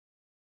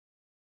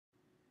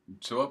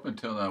So up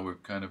until now,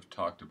 we've kind of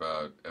talked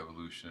about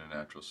evolution and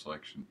natural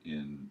selection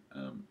in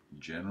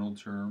general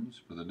terms.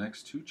 For the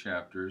next two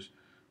chapters,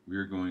 we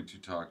are going to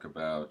talk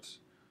about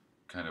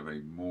kind of a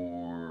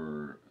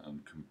more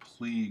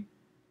complete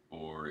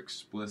or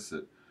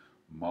explicit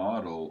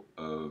model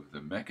of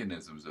the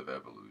mechanisms of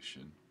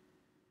evolution.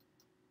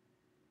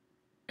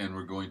 And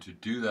we're going to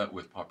do that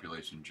with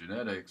population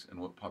genetics. And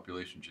what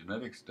population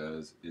genetics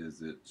does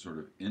is it sort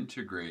of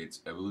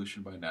integrates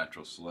evolution by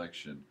natural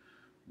selection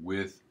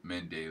with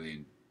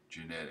Mendelian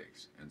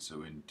genetics. And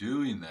so, in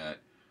doing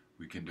that,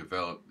 we can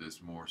develop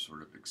this more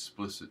sort of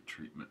explicit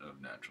treatment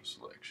of natural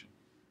selection.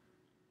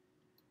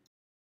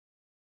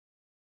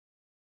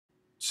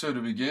 So,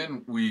 to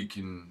begin,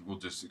 we'll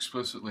just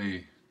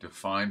explicitly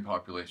define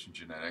population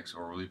genetics,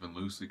 or we'll even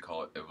loosely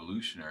call it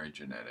evolutionary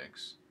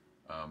genetics.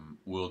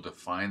 We'll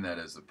define that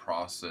as the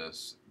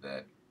process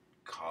that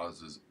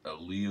causes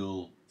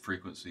allele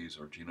frequencies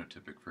or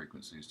genotypic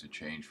frequencies to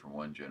change from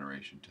one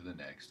generation to the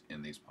next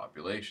in these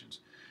populations.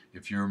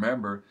 If you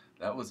remember,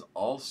 that was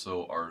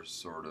also our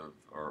sort of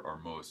our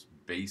most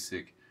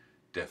basic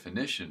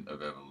definition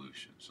of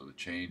evolution. So the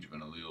change of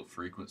an allele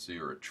frequency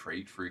or a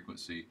trait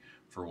frequency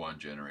for one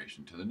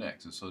generation to the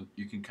next. And so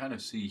you can kind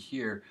of see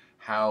here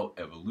how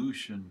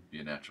evolution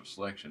via natural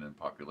selection and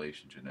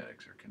population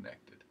genetics are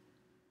connected.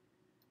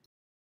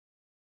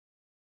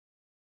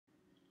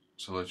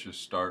 So let's just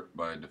start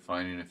by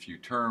defining a few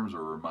terms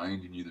or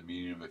reminding you the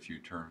meaning of a few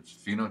terms.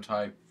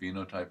 Phenotype.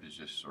 Phenotype is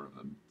just sort of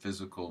the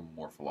physical,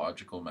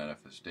 morphological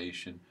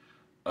manifestation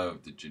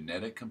of the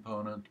genetic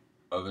component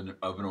of an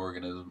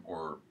organism,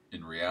 or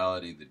in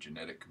reality, the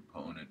genetic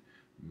component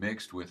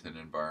mixed with an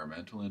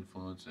environmental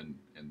influence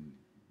in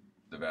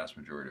the vast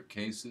majority of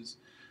cases.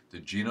 The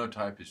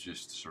genotype is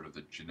just sort of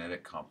the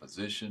genetic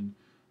composition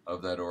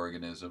of that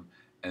organism.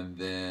 And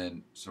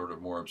then, sort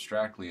of more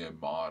abstractly, a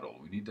model.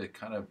 We need to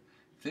kind of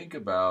think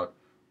about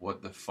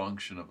what the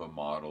function of a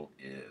model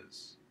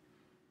is.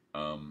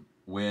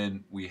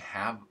 When we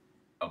have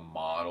a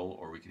model,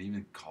 or we can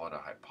even call it a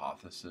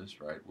hypothesis,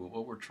 right? Well,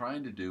 what we're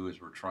trying to do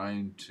is we're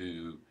trying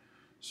to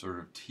sort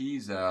of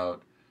tease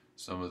out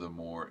some of the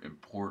more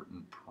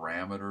important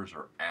parameters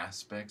or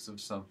aspects of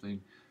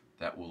something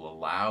that will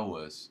allow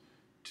us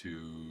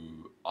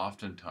to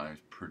oftentimes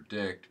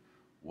predict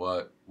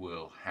what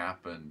will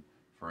happen,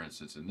 for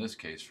instance, in this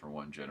case, from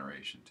one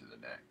generation to the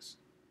next.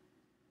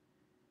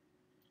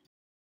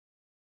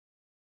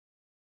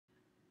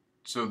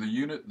 So the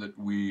unit that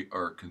we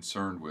are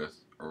concerned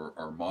with, or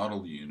our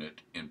model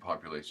unit in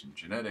population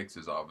genetics,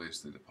 is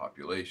obviously the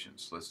population.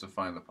 So let's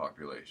define the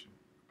population.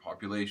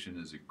 Population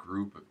is a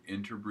group of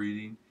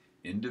interbreeding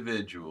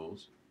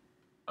individuals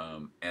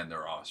and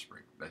their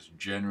offspring. That's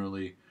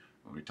generally,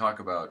 when we talk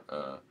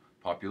about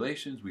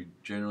populations, we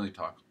generally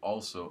talk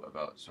also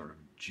about sort of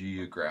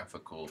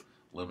geographical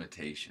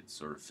limitations,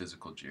 sort of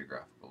physical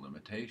geographical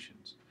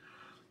limitations.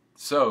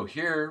 So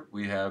here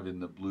we have in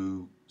the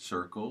blue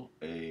circle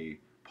a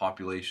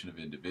population of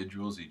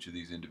individuals. Each of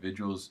these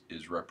individuals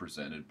is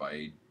represented by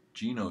a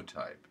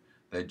genotype.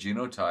 That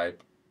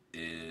genotype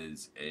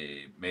is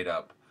made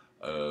up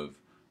of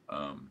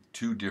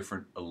two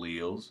different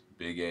alleles,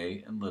 big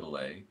A and little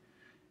a,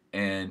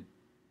 and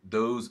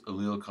those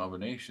allele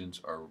combinations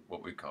are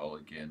what we call,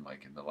 again,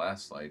 like in the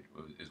last slide,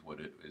 is what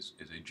it is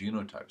a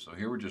genotype. So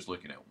here we're just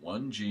looking at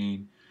one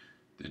gene,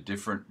 the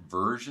different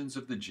versions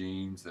of the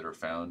genes that are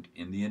found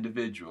in the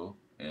individual,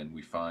 and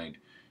we find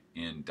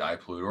in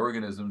diploid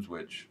organisms,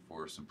 which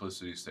for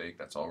simplicity's sake,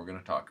 that's all we're going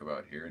to talk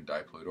about here. In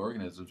diploid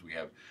organisms, we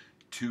have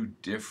two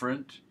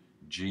different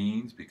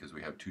genes because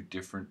we have two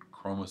different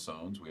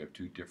chromosomes. We have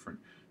two different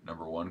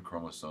number one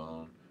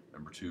chromosome,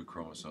 number two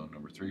chromosome,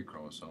 number three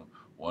chromosome,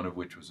 one of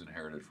which was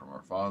inherited from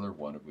our father,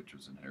 one of which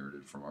was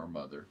inherited from our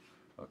mother.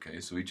 Okay,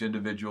 so each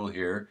individual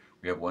here,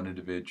 we have one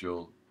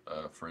individual,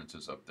 for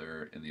instance, up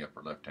there in the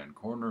upper left-hand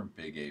corner,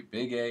 big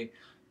A,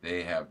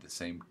 they have the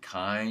same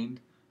kind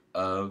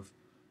of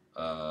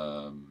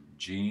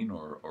gene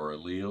or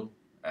allele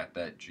at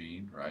that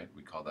gene, right?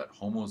 We call that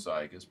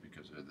homozygous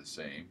because they're the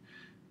same.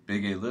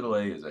 Big A, little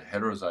a is a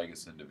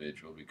heterozygous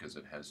individual because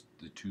it has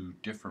the two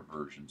different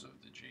versions of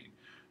the gene,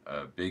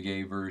 a big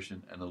A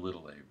version and a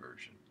little a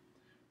version.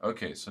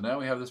 Okay, so now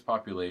we have this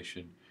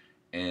population,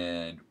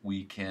 and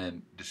we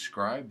can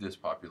describe this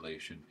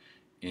population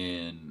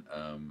in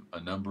a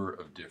number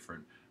of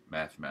different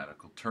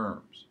mathematical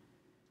terms.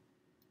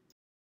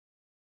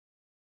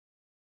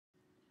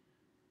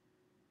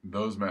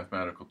 Those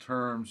mathematical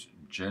terms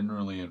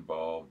generally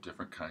involve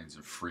different kinds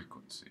of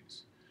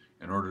frequencies.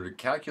 In order to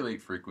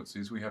calculate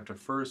frequencies, we have to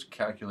first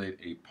calculate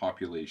a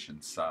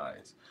population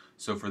size.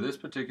 So for this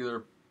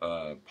particular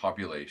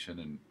population,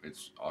 and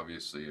it's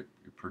obviously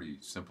a pretty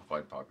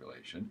simplified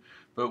population,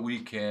 but we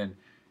can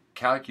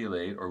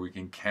calculate, or we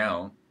can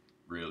count,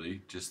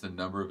 really, just the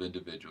number of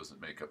individuals that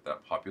make up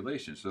that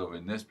population. So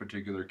in this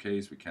particular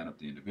case, we count up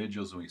the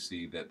individuals, and we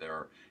see that there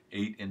are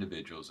 8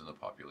 individuals in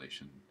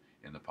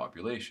the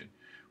population.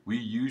 We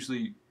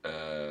usually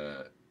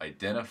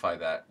identify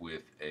that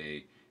with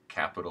a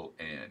capital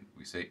N.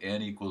 We say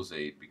N equals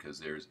 8 because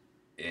there's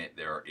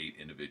there are 8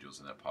 individuals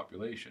in that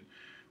population.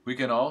 We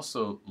can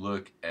also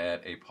look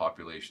at a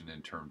population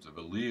in terms of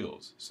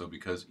alleles. So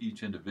because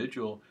each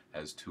individual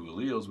has 2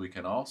 alleles, we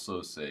can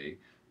also say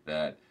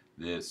that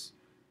this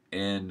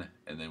N,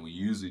 and then we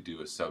usually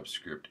do a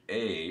subscript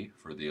A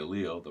for the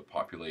allele, the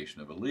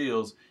population of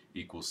alleles,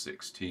 equals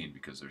 16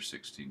 because there's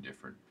 16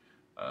 different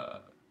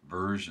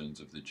versions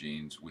of the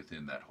genes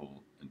within that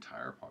whole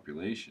entire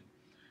population.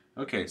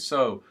 Okay,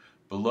 so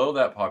below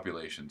that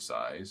population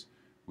size,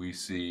 we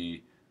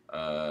see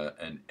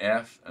an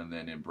F and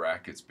then in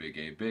brackets big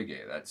A, big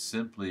A. That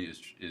simply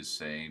is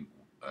saying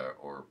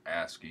or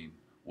asking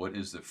what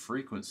is the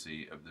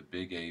frequency of the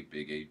big A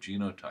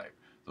genotype.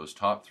 Those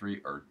top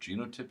 3 are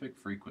genotypic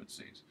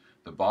frequencies.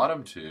 The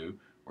bottom 2,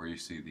 where you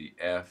see the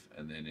F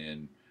and then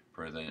in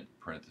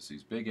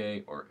parentheses big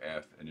A or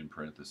F and in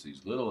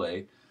parentheses little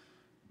a,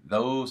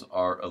 those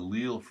are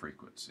allele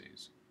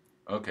frequencies.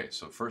 Okay,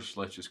 so first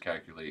let's just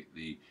calculate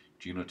the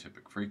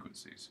genotypic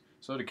frequencies.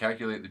 So to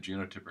calculate the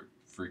genotypic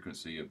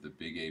frequency of the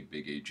big A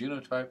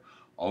genotype,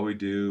 all we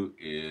do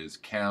is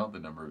count the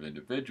number of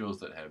individuals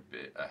that have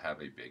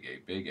a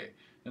big A.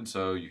 And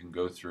so you can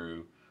go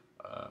through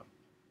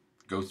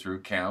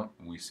count,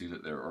 and we see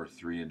that there are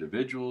 3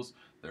 individuals.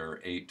 There are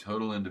 8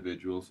 total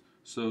individuals.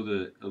 So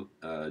the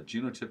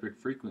genotypic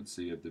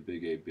frequency of the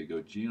big A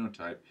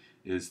genotype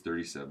is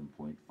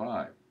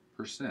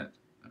 37.5%.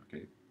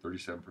 Okay,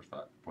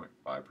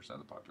 37.5% of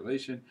the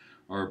population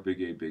are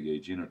big A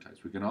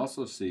genotypes. We can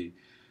also see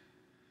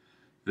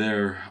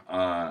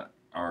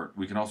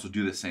we can also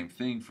do the same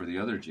thing for the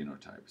other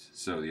genotypes.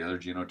 So the other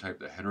genotype,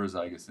 the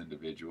heterozygous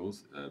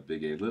individuals,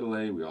 big A, little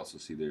a, we also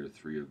see there are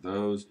 3 of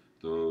those.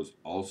 Those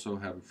also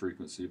have a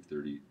frequency of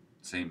 30,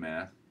 same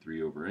math,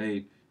 3 over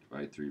 8,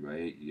 divide 3 by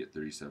 8, you get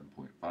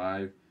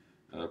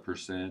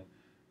 37.5%.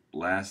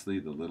 Lastly,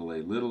 the little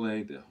a,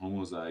 the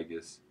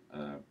homozygous,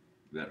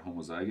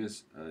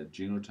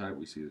 genotype,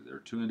 we see that there are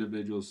 2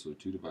 individuals, so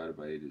 2 divided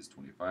by 8 is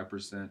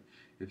 25%.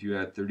 If you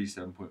add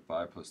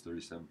 37.5 plus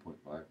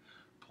 37.5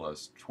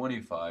 plus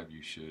 25,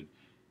 you should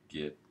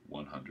get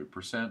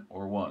 100%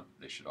 or 1.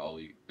 They should all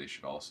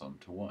sum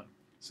to 1.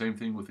 Same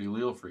thing with the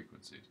allele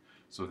frequencies.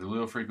 So with the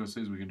allele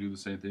frequencies, we can do the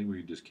same thing. We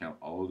can just count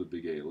all of the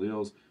big A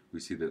alleles. We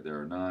see that there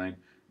are 9.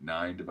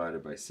 9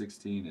 divided by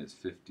 16 is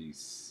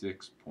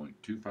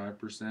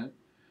 56.25%.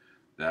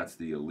 That's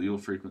the allele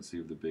frequency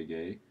of the big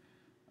A.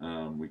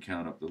 We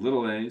count up the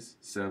little a's.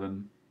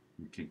 7,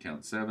 we can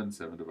count 7.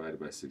 7 divided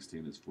by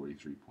 16 is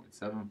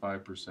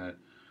 43.75%.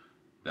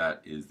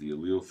 That is the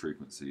allele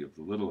frequency of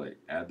the little a.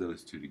 Add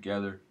those 2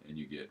 together and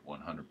you get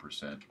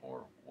 100%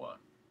 or 1.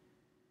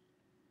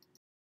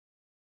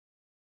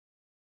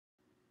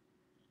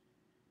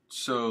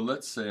 So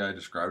let's say I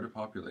described a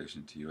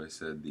population to you. I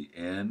said the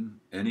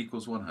n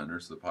equals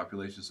 100, so the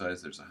population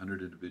size, there's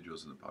 100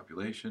 individuals in the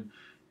population,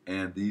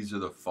 and these are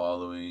the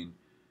following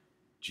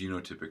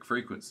genotypic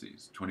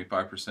frequencies: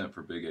 25%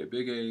 for big A,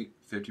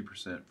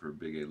 50% for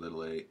big A,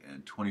 little a,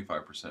 and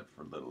 25%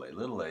 for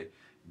little a.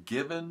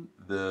 Given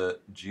the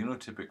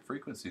genotypic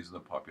frequencies in the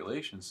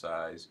population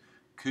size,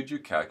 could you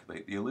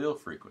calculate the allele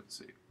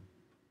frequency?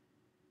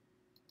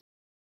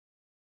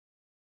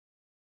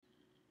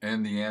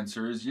 And the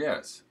answer is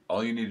yes.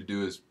 All you need to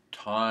do is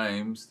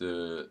times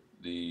the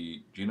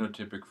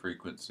genotypic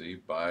frequency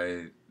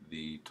by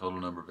the total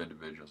number of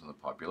individuals in the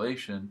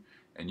population,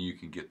 and you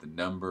can get the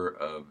number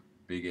of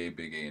big A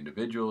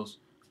individuals,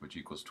 which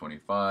equals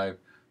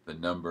 25, the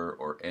number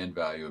or n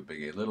value of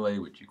big A, little a,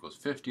 which equals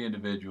 50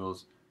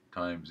 individuals,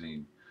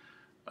 timesing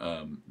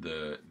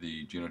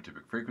the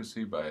genotypic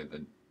frequency by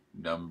the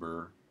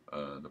number,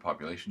 the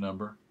population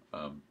number,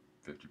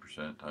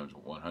 50% times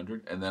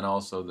 100, and then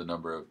also the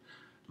number of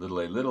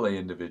little a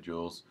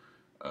individuals,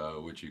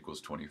 which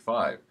equals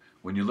 25.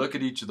 When you look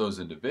at each of those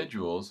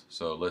individuals,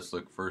 so let's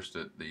look first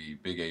at the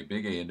big A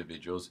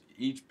individuals.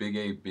 Each big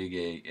A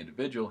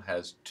individual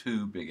has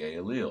 2 big A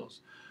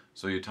alleles.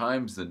 So you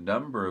times the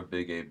number of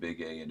big A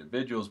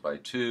individuals by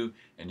 2,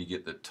 and you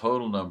get the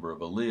total number of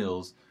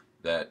alleles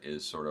that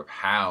is sort of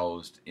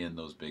housed in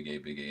those big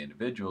A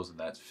individuals, and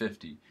that's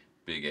 50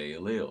 big A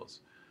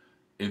alleles.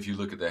 If you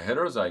look at the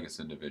heterozygous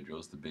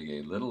individuals, the big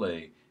A, little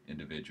a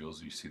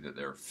individuals, you see that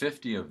there are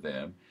 50 of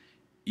them.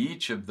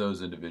 Each of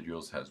those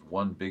individuals has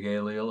 1 big A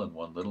allele and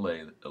 1 little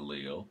a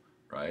allele,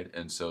 right?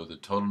 And so the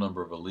total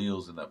number of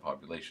alleles in that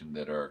population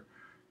that are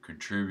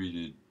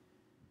contributed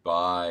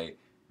by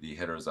the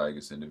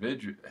heterozygous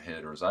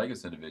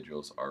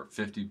individuals are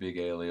 50 big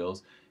A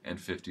alleles and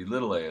 50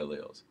 little a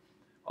alleles.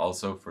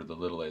 Also, for the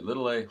little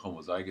a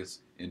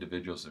homozygous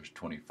individuals, there's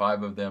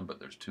 25 of them,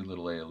 but there's 2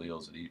 little a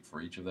alleles for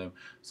each of them,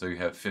 so you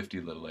have 50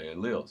 little a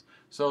alleles.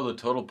 So the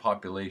total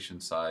population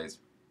size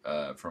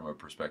from a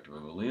perspective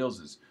of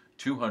alleles is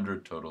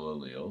 200 total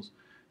alleles.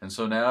 And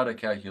so now to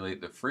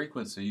calculate the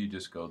frequency, you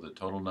just go the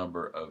total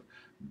number of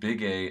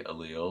big A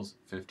alleles,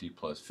 50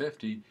 plus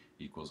 50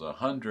 equals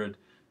 100.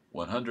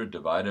 100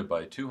 divided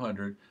by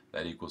 200,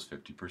 that equals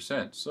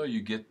 50%. So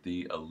you get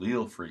the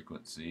allele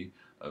frequency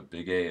of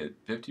big A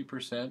at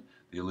 50%,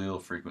 the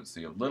allele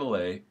frequency of little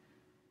a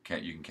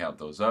You can count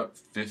those up.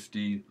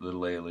 50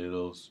 little a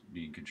alleles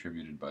being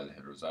contributed by the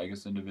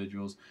heterozygous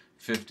individuals,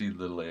 50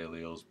 little a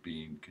alleles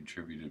being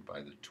contributed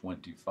by the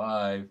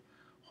 25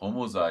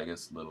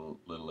 homozygous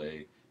little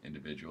a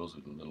individuals,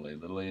 or the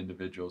little a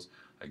individuals.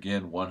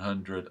 Again,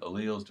 100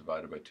 alleles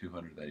divided by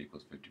 200, that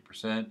equals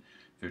 50%.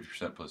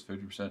 50% plus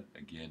 50%,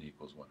 again,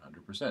 equals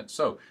 100%.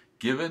 So,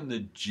 given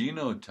the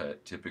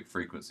genotypic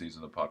frequencies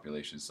in the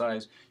population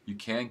size, you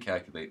can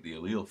calculate the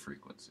allele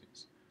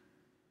frequencies.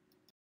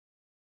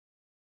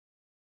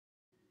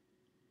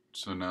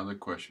 So now the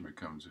question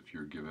becomes, if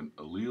you're given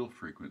allele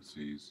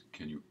frequencies,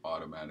 can you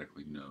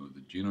automatically know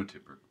the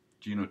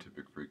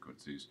genotypic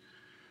frequencies?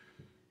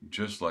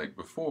 Just like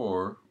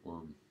before,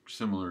 or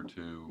similar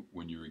to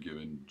when you were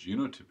given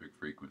genotypic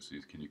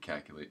frequencies, can you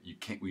calculate,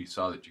 we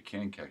saw that you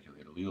can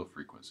calculate allele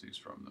frequencies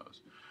from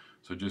those.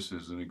 So just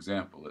as an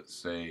example, let's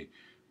say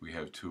we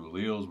have two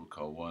alleles, we'll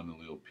call one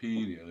allele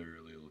P, the other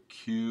allele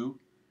Q,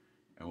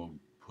 and we'll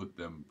put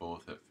them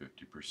both at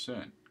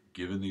 50%.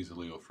 Given these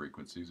allele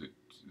frequencies,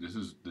 this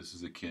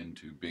is akin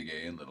to big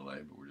A and little a,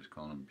 but we're just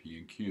calling them P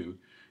and Q.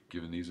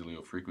 Given these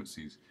allele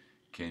frequencies,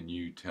 can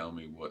you tell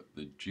me what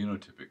the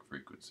genotypic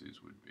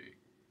frequencies would be?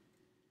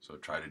 So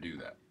try to do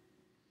that.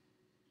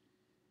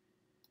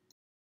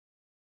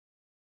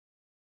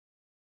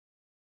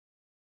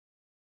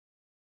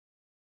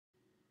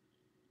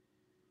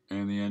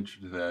 And the answer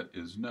to that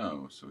is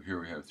no. So here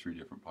we have three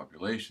different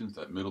populations.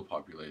 That middle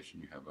population,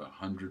 you have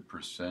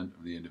 100%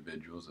 of the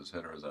individuals as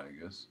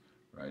heterozygous,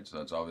 right? So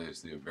that's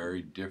obviously a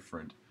very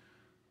different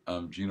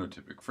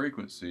genotypic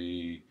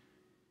frequency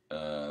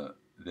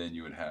than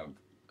you would have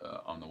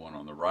on the one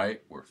on the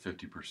right, where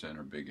 50%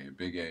 are big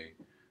A.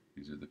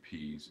 These are the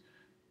P's,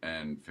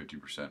 and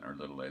 50% are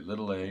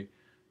little a.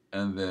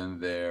 And then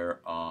there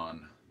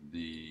on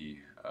the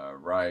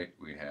right,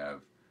 we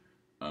have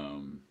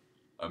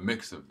a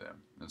mix of them.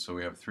 And so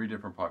we have three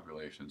different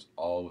populations,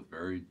 all with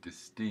very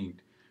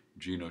distinct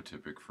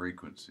genotypic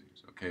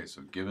frequencies. Okay,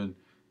 so given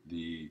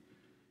the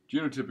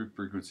genotypic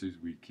frequencies,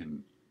 we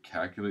can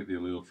calculate the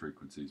allele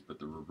frequencies, but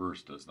the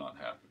reverse does not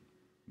happen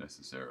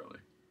necessarily.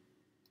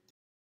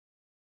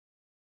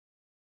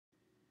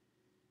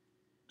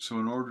 So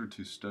in order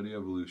to study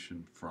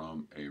evolution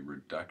from a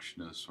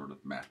reductionist sort of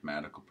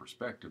mathematical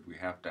perspective, we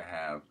have to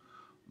have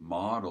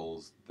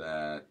models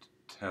that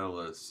tell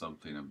us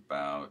something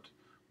about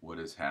what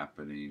is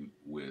happening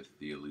with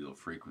the allele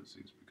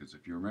frequencies. Because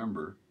if you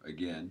remember,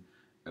 again,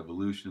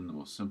 evolution,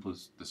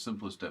 the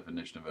simplest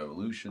definition of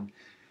evolution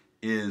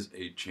is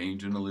a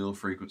change in allele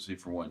frequency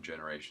from one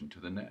generation to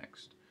the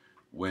next.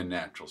 When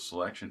natural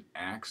selection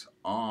acts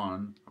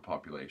on a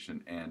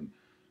population, and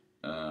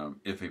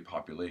if a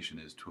population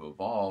is to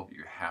evolve,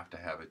 you have to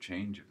have a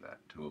change of that.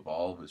 To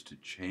evolve is to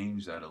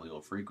change that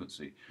allele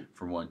frequency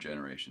from one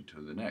generation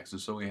to the next. And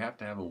so we have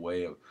to have a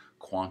way of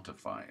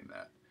quantifying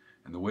that.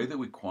 And the way that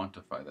we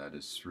quantify that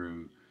is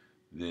through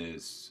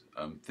this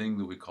thing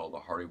that we call the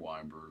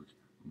Hardy-Weinberg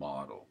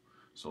model.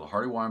 So the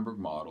Hardy-Weinberg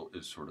model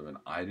is sort of an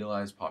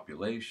idealized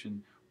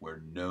population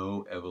where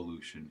no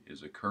evolution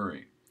is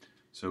occurring.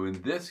 So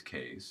in this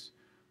case,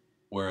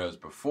 whereas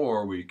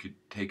before we could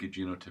take a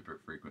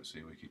genotypic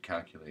frequency, we could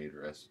calculate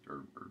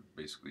or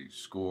basically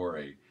score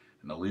an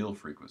allele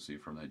frequency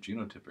from that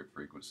genotypic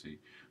frequency,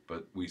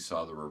 but we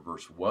saw the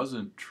reverse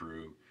wasn't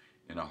true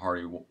in a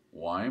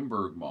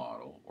Hardy-Weinberg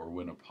model, or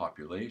when a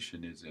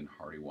population is in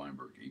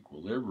Hardy-Weinberg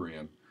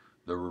equilibrium,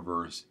 the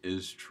reverse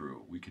is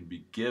true. We can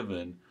be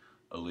given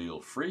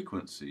allele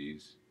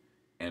frequencies,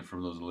 and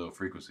from those allele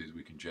frequencies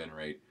we can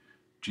generate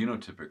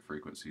genotypic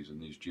frequencies, and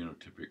these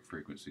genotypic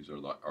frequencies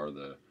are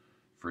the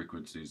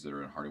frequencies that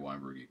are in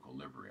Hardy-Weinberg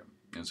equilibrium.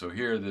 And so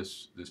here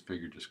this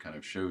figure just kind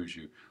of shows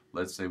you,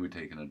 let's say we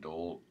take an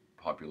adult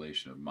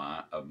population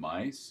of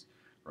mice,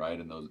 right?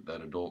 And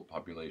that adult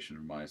population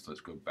of mice,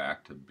 let's go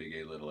back to big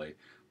A, little a.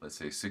 Let's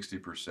say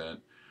 60%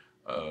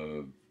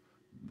 of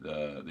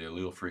the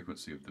allele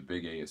frequency of the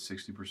big A is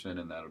 60%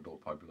 in that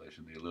adult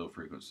population. The allele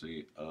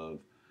frequency of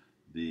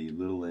the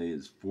little a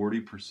is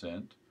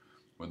 40%.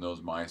 When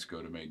those mice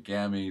go to make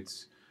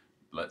gametes,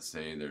 let's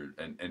say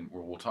and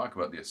we'll talk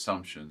about the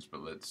assumptions,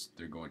 but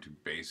they're going to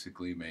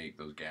basically make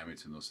those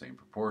gametes in those same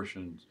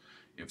proportions.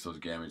 If those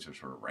gametes are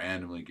sort of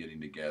randomly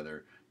getting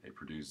together, they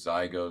produce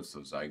zygotes.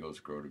 Those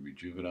zygotes grow to be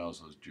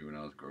juveniles. Those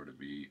juveniles grow to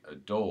be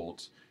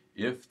adults.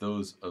 If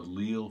those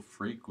allele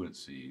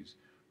frequencies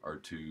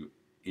are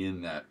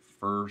in that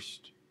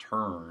first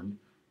turn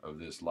of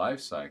this life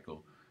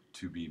cycle,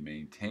 to be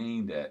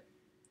maintained at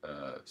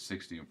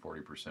 60 and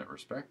 40%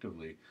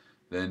 respectively,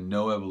 then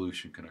no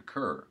evolution can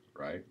occur,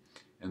 right?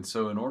 And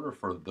so in order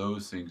for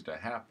those things to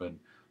happen,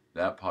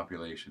 that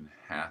population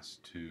has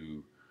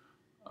to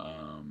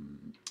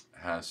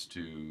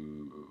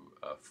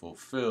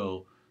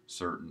fulfill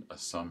certain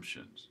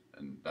assumptions.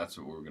 And that's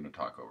what we're going to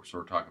talk over. So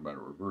we're talking about a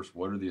reverse.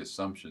 What are the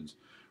assumptions?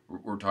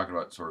 We're talking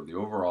about sort of the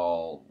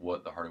overall,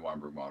 what the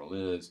Hardy-Weinberg model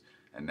is,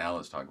 and now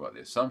let's talk about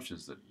the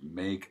assumptions that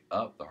make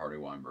up the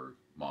Hardy-Weinberg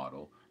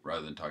model,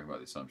 rather than talking about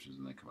the assumptions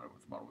and then coming up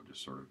with the model. We're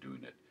just sort of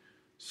doing it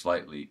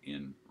slightly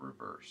in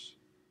reverse.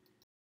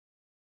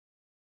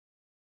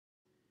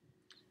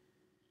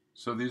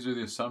 So these are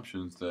the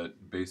assumptions that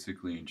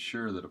basically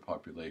ensure that a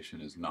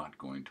population is not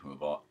going to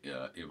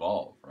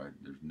evolve, right?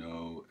 There's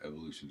no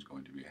evolution is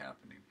going to be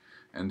happening.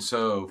 And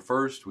so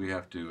first we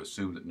have to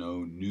assume that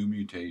no new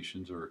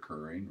mutations are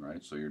occurring,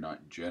 right? So you're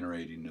not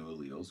generating new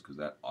alleles because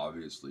that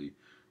obviously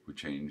would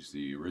change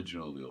the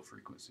original allele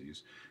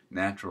frequencies.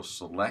 Natural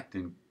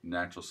selection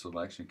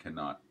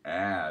cannot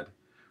add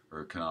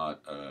or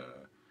cannot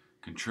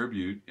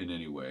contribute in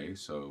any way.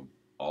 So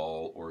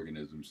all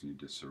organisms need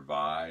to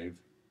survive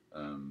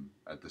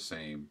at the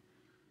same,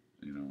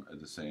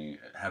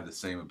 have the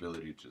same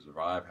ability to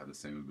survive, have the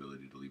same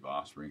ability to leave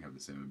offspring, have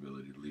the same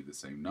ability to leave the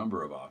same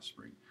number of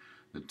offspring.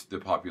 The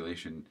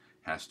population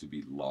has to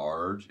be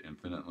large,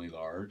 infinitely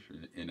large,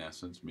 in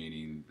essence,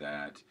 meaning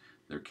that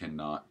there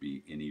cannot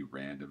be any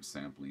random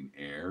sampling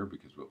error,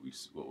 because what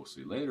we'll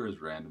see later is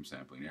random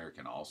sampling error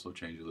can also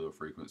change allele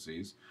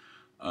frequencies.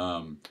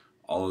 All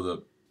of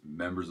the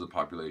members of the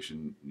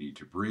population need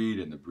to breed,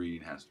 and the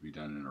breeding has to be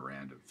done in a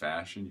random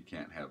fashion. You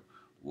can't have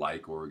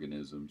like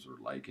organisms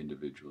or like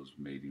individuals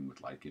mating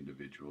with like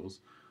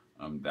individuals.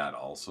 That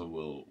also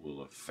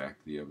will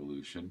affect the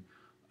evolution.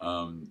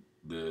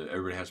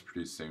 Everybody has to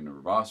produce the same number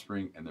of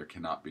offspring, and there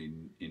cannot be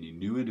any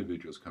new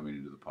individuals coming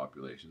into the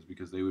populations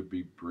because they would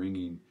be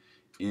bringing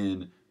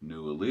in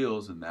new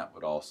alleles, and that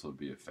would also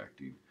be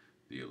affecting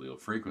the allele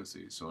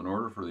frequency. So in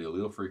order for the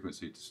allele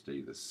frequency to stay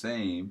the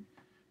same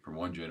from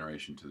one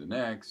generation to the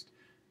next,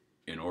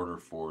 in order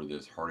for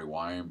this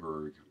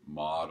Hardy-Weinberg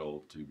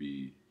model to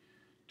be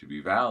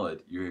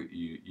valid,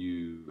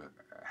 you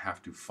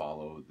have to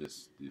follow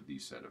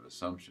these set of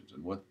assumptions.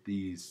 And what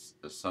these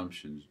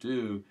assumptions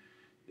do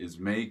is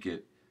make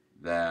it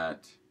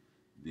that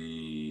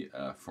the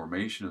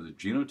formation of the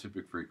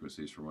genotypic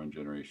frequencies from one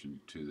generation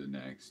to the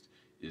next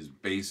is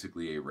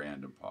basically a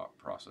random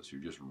process.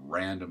 You're just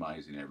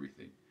randomizing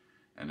everything,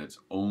 and it's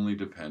only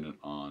dependent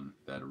on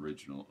that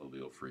original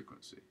allele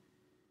frequency.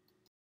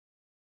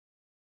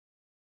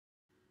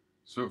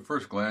 So at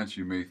first glance,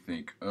 you may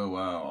think, oh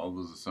wow, all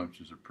those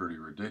assumptions are pretty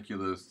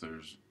ridiculous.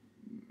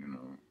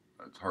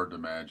 It's hard to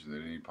imagine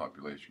that any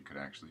population could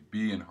actually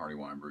be in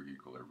Hardy-Weinberg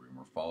equilibrium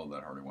or follow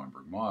that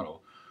Hardy-Weinberg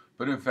model.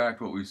 But in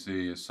fact, what we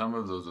see is some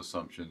of those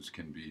assumptions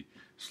can be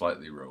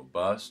slightly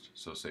robust.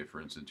 So say, for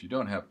instance, you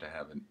don't have to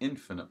have an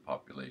infinite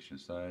population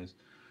size,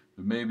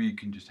 but maybe you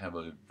can just have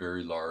a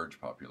very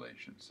large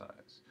population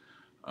size.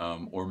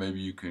 Or maybe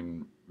you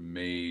can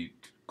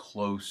mate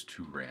close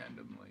to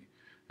randomly.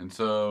 And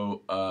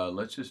so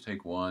let's just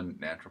take one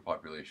natural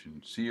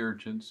population, sea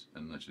urchins,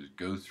 and let's just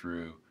go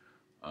through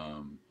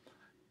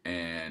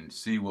and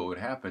see what would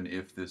happen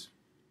if this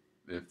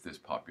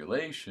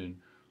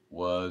population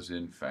was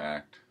in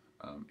fact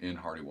in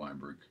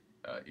Hardy-Weinberg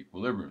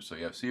equilibrium. So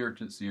you have sea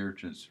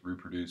urchins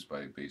reproduce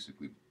by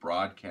basically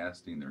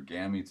broadcasting their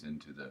gametes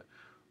into the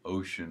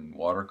ocean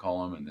water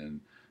column, and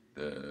then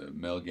the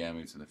male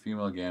gametes and the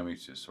female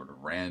gametes just sort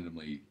of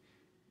randomly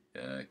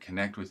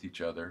connect with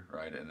each other,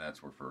 right? And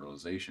that's where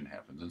fertilization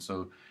happens. And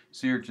so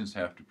sea urchins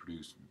have to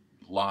produce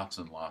lots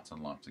and lots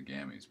and lots of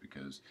gametes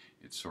because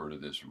it's sort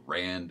of this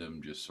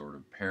random just sort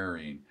of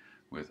pairing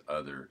with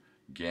other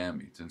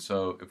gametes. And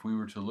so if we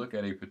were to look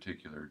at a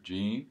particular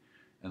gene,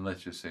 and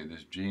let's just say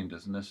this gene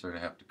doesn't necessarily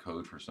have to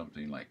code for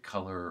something like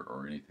color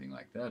or anything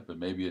like that, but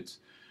maybe it's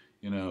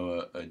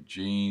a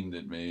gene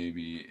that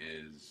maybe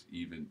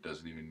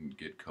doesn't even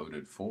get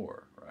coded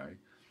for, right?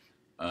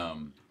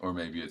 Or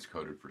maybe it's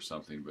coded for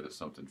something, but it's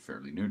something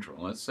fairly neutral.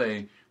 And let's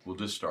say we'll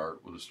just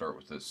start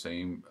with the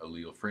same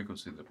allele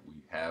frequency that we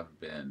have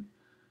been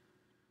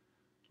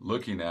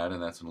looking at,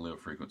 and that's an allele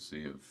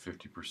frequency of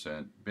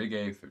 50% big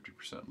A,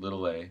 50%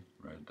 little a,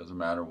 right? It doesn't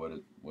matter what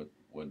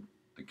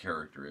the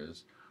character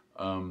is.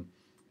 And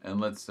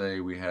let's say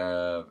we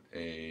have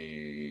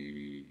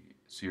a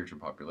sea urchin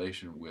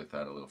population with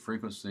that allele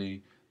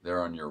frequency.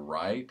 There on your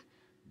right,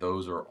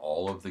 those are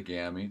all of the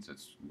gametes.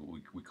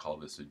 We call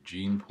this a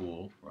gene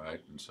pool, right?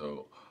 And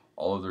so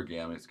all of their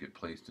gametes get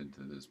placed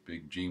into this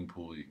big gene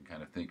pool. You can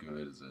kind of think of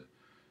it as a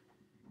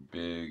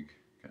big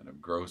kind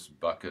of gross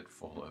bucket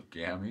full of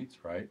gametes,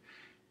 right?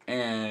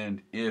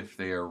 And if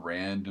they are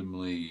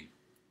randomly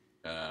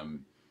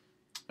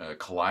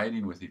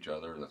colliding with each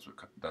other,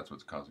 that's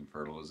what's causing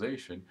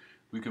fertilization.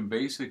 We can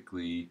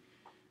basically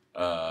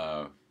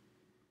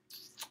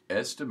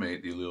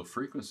estimate the allele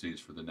frequencies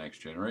for the next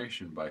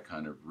generation by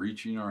kind of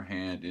reaching our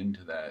hand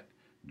into that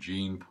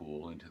gene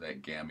pool, into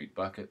that gamete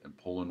bucket, and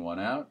pulling one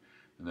out,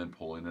 and then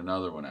pulling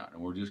another one out.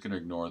 And we're just going to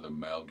ignore the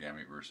male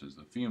gamete versus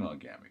the female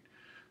gamete.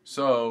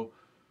 So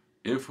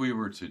if we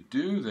were to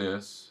do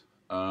this,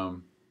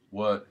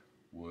 what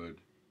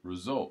would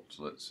result?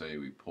 So let's say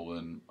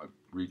I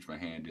reach my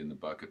hand in the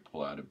bucket,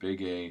 pull out a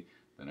big A,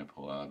 then I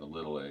pull out a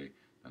little a,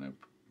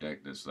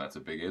 so that's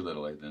a big A,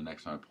 little a. Then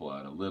next time I pull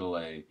out a little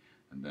a,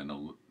 and then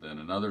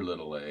another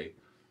little a.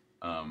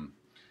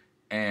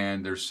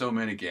 And there's so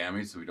many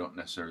gametes that we don't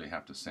necessarily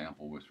have to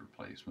sample with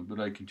replacement, but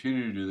I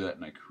continue to do that,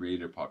 and I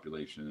create a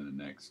population in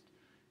the next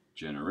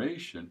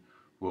generation.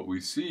 What we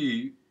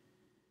see,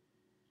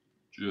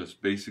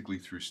 just basically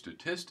through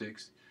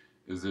statistics,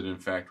 is that in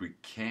fact we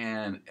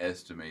can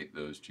estimate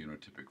those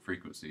genotypic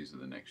frequencies of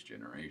the next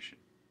generation.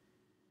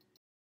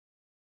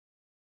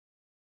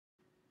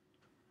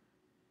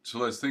 So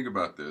let's think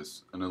about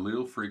this. An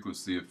allele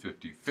frequency of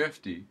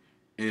 50-50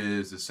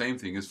 is the same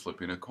thing as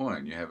flipping a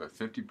coin. You have a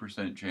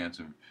 50% chance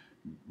of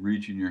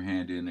reaching your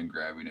hand in and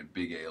grabbing a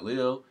big A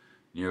allele.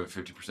 You have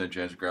a 50%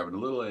 chance of grabbing a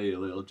little a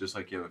allele, just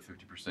like you have a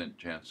 50%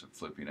 chance of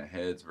flipping a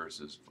heads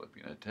versus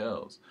flipping a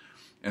tails.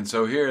 And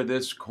so here,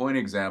 this coin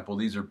example,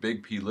 these are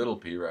big P, little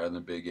p, rather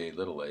than big A,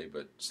 little a,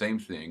 but same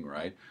thing,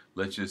 right?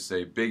 Let's just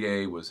say big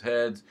A was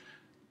heads,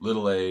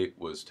 little a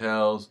was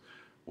tails.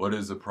 What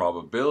is the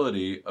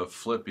probability of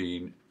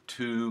flipping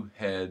 2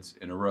 heads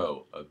in a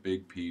row, a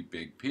big P,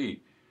 big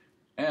P?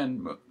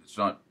 And it's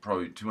not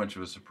probably too much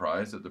of a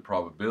surprise that the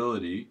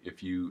probability,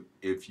 if you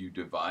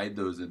divide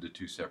those into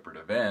 2 separate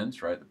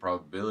events, right, the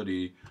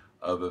probability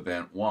of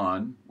event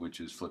 1,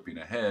 which is flipping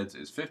a heads,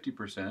 is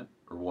 50%,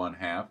 or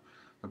 1/2.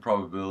 The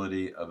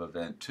probability of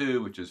event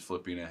 2, which is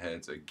flipping a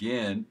heads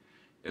again,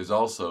 is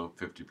also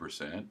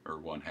 50%, or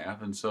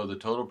 1/2. And so the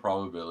total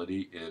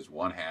probability is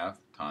 1/2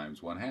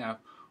 times 1/2,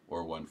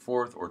 or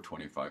 1/4, or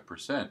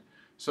 25%.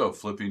 So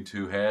flipping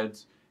 2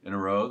 heads in a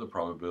row, the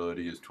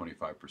probability is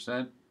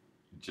 25%.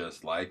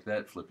 Just like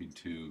that, flipping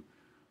 2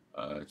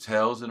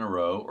 tails in a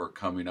row, or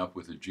coming up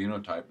with a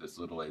genotype that's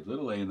little a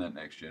in that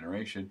next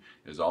generation,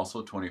 is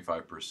also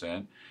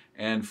 25%.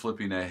 And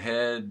flipping a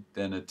head,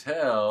 then a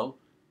tail,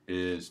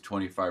 is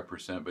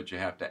 25%, but you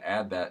have to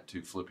add that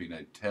to flipping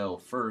a tail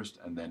first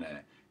and then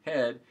a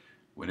head.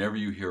 Whenever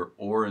you hear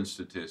or in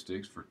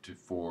statistics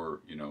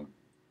for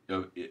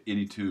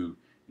any two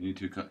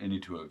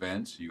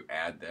events, you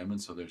add them,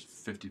 and so there's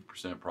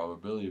 50%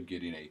 probability of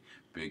getting a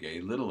big A,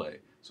 little a.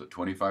 So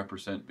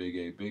 25% big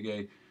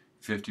A,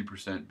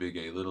 50% big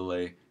A, little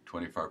a,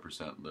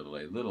 25%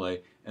 little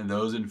a, and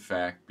those in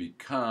fact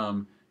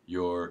become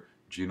your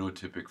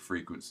genotypic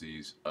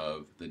frequencies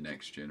of the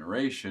next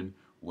generation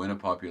when a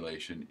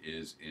population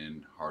is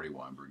in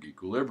Hardy-Weinberg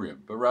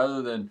equilibrium. But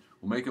we'll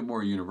make it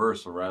more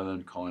universal, rather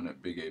than calling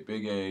it big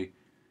A,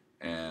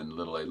 and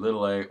little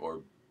a,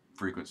 or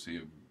frequency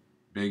of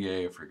big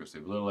A, frequency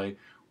of little a,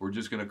 we're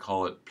just going to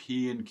call it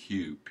P and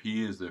Q.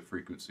 P is the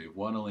frequency of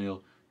one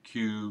allele,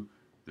 Q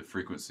the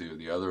frequency of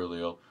the other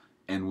allele,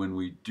 and when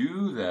we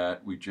do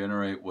that, we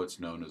generate what's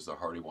known as the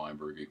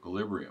Hardy-Weinberg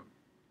equilibrium.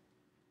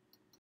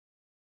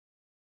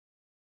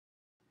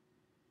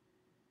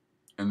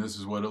 And this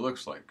is what it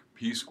looks like.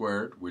 P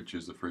squared, which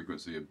is the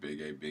frequency of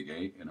big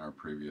A in our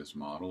previous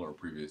model or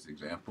previous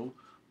example,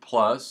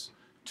 plus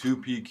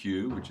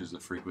 2PQ, which is the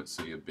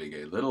frequency of big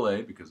A, little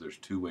a, because there's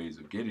 2 ways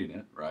of getting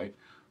it, right?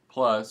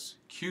 Plus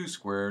Q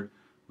squared,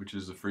 which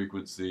is the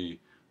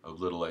frequency of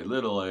little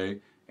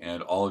a,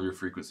 and all of your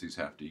frequencies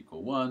have to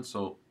equal 1,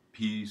 so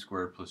P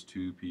squared plus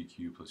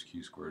 2PQ plus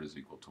Q squared is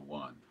equal to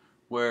 1,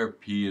 where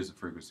P is the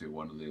frequency of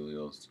one of the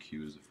alleles,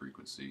 Q is the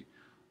frequency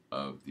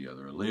of the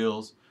other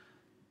alleles.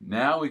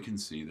 Now we can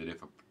see that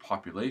if a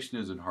population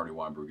is in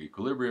Hardy-Weinberg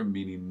equilibrium,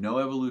 meaning no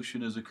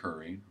evolution is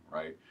occurring,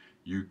 right,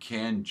 you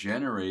can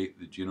generate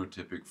the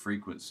genotypic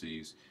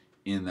frequencies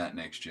in that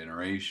next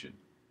generation,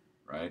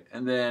 right?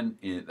 And then,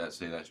 let's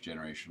say that's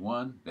generation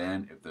 1,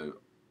 then if the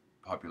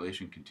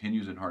population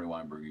continues in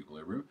Hardy-Weinberg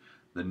equilibrium,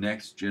 the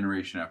next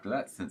generation after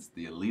that, since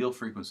the allele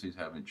frequencies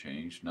haven't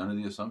changed, none of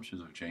the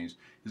assumptions have changed,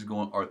 is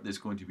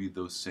going to be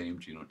those same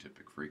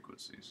genotypic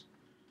frequencies.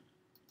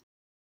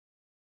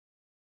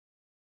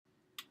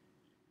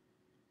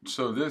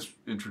 So this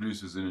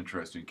introduces an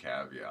interesting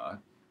caveat.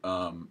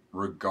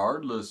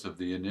 Regardless of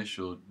the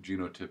initial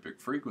genotypic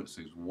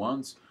frequencies,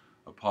 once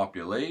a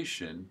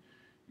population,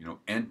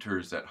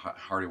 enters that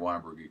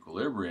Hardy-Weinberg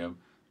equilibrium,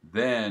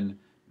 then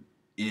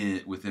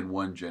within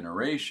one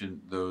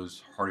generation,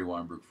 those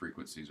Hardy-Weinberg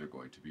frequencies are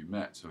going to be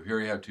met. So here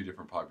you have 2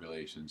 different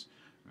populations,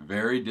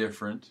 very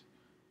different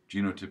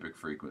genotypic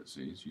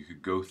frequencies. You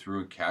could go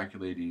through and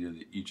calculate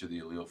each of the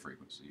allele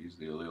frequencies,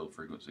 the allele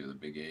frequency of the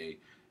big A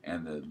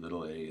and the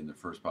little a in the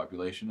first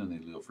population, and the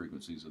allele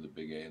frequencies of the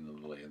big A and the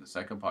little a in the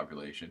second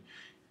population.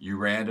 You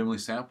randomly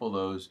sample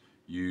those,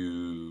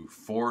 you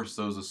force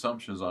those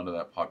assumptions onto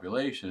that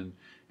population,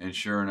 and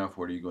sure enough,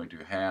 what are you going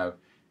to have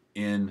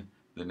in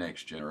the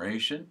next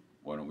generation?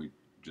 Why don't we,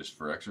 just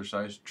for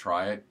exercise,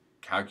 try it,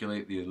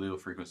 calculate the allele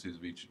frequencies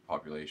of each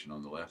population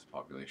on the left,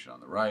 population on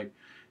the right,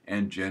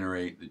 and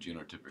generate the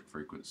genotypic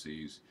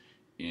frequencies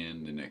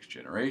in the next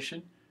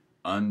generation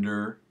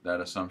under that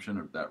assumption,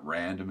 or that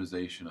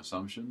randomization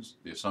assumptions,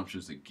 the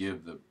assumptions that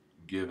give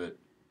it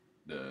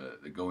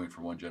the going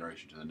from one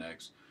generation to the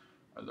next,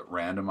 that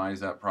randomize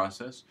that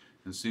process,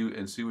 and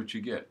see what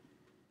you get.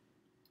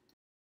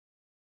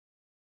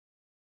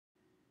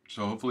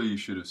 So hopefully you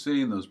should have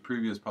seen those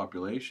previous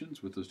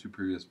populations with those 2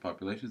 previous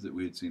populations that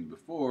we had seen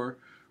before,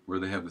 where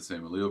they have the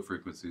same allele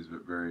frequencies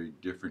but very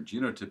different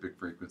genotypic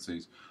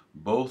frequencies,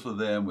 both of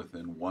them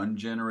within one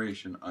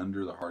generation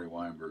under the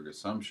Hardy-Weinberg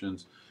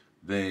assumptions.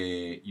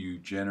 You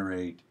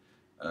generate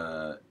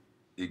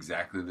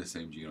exactly the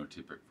same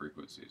genotypic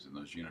frequencies, and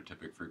those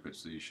genotypic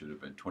frequencies should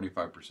have been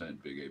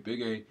 25%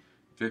 big A,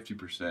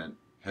 50%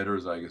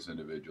 heterozygous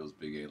individuals,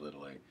 big A,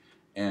 little a,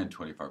 and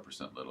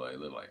 25% little a,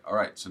 little a. All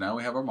right, so now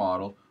we have our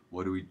model.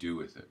 What do we do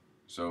with it?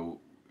 So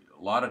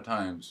a lot of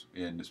times,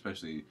 in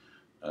especially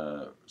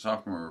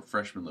sophomore or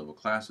freshman level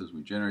classes,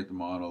 we generate the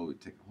model, we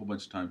take a whole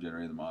bunch of time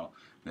generating the model,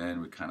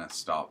 then we kind of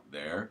stop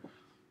there.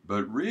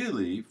 But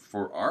really,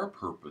 for our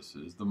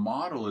purposes, the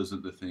model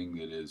isn't the thing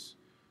that is,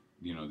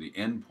 the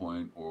end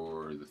point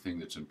or the thing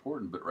that's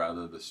important, but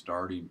rather the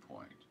starting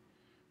point.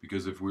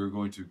 Because if we're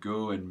going to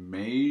go and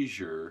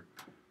measure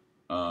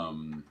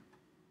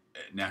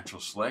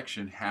natural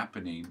selection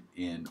happening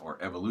in, or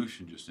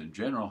evolution just in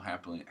general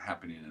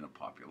happening in a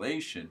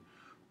population,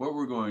 what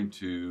we're going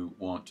to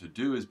want to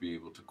do is be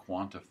able to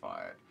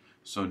quantify it.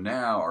 So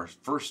now our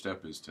first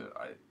step is to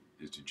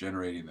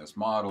generating this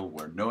model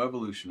where no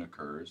evolution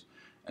occurs,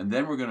 and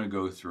then we're going to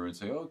go through and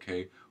say,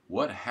 okay,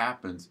 what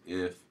happens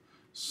if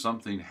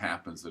something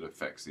happens that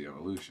affects the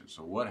evolution?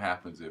 So what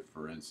happens if,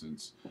 for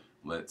instance,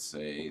 let's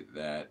say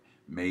that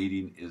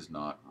mating is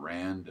not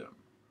random?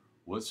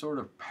 What sort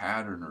of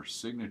pattern or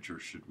signature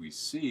should we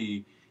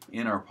see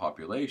in our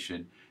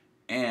population?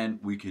 And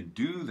we can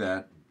do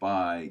that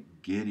by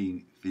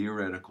getting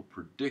theoretical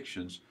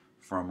predictions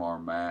from our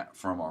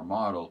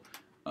model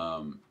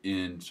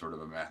in sort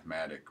of a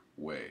mathematic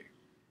way.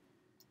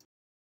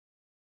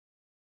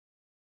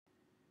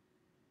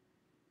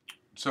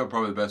 So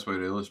probably the best way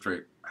to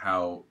illustrate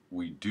how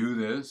we do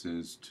this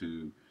is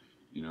to,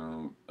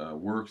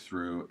 work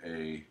through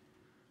a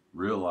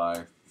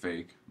real-life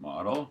fake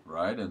model,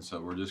 right? And so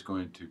we're just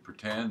going to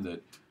pretend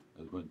that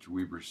a bunch of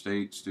Weber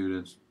State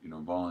students,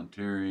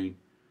 volunteering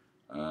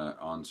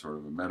on sort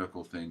of a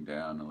medical thing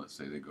down, and let's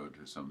say they go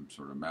to some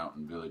sort of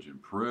mountain village in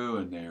Peru,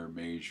 and they're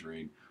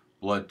measuring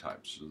blood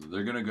types. So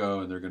they're going to go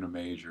and they're going to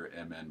measure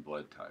MN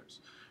blood types.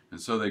 And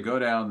so they go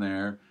down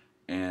there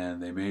and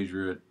they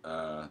measure it.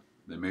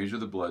 They measure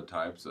the blood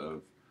types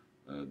of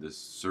this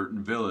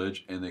certain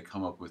village, and they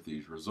come up with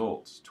these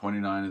results.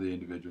 29 of the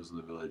individuals in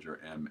the village are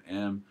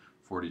MM,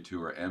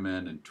 42 are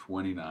MN, and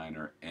 29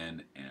 are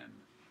NN.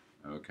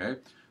 Okay,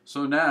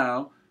 so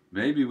now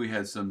maybe we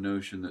had some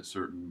notion that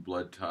certain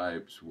blood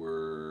types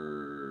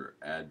were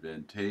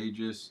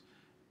advantageous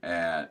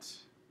at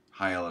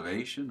high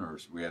elevation, or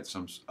we had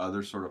some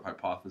other sort of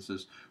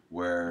hypothesis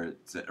where,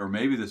 or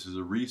maybe this is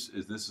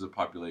a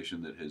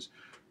population that has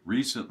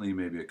recently,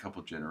 maybe a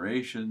couple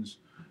generations,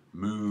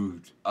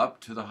 moved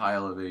up to the high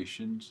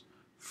elevations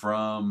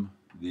from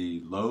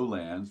the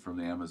lowlands, from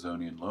the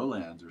Amazonian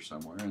lowlands or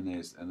somewhere, and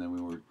then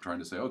we were trying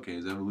to say, okay,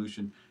 is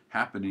evolution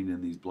happening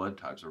in these blood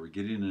types? Are we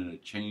getting in a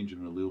change in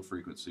allele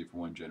frequency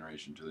from one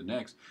generation to the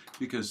next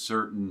because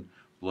certain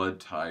blood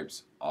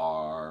types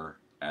are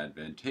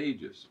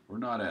advantageous or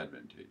not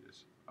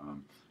advantageous?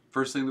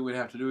 First thing that we'd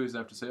have to do is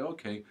have to say,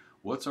 okay,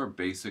 what's our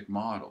basic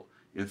model?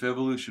 If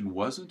evolution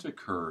wasn't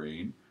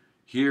occurring,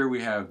 here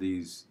we have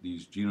these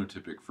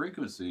genotypic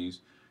frequencies.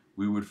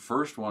 We would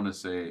first want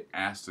to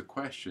ask the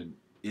question,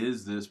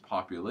 is this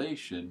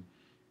population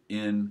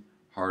in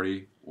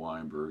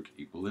Hardy-Weinberg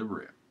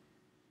equilibrium?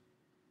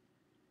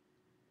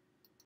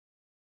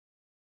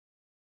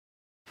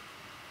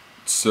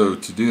 So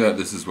to do that,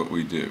 this is what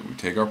we do. We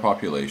take our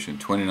population,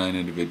 29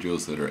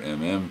 individuals that are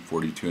MM,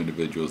 42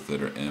 individuals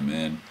that are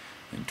MN,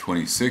 and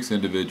 26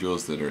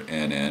 individuals that are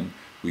NN.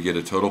 We get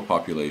a total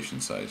population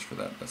size for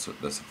that. That's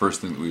the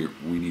first thing that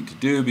we need to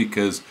do,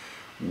 because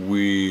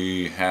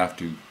we have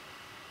to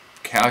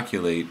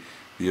calculate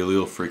the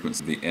allele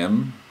frequency of the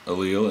M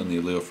allele and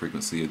the allele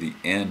frequency of the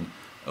N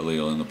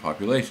allele in the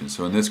population.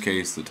 So in this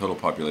case, the total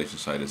population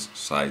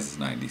size is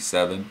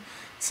 97.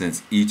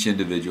 Since each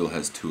individual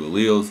has 2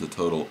 alleles, the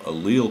total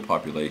allele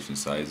population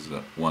size is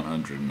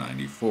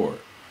 194.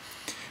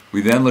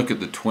 We then look at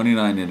the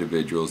 29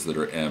 individuals that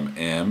are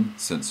MM.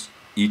 Since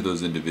each of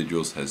those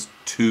individuals has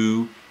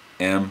 2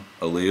 M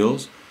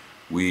alleles,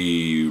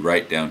 we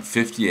write down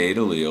 58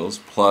 alleles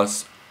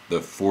plus the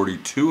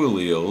 42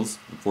 alleles,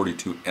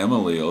 42 M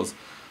alleles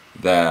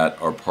that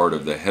are part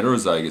of the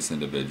heterozygous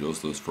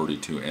individuals, those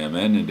 42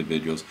 MN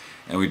individuals,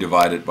 and we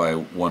divide it by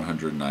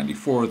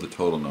 194, the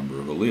total number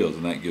of alleles,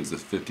 and that gives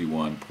us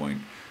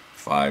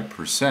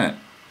 51.5%.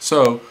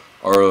 So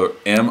our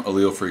M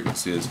allele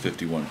frequency is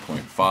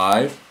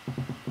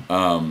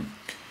 51.5.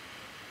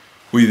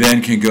 We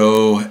then can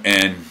go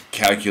and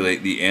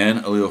calculate the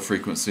N allele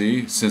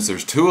frequency. Since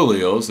there's 2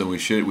 alleles, then we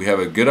have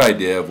a good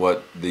idea of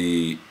what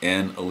the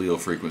N allele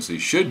frequency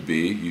should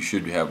be. You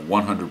should have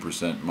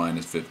 100%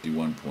 minus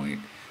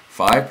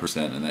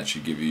 51.5%, and that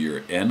should give you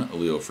your N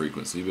allele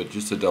frequency. But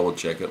just to double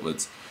check it,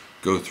 let's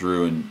go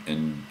through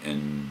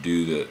and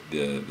do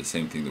the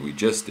same thing that we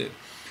just did.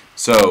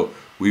 So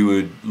we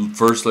would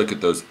first look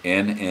at those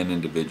NN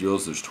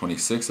individuals. There's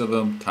 26 of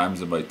them. Times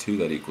them by 2,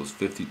 that equals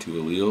 52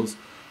 alleles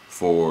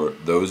for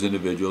those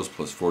individuals,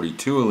 plus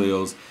 42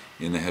 alleles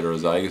in the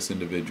heterozygous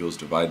individuals.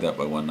 Divide that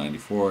by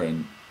 194,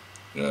 and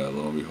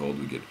lo and behold,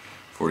 we get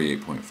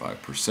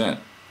 48.5%.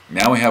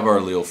 Now we have our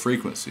allele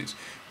frequencies.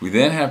 We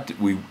then have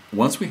to,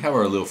 once we have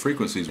our allele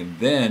frequencies, and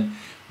then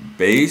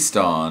based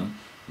on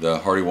the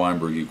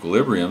Hardy-Weinberg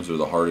equilibriums, or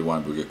the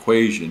Hardy-Weinberg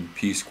equation,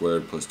 p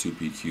squared plus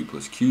 2pq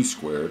plus q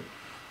squared,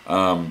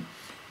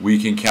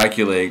 we can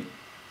calculate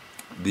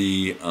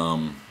the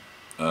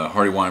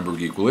Hardy-Weinberg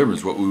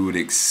equilibriums, what we would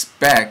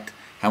expect,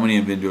 how many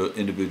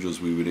individuals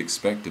we would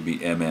expect to be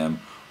MM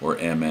or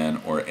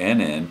MN or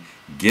NN,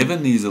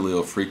 given these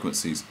allele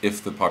frequencies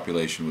if the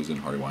population was in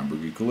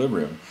Hardy-Weinberg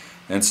equilibrium.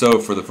 And so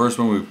for the first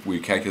one, we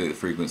calculate the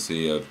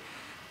frequency of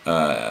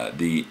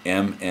the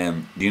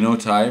MM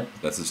genotype.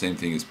 That's the same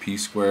thing as p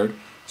squared.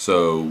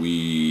 So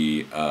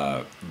we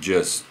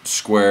just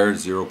square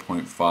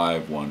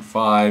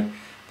 0.515.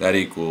 That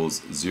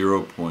equals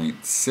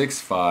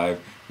 0.65.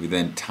 We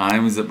then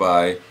times it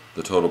by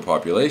the total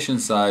population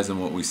size,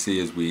 and what we see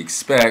is we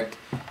expect,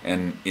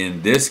 and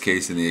in this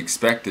case, in the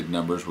expected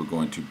numbers, we're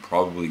going to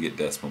probably get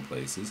decimal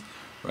places,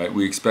 right?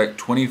 We expect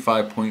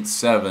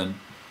 25.7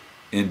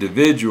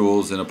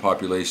 individuals in a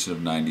population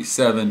of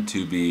 97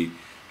 to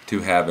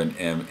have an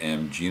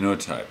MM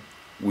genotype.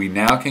 We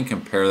now can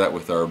compare that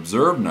with our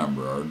observed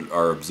number.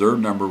 Our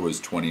observed number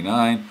was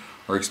 29.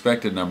 Our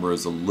expected number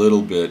is a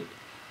little bit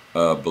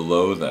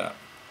below that.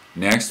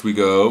 Next we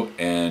go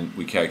and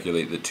we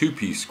calculate the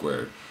 2p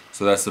squared.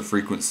 So that's the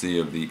frequency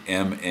of the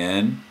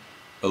MN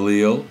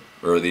allele,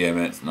 or the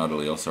MN, not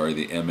allele, sorry,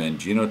 the MN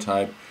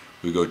genotype.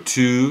 We go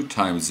 2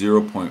 times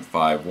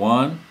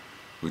 0.51,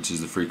 which is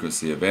the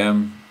frequency of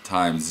M,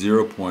 times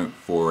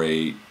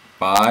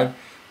 0.485,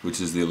 which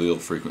is the allele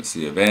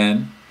frequency of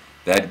N.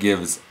 That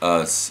gives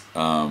us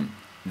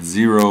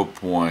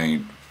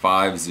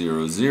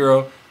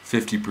 0.500,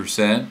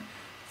 50%,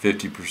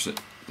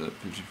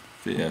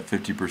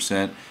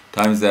 50%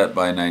 times that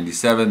by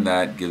 97.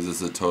 That gives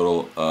us a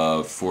total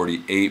of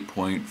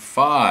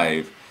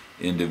 48.5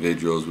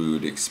 individuals we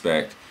would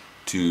expect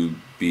to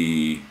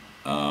be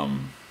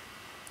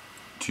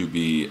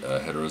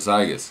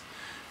heterozygous.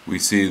 We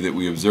see that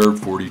we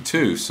observed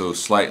 42, so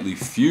slightly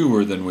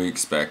fewer than we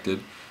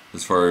expected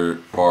as far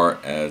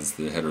as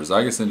the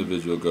heterozygous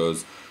individual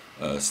goes.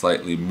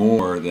 Slightly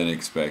more than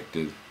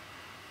expected,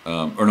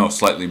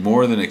 slightly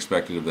more than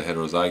expected of the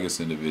heterozygous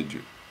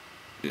individual.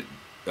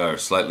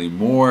 Slightly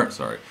more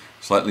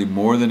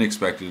than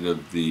expected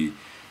of the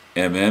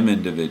MM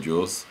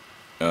individuals,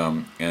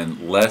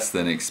 and less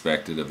than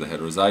expected of the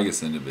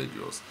heterozygous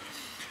individuals.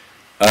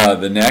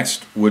 The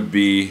next would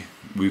be,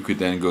 we could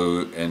then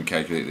go and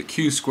calculate the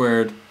q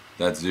squared.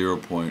 That's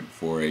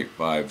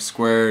 0.485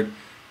 squared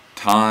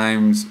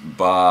times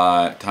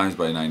by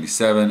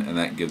 97, and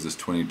that gives us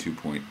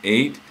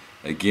 22.8.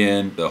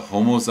 Again, the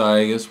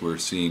homozygous, we're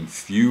seeing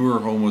fewer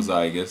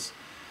homozygous,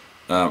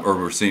 or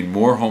we're seeing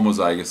more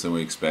homozygous than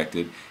we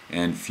expected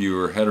and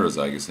fewer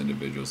heterozygous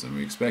individuals than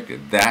we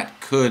expected.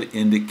 That could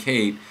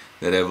indicate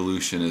that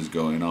evolution is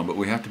going on, but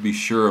we have to be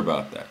sure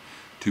about that.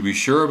 To be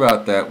sure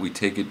about that, we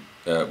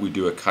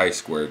do a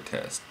chi-square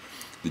test.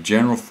 The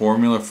general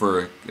formula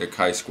for a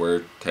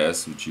chi-square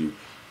test, which you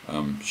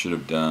should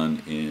have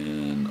done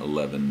in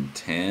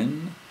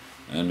 1110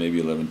 and maybe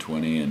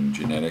 1120 in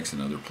genetics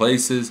and other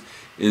places,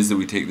 is that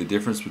we take the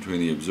difference between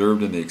the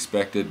observed and the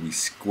expected, we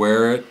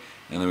square it,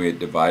 and then we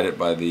divide it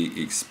by the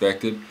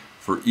expected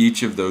for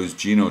each of those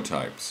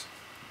genotypes.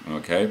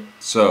 Okay,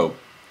 so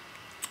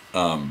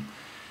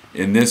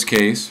in this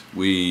case,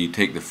 we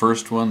take the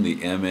first one, the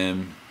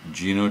MM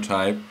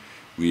genotype.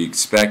 We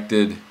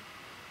expected,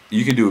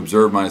 you can do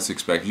observed minus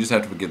expected. You just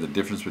have to get the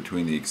difference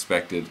between the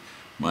expected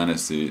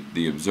minus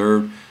the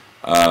observed.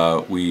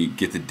 We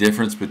get the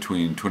difference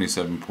between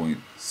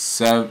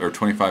 27.7 or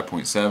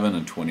 25.7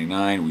 and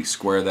 29. We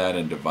square that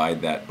and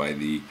divide that by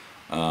the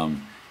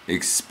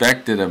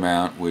expected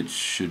amount, which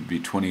should be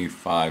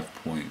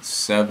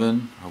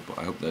 25.7.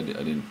 I hope that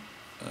I didn't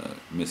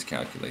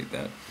miscalculate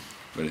that,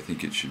 but I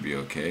think it should be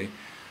okay.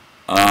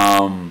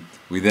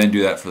 We then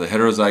do that for the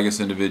heterozygous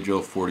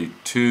individual,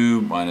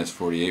 42 minus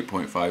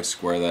 48.5,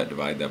 square that,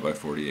 divide that by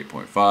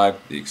 48.5,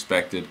 the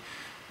expected.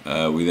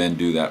 We then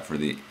do that for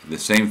the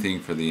same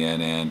thing for the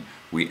NN.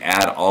 We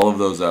add all of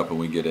those up and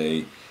we get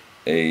a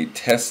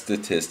test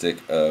statistic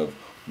of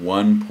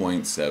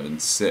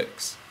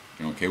 1.76.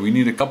 Okay, we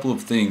need a couple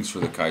of things for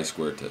the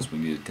chi-square test. We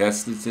need a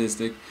test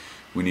statistic,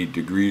 we need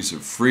degrees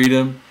of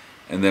freedom,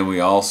 and then we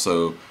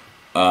also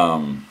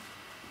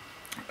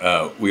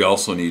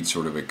need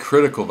sort of a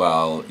critical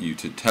value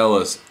to tell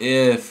us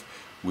if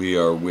we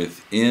are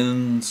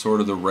within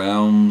sort of the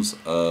realms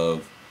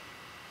of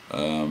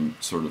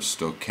sort of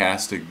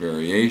stochastic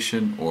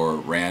variation or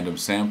random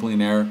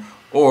sampling error,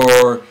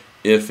 or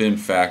if in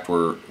fact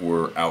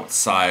we're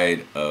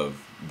outside of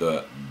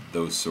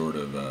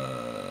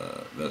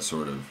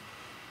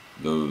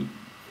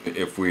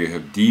if we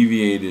have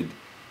deviated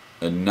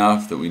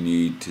enough that we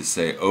need to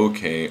say,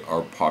 okay,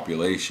 our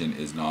population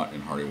is not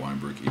in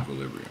Hardy-Weinberg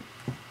equilibrium.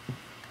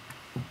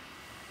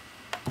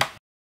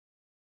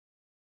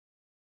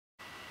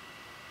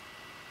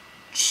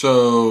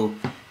 So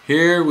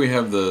here we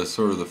have the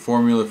sort of the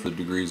formula for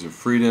degrees of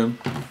freedom.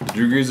 The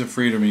degrees of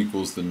freedom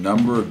equals the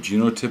number of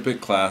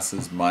genotypic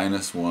classes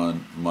minus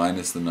 1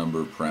 minus the number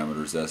of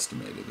parameters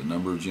estimated. The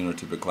number of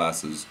genotypic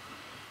classes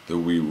that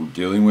we were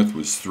dealing with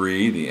was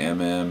 3, the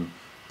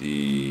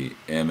the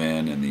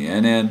MN, and the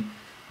NN,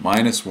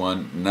 minus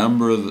 1,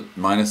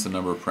 minus the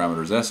number of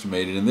parameters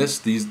estimated, and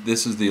this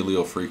is the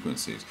allele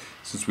frequencies.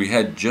 Since we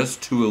had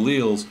just 2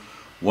 alleles,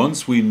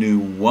 once we knew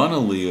one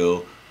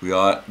allele,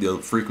 the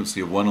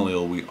frequency of one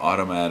allele, we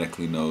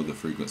automatically know the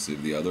frequency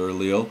of the other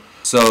allele.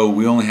 So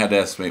we only had to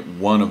estimate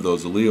one of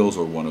those alleles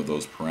or one of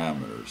those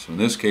parameters. So in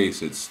this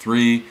case, it's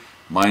 3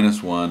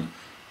 minus 1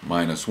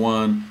 minus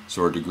 1,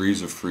 so our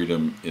degrees of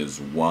freedom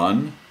is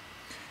 1.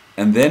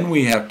 And then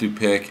we have to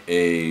pick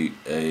a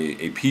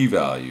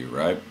p-value,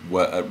 right?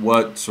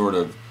 What sort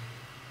of,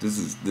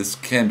 this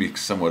can be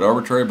somewhat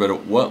arbitrary, but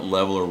at what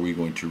level are we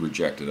going to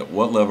reject it? At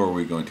what level are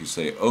we going to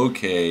say,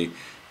 okay,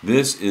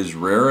 this is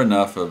rare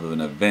enough of an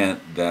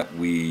event that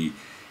we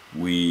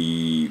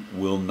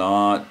will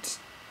not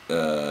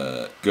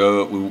we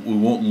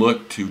won't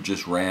look to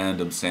just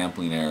random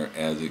sampling error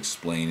as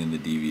explaining the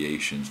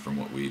deviations from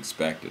what we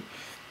expected.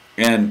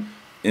 And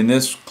in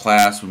this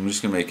class, I'm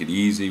just going to make it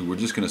easy. We're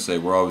just going to say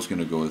we're always going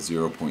to go with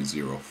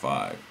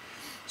 0.05.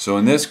 So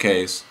in this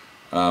case,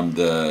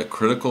 the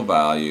critical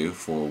value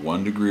for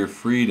 1 degree of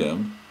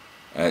freedom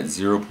at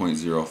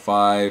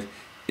 0.05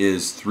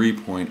 is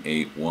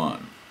 3.81.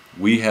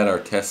 We had our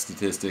test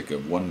statistic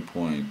of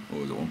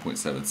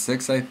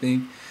 1.76, I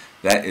think.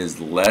 That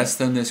is less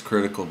than this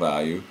critical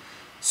value.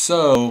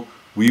 So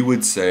we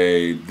would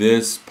say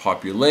this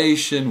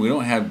population, we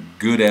don't have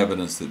good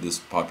evidence that this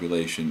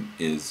population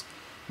is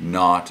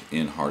not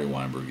in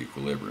Hardy-Weinberg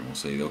equilibrium. We'll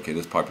say, okay,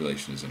 this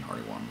population is in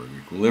Hardy-Weinberg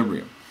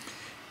equilibrium.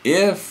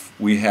 If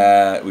we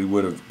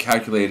would have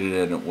calculated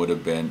it, and it would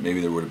have been,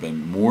 maybe there would have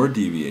been more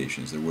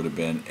deviations. There would have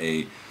been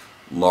a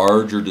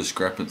larger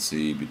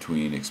discrepancy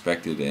between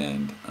expected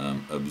and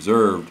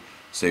observed,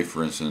 say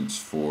for instance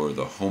for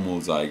the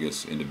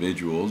homozygous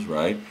individuals,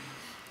 right?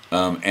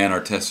 And our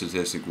test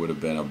statistic would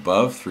have been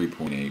above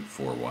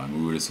 3.841.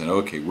 We would have said,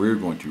 okay, we're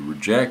going to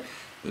reject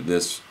that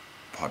this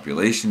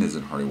population is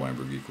in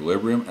Hardy-Weinberg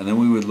equilibrium, and then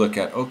we would look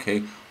at,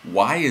 okay,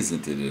 why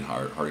isn't it in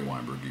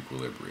Hardy-Weinberg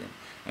equilibrium?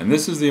 And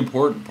this is the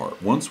important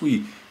part. Once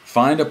we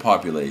find a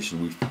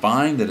population, we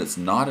find that it's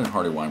not in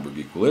Hardy-Weinberg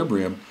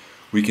equilibrium,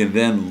 we can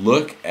then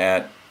look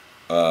at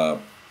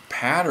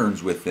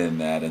patterns within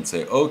that and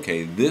say,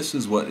 okay, this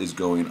is what is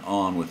going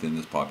on within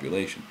this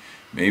population.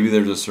 Maybe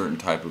there's a certain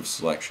type of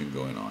selection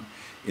going on.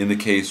 In the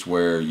case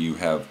where you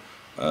have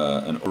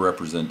an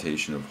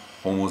overrepresentation of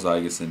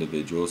homozygous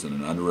individuals and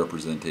an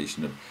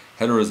underrepresentation of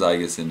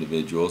heterozygous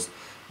individuals,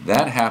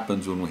 that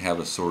happens when we have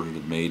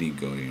assortative mating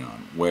going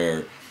on,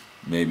 where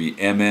maybe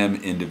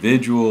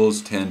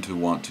individuals tend to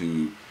want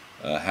to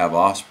have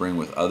offspring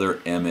with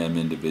other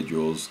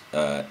individuals,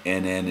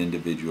 NN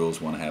individuals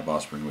want to have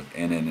offspring with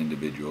NN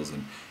individuals,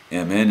 and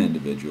MN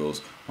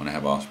individuals want to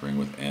have offspring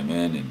with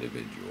MN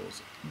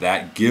individuals.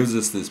 That gives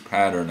us this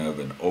pattern of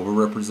an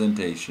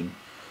overrepresentation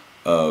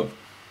of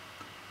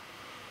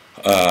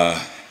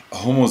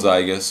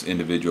homozygous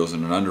individuals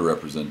and an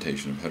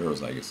underrepresentation of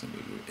heterozygous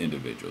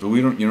individuals. So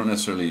you don't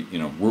necessarily,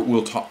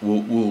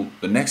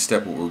 the next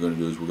step, what we're going to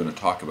do is we're going to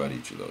talk about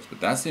each of those. But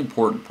that's the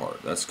important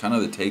part. That's kind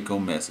of the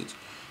take-home message.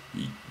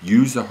 You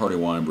use the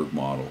Hardy-Weinberg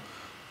model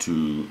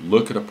to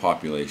look at a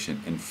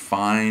population and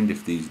find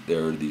if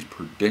there are these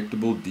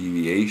predictable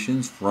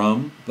deviations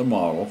from the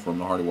model, from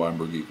the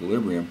Hardy-Weinberg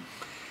equilibrium.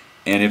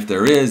 And if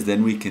there is,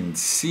 then we can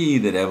see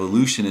that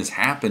evolution is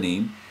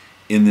happening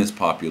in this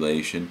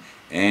population,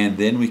 and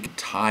then we can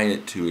tie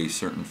it to a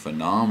certain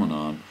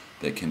phenomenon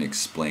that can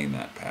explain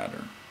that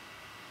pattern.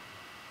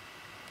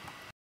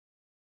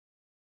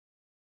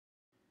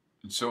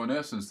 And so in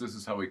essence, this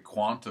is how we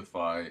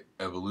quantify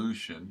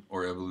evolution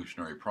or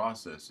evolutionary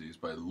processes,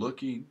 by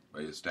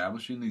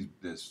establishing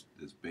this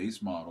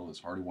base model,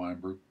 this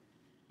Hardy-Weinberg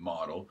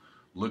model,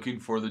 looking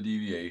for the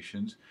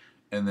deviations,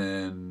 and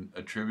then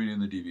attributing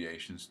the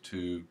deviations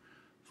to,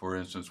 for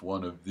instance,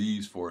 one of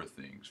these 4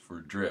 things.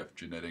 For drift,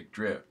 genetic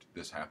drift,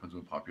 this happens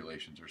when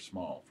populations are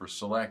small. For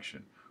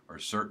selection, are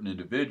certain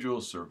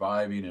individuals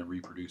surviving and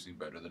reproducing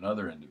better than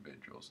other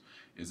individuals?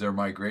 Is there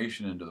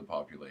migration into the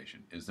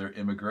population? Is there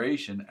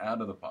immigration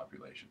out of the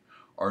population?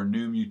 Are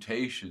new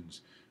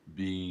mutations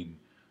being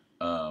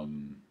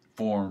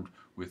formed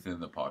within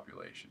the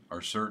population?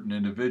 Are certain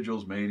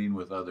individuals mating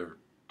with other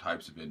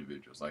types of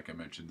individuals, like I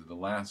mentioned in the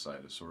last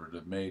slide,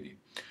 assortative mating?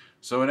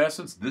 So in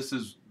essence, this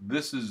is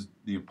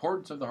the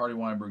importance of the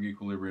Hardy-Weinberg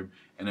equilibrium,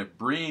 and it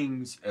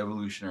brings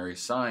evolutionary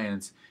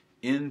science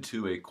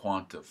into a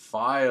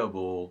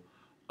quantifiable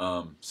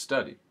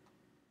study.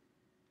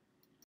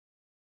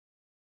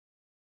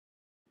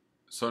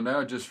 So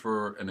now, just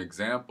for an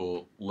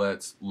example,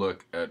 let's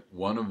look at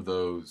one of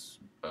those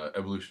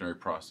evolutionary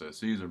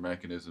processes or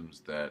mechanisms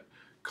that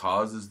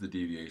causes the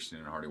deviation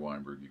in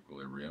Hardy-Weinberg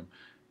equilibrium,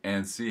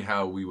 and see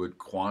how we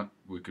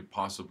could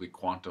possibly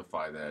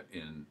quantify that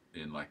in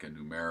like a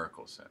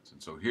numerical sense.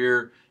 And so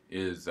here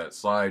is that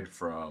slide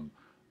from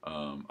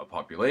a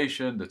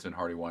population that's in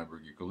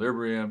Hardy-Weinberg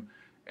equilibrium,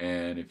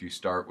 and if you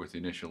start with the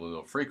initial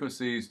allele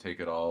frequencies,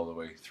 take it all the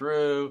way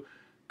through,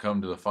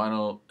 come to the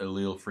final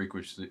allele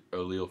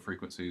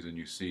frequencies, and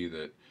you see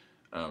that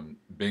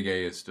Big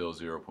A is still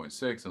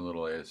 0.6 and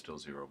little a is still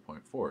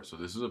 0.4. So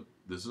this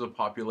is a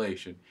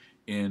population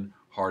in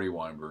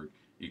Hardy-Weinberg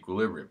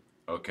equilibrium.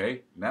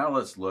 Okay, now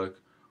let's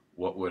look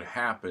what would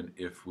happen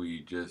if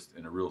we just,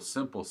 in a real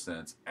simple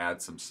sense,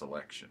 add some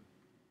selection.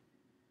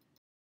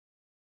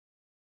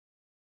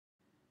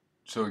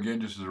 So again,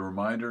 just as a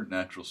reminder,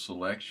 natural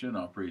selection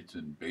operates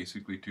in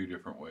basically two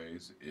different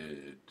ways.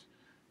 It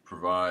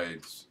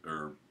provides,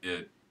 or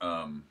it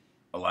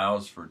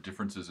allows for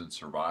differences in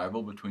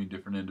survival between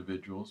different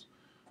individuals.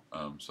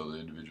 So the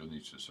individual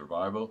needs to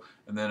survival,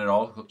 and then it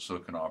also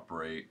can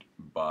operate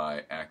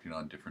by acting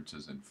on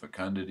differences in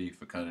fecundity.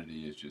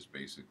 Fecundity is just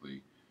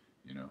basically,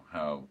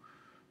 how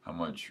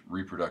much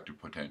reproductive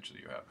potential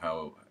you have,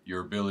 how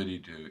your ability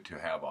to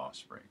have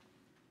offspring.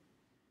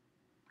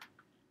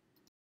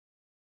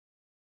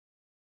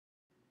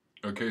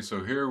 Okay,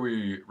 so here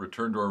we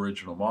return to our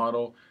original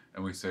model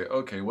and we say,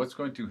 okay, what's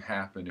going to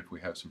happen if we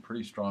have some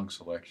pretty strong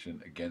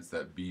selection against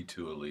that B2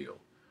 allele?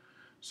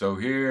 So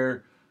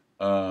here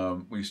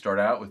we start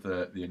out with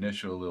the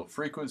initial allele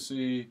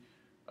frequency.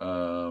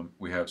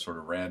 We have sort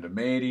of random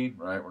mating,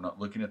 right? We're not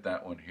looking at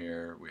that one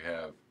here. We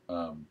have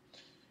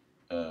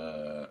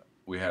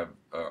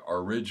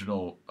our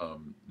original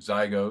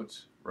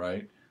zygotes,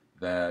 right,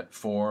 that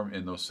form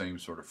in those same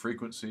sort of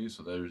frequencies.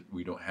 So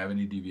we don't have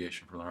any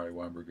deviation from the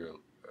Hardy-Weinberg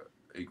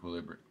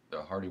equilibrium,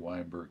 the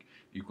Hardy-Weinberg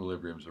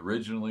equilibriums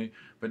originally.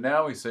 But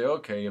now we say,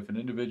 okay, if an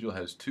individual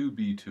has two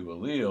B2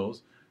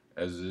 alleles,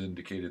 as is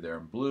indicated there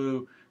in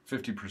blue,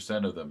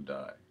 50% of them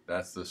die.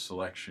 That's the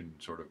selection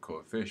sort of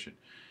coefficient.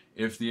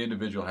 If the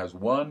individual has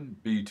one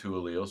B2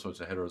 allele, so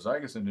it's a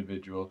heterozygous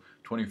individual,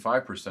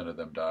 25% of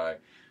them die.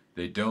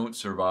 They don't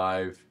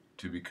survive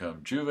to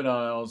become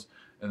juveniles,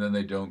 and then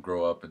they don't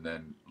grow up and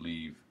then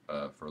leave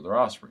further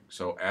offspring.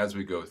 So as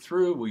we go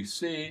through, we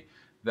see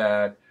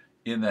that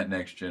in that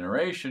next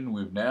generation,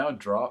 we've now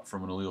dropped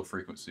from an allele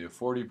frequency of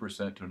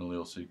 40% to an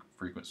allele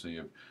frequency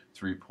of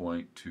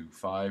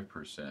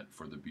 3.25%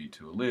 for the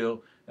B2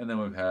 allele, and then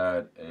we've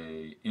had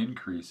an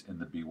increase in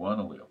the B1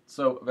 allele.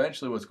 So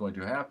eventually what's going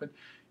to happen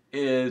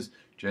is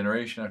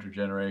generation after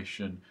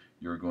generation,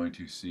 you're going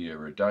to see a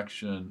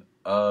reduction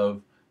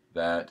of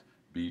that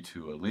B2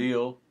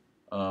 allele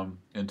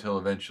until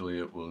eventually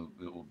it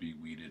will be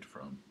weeded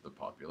from the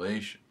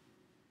population.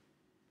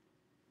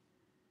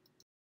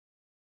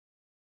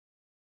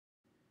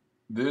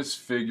 This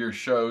figure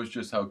shows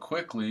just how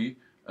quickly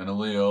an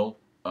allele,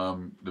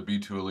 the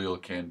B2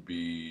 allele, can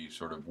be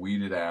sort of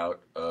weeded out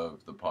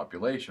of the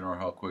population, or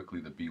how quickly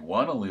the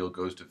B1 allele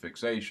goes to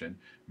fixation,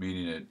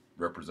 meaning it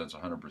represents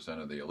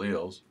 100% of the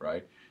alleles,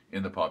 right,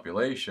 in the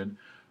population,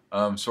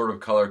 sort of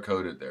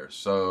color-coded there.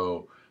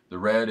 So the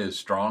red is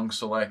strong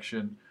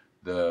selection,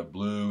 the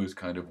blue is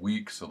kind of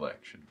weak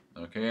selection.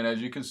 Okay, and as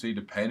you can see,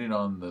 depending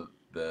on the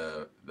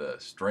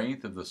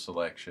strength of the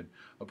selection,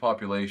 a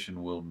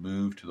population will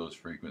move to those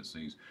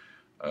frequencies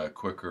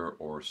quicker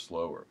or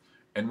slower.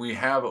 And we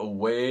have a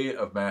way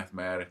of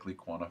mathematically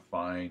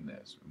quantifying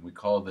this. And we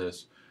call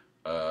this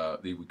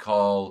we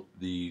call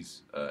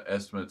these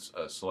estimates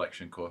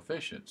selection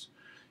coefficients.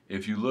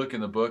 If you look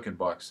in the book in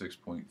box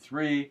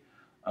 6.3,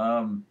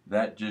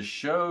 that just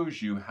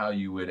shows you how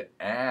you would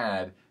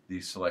add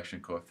these selection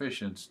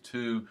coefficients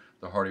to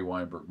the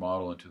Hardy-Weinberg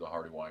model and to the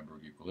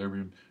Hardy-Weinberg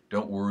equilibrium.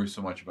 Don't worry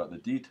so much about the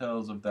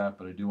details of that,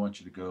 but I do want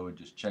you to go and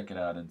just check it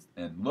out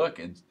and look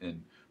and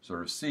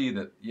sort of see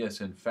that,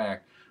 yes, in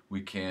fact,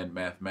 we can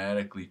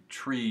mathematically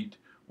treat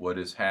what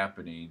is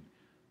happening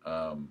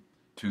to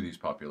these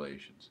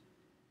populations.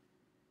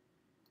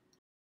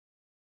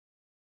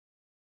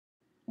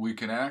 We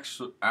can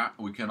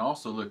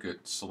also look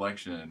at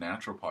selection in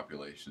natural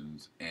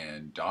populations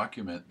and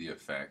document the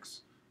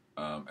effects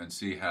and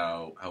see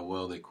how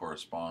well they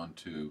correspond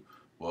to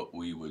what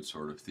we would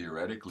sort of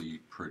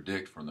theoretically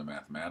predict from the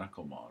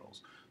mathematical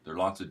models. There are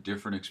lots of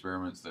different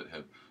experiments that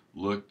have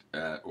looked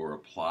at or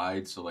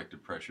applied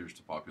selective pressures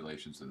to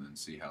populations and then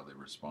see how they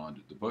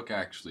responded. The book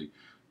actually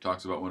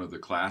talks about one of the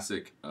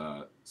classic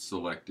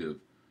selective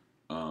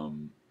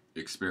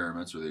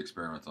experiments, or the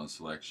experiments on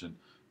selection,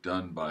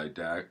 done by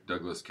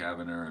Douglas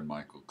Kavanagh and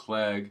Michael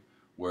Clegg,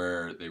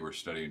 where they were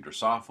studying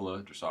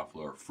Drosophila.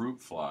 Drosophila are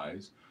fruit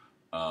flies.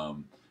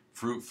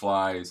 Fruit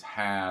flies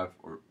have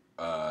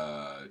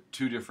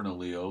two different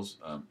alleles,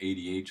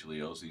 ADH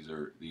alleles.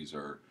 These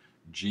are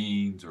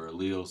genes or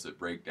alleles that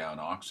break down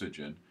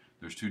oxygen.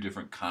 There's two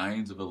different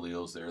kinds of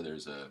alleles there.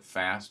 There's a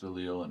fast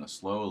allele and a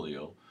slow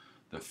allele.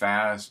 The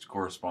fast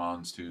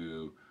corresponds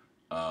to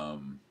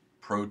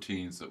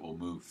proteins that will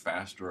move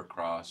faster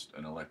across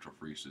an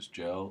electrophoresis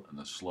gel, and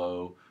the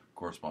slow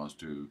corresponds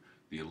to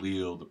the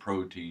allele, the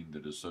protein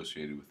that is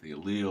associated with the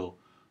allele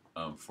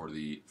for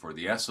the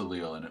S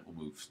allele, and it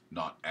will move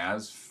not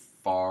as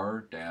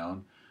far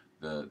down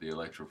the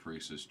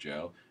electrophoresis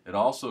gel. It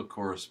also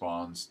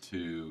corresponds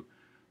to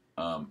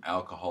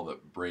alcohol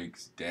that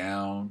breaks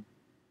down,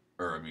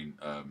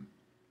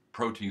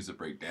 proteins that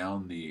break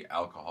down the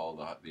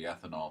alcohol, the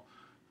ethanol,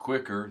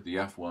 quicker, the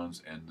F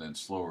ones, and then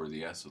slower,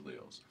 the S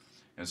alleles.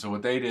 And so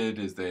what they did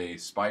is they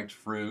spiked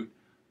fruit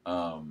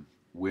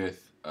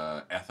with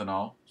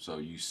ethanol. So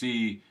you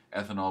see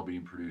ethanol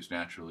being produced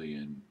naturally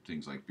in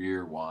things like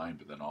beer, wine,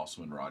 but then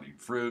also in rotting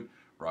fruit.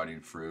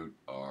 Rotting fruit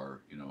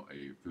are,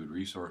 a food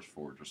resource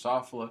for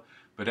Drosophila,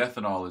 but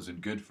ethanol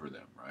isn't good for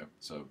them, right?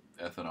 So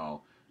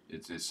ethanol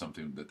is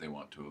something that they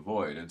want to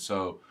avoid. And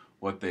so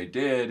what they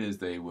did is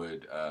they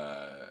would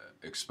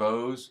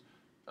expose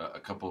a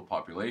couple of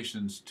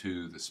populations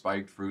to the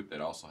spiked fruit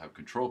that also have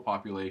control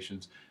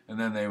populations, and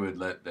then they would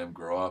let them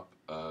grow up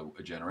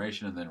a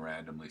generation and then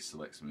randomly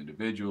select some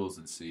individuals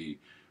and see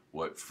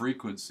what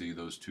frequency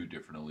those two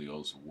different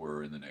alleles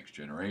were in the next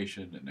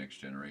generation,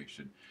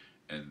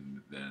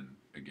 and then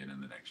again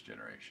in the next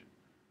generation.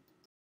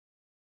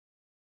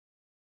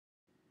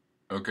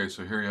 Okay,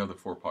 so here you have the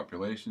four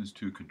populations,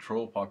 two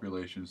control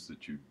populations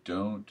that you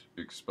don't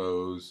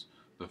expose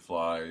the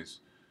flies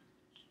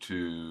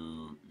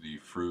to the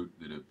fruit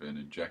that have been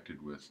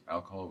injected with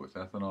alcohol, with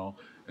ethanol,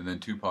 and then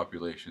two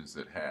populations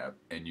that have.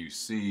 And you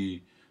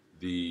see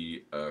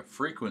the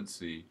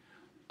frequency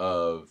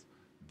of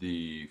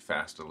the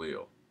fast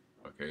allele,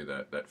 okay,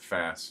 that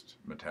fast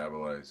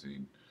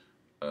metabolizing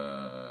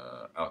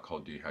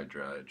alcohol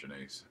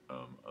dehydrogenase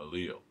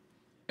allele.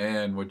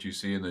 And what you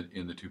see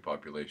in the two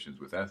populations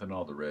with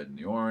ethanol, the red and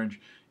the orange,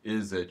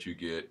 is that you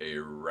get a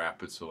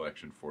rapid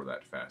selection for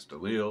that fast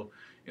allele.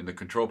 In the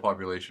control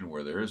population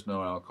where there is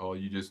no alcohol,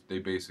 they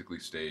basically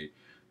stay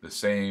the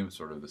same,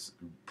 sort of this,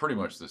 pretty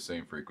much the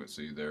same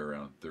frequency. They're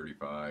around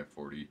 35,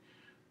 40%.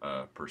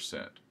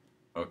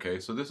 Okay,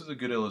 so this is a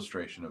good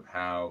illustration of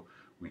how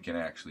we can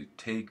actually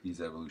take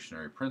these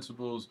evolutionary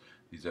principles,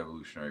 these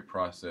evolutionary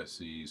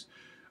processes,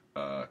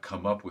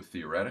 come up with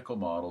theoretical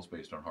models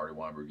based on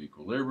Hardy-Weinberg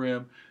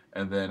equilibrium,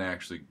 and then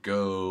actually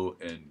go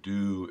and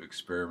do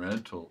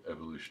experimental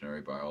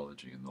evolutionary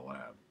biology in the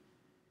lab.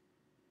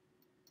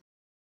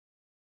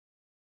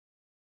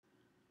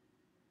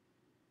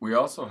 We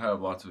also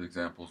have lots of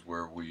examples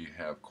where we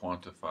have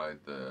quantified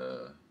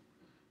the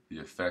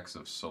effects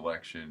of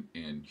selection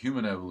in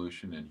human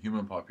evolution, in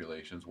human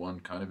populations.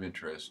 One kind of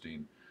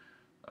interesting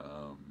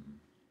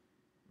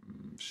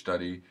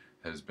study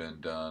has been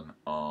done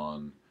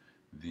on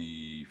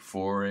the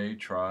Foray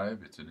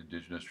tribe. It's an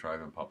indigenous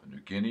tribe in Papua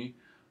New Guinea.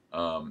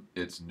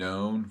 It's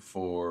known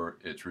for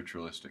its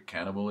ritualistic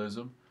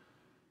cannibalism.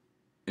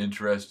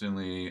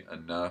 Interestingly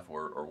enough,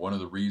 or one of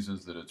the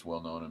reasons that it's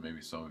well known, and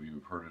maybe some of you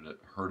have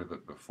heard of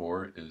it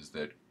before, is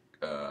that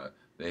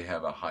they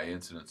have a high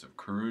incidence of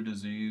Kuru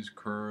disease.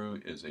 Kuru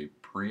is a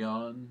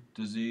prion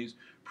disease.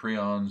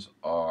 Prions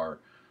are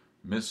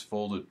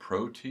misfolded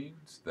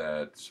proteins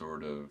that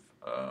sort of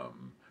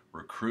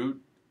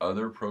recruit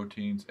other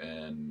proteins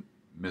and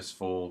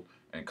misfold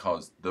and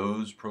cause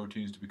those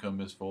proteins to become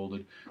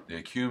misfolded. They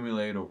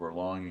accumulate over a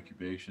long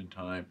incubation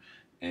time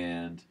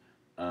and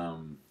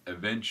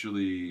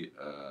eventually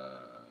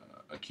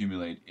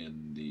accumulate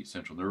in the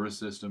central nervous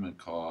system and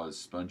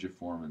cause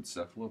spongiform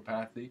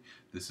encephalopathy.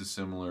 This is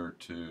similar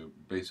to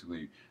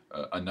basically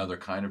another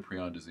kind of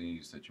prion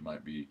disease that you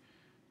might be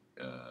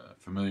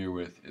familiar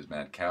with is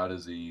mad cow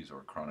disease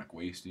or chronic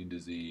wasting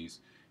disease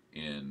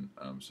in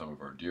some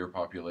of our deer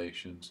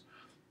populations.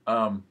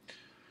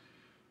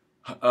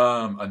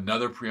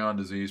 Another prion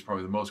disease,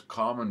 probably the most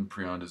common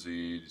prion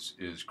disease,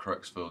 is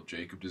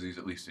Creutzfeldt-Jakob disease,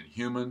 at least in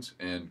humans,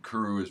 and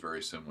Kuru is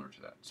very similar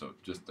to that. So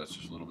that's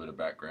just a little bit of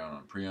background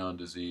on prion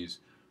disease.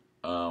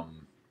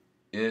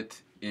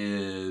 It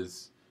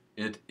is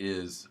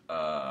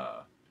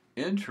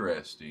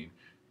interesting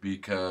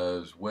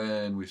because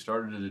when we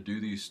started to do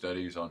these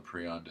studies on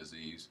prion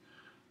disease,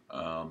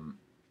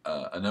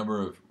 a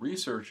number of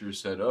researchers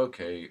said,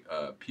 okay,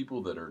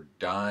 people that are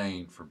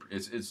dying from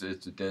it's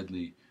a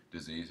deadly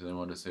disease, and they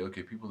wanted to say,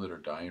 okay, people that are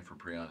dying from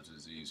prion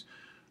disease,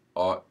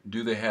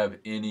 do they have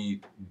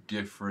any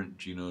different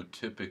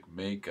genotypic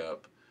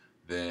makeup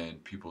than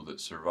people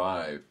that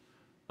survive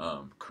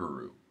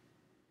Kuru?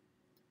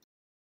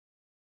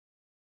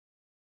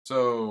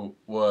 So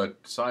what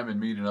Simon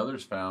Mead and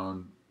others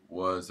found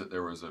was that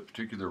there was a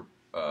particular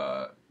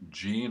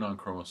gene on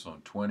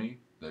chromosome 20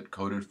 that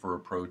coded for a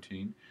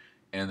protein,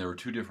 and there were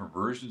two different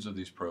versions of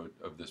this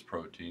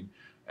protein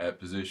at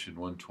position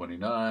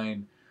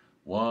 129.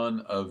 One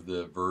of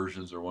the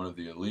versions, or one of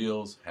the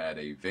alleles, had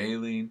a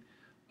valine.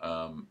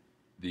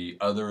 The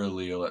other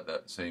allele at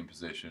that same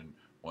position,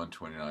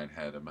 129,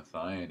 had a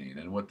methionine.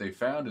 And what they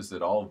found is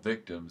that all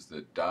victims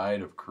that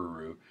died of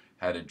Kuru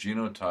had a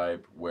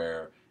genotype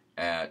where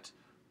at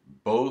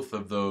both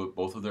of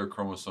their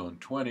chromosome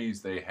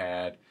 20s, they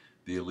had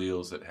the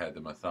alleles that had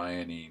the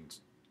methionine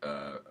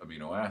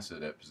amino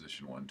acid at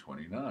position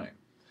 129.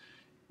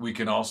 We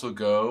can also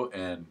go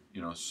and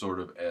sort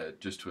of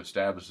just to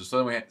establish.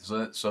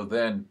 So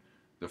then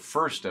the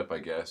first step, I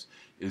guess,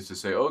 is to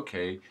say,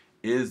 okay,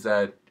 is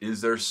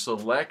there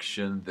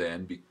selection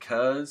then,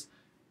 because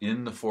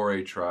in the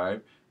Foray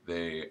tribe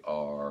they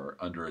are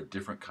under a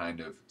different kind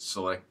of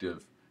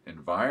selective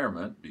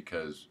environment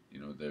because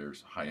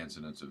there's high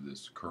incidence of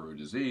this Kuru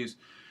disease.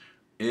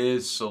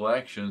 Is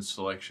selection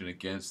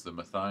against the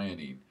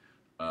methionine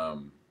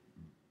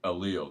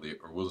allele,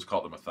 or we'll just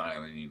call it the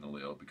methionine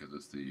allele because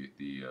it's the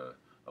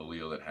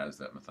allele that has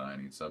that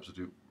methionine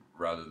substitute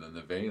rather than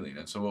the valine.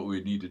 And so what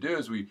we need to do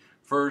is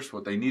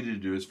what they needed to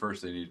do is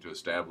first they needed to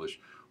establish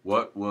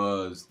what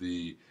was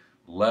the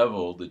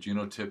level, the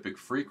genotypic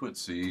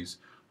frequencies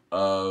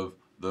of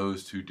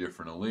those two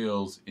different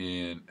alleles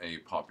in a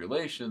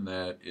population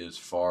that is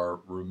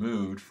far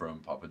removed from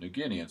Papua New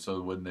Guinea. And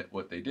so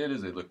what they did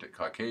is they looked at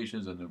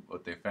Caucasians, and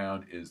what they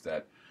found is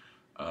that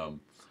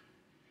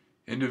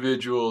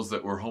individuals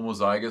that were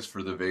homozygous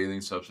for the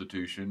valine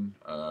substitution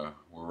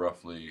were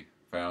roughly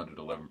found at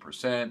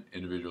 11%.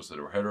 Individuals that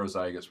were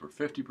heterozygous were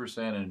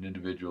 50%, and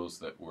individuals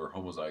that were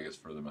homozygous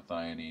for the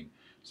methionine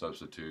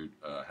substitute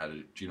had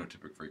a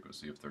genotypic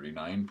frequency of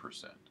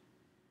 39%.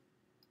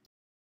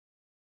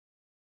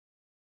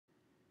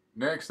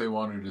 Next, they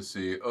wanted to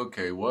see,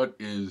 okay, what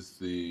is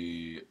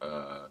the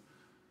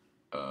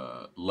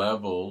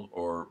level,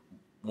 or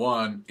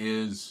one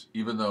is,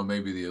 even though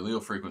maybe the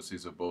allele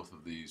frequencies of both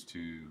of these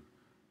two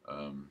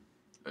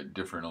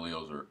different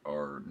alleles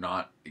are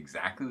not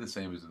exactly the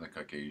same as in the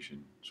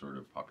Caucasian sort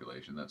of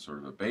population, that's sort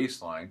of a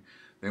baseline,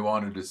 they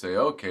wanted to say,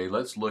 okay,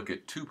 let's look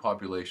at two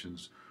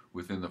populations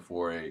within the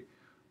 4A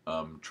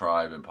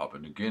tribe in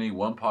Papua New Guinea.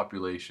 One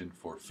population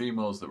for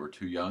females that were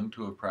too young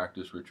to have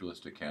practiced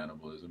ritualistic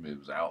cannibalism. It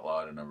was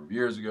outlawed a number of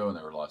years ago, and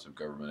there were lots of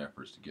government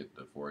efforts to get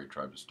the 4A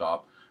tribe to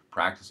stop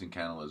practicing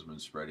cannibalism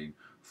and spreading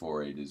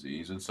 4A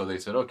disease. And so they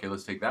said, okay,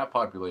 let's take that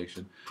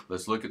population,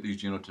 let's look at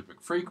these genotypic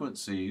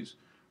frequencies,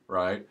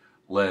 right?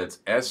 Let's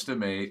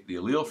estimate the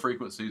allele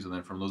frequencies, and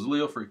then from those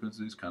allele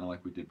frequencies, kind of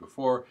like we did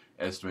before,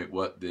 estimate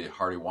what the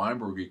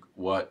Hardy-Weinberg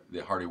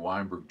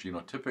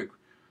genotypic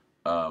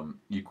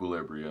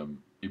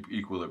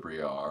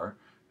equilibria are,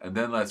 and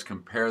then let's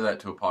compare that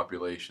to a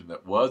population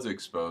that was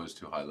exposed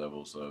to high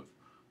levels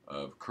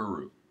of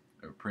Kuru,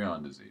 or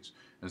prion disease.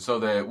 And so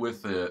they,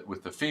 with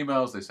the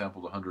females, they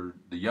sampled 100.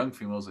 The young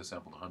females, they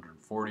sampled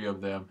 140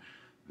 of them.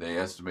 They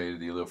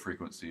estimated the allele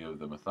frequency of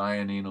the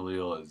methionine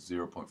allele as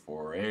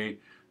 0.48.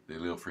 The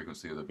allele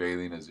frequency of the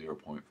valine is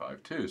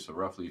 0.52, so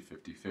roughly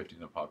 50-50 in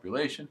the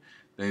population.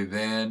 They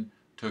then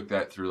took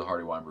that through the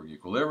Hardy-Weinberg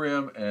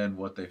equilibrium, and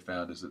what they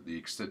found is that the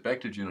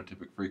expected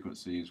genotypic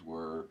frequencies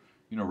were,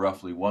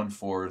 roughly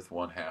 1/4,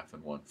 1/2,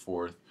 and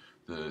 1/4,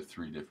 the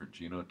three different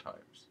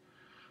genotypes.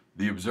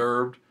 The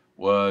observed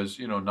was,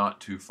 not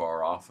too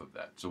far off of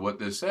that. So what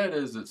this said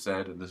is,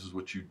 and this is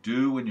what you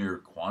do when you're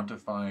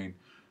quantifying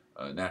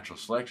natural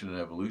selection and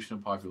evolution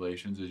in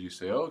populations, is you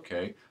say,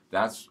 okay,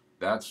 that's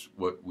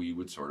what we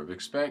would sort of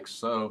expect.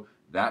 So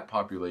that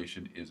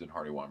population is in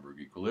Hardy-Weinberg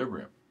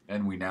equilibrium.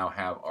 And we now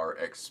have our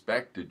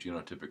expected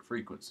genotypic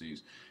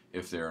frequencies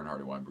if they're in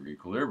Hardy-Weinberg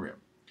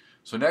equilibrium.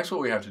 So next what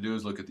we have to do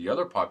is look at the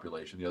other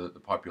population, the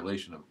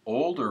population of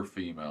older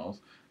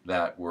females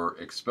that were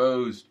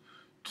exposed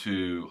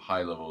to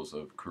high levels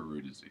of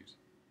Kuru disease.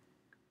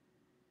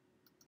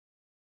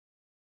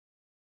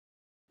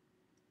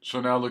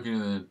 So now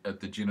looking at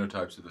the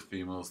genotypes of the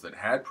females that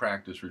had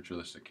practiced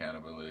ritualistic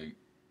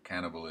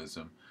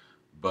cannibalism,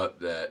 but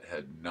that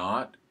had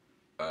not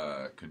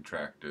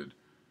contracted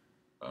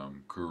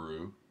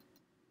Kuru,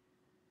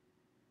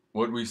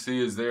 what we see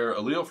is their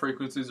allele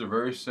frequencies are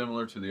very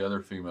similar to the other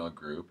female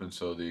group, and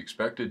so the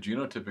expected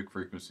genotypic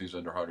frequencies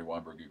under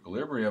Hardy-Weinberg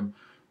equilibrium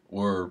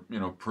were,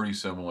 pretty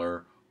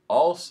similar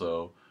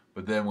also.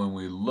 But then when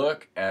we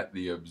look at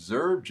the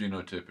observed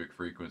genotypic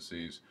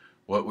frequencies,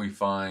 what we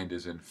find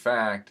is, in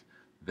fact,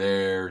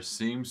 there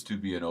seems to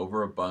be an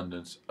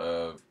overabundance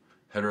of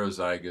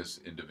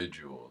heterozygous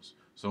individuals.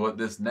 So what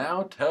this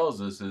now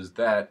tells us is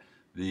that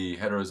the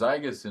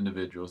heterozygous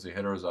individuals, the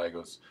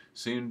heterozygotes,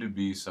 seem to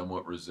be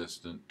somewhat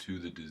resistant to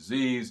the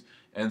disease,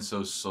 and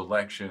so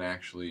selection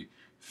actually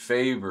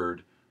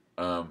favored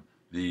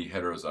the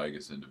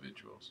heterozygous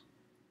individuals.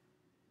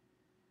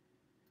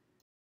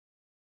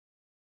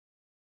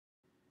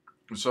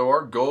 So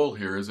our goal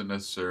here isn't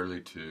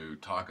necessarily to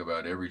talk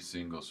about every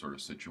single sort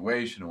of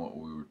situation and what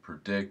we would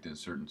predict in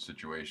certain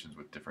situations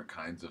with different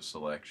kinds of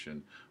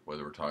selection,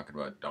 whether we're talking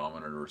about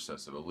dominant or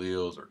recessive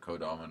alleles, or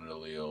codominant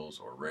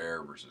alleles, or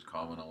rare versus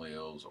common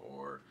alleles,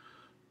 or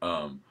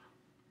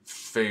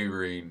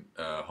favoring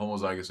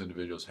homozygous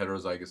individuals,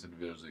 heterozygous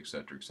individuals,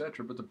 etc.,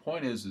 etc. But the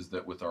point is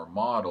that with our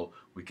model,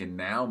 we can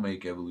now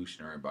make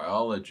evolutionary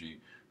biology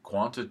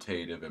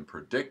quantitative and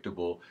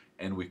predictable,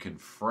 and we can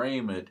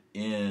frame it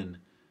in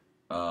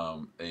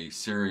a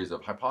series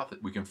of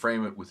hypotheses. We can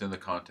frame it within the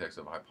context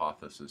of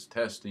hypothesis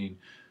testing,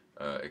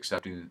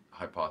 accepting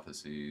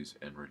hypotheses,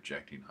 and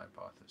rejecting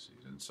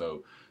hypotheses. And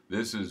so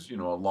this is, a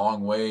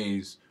long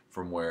ways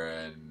from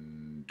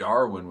when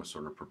Darwin was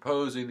sort of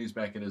proposing these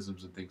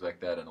mechanisms and things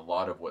like that, and a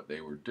lot of what they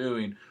were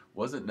doing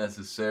wasn't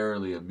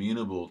necessarily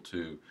amenable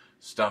to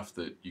stuff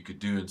that you could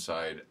do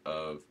inside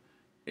of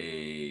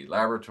a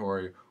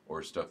laboratory,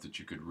 or stuff that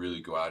you could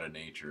really go out in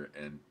nature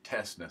and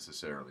test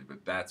necessarily.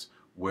 But that's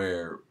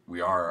where we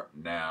are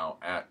now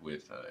at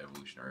with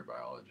evolutionary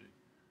biology.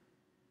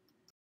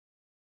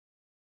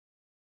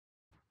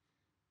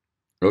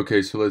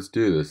 Okay, so let's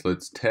do this.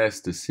 Let's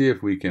test to see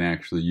if we can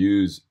actually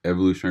use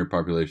evolutionary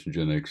population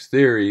genetics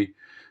theory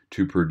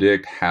to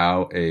predict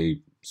how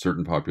a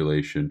certain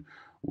population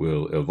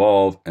will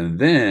evolve, and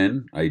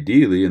then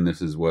ideally, and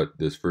this is what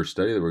this first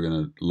study that we're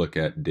going to look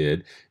at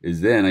did,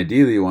 is then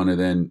ideally you want to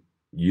then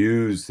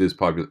use this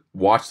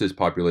watch this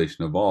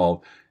population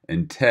evolve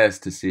and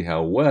test to see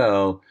how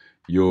well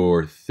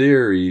your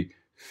theory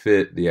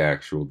fit the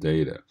actual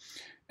data.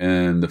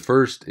 And the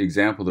first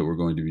example that we're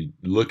going to be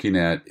looking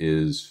at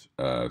is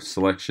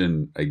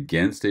selection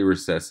against a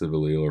recessive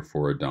allele or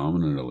for a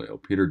dominant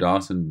allele. Peter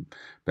Dawson,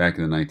 back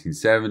in the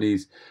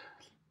 1970s,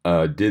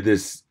 did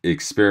this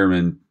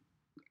experiment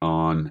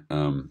on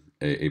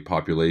a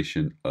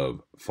population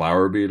of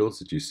flower beetles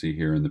that you see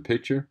here in the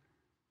picture.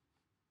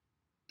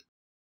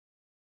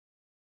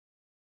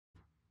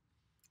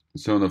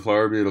 So in the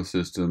flower beetle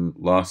system,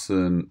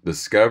 Lawson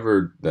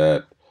discovered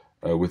that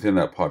within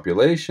that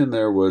population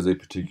there was a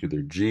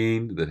particular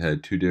gene that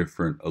had two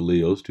different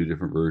alleles, two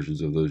different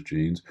versions of those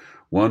genes.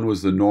 One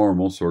was the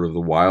normal, sort of the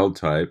wild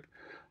type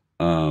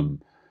allele,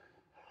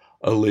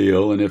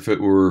 and if it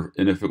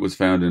was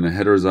found in a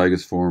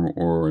heterozygous form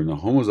or in a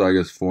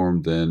homozygous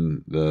form,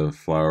 then the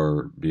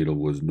flower beetle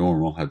was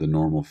normal, had the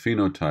normal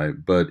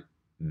phenotype. But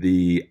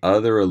the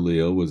other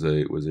allele was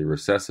a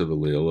recessive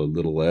allele, a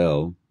little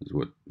l is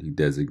what he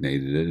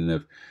designated it, and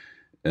if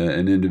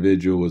an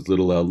individual was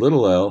little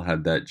l,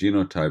 had that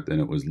genotype, then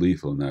it was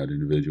lethal, and that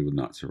individual would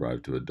not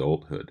survive to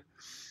adulthood.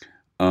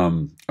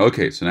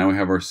 Okay, so now we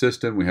have our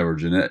system, we have our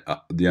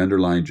the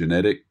underlying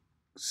genetic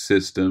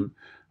system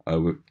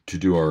to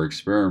do our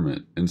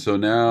experiment. And so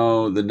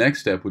now the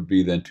next step would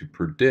be then to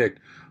predict,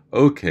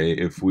 okay,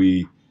 if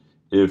we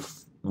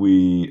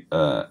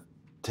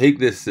take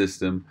this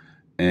system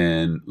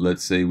and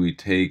let's say we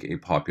take a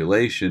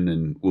population,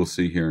 and we'll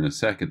see here in a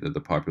second that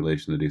the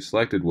population that he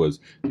selected was,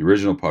 the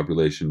original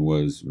population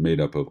was made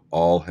up of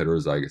all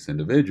heterozygous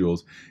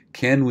individuals.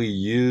 Can we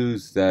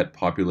use that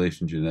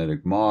population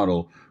genetic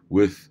model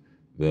with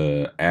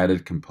the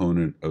added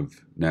component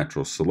of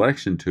natural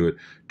selection to it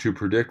to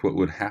predict what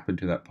would happen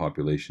to that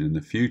population in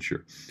the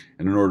future?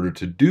 And in order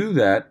to do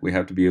that, we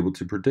have to be able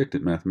to predict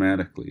it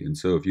mathematically. And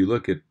so if you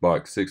look at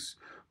box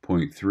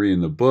 6.3 in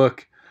the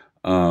book,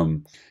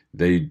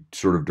 they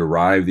sort of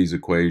derive these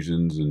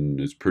equations, and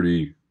it's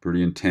pretty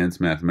intense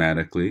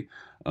mathematically.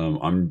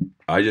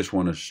 I just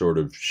want to sort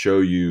of show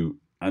you,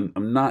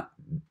 I'm not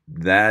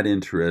that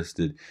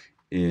interested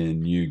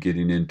in you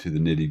getting into the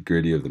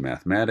nitty-gritty of the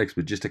mathematics,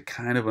 but just to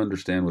kind of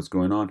understand what's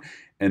going on,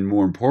 and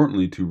more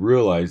importantly, to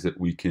realize that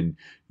we're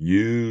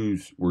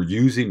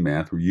using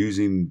math, we're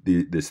using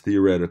this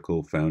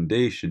theoretical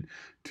foundation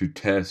to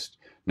test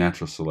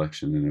natural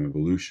selection and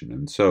evolution.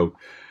 And so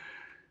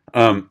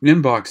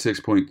in box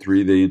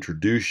 6.3, they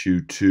introduce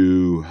you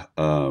to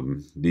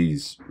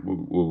these,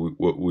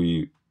 what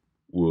we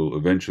will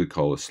eventually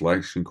call a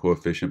selection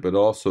coefficient, but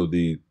also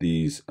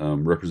these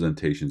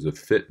representations of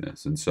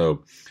fitness. And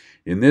so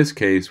in this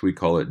case, we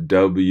call it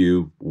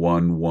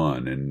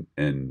W11,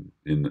 and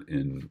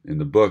in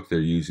the book, they're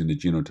using the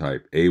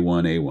genotype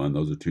A1,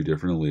 those are two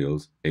different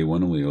alleles,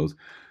 A1 alleles.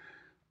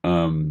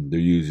 They're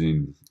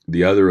using,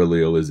 the other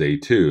allele is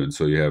A2, and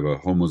so you have a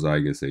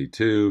homozygous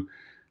A2,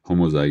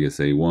 homozygous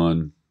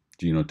A1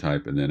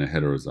 genotype, and then a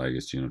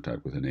heterozygous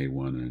genotype with an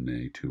A1 and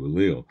an A2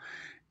 allele.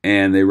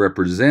 And they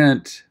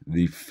represent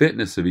the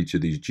fitness of each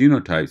of these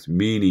genotypes,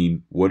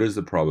 meaning what is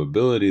the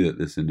probability that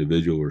this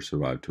individual will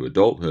survive to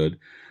adulthood,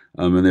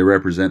 and they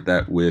represent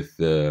that with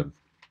the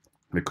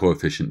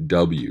coefficient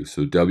W.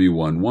 So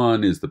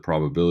W11 is the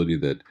probability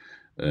that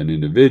an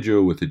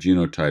individual with the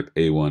genotype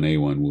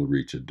A1 will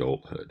reach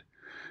adulthood.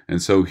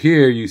 And so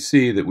here you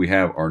see that we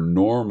have our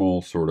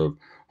normal sort of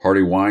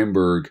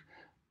Hardy-Weinberg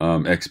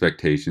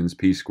expectations,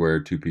 p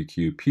squared,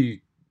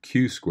 2pq,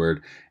 pq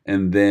squared,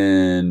 and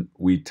then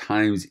we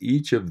times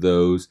each of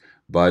those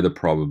by the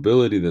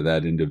probability that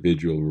that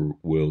individual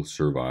will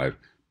survive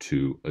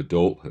to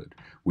adulthood.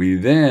 We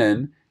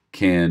then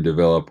can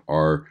develop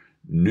our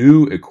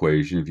new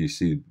equation. If you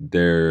see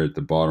there at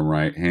the bottom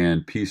right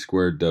hand, p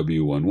squared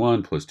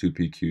W11 plus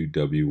 2pq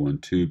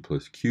W12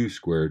 plus q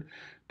squared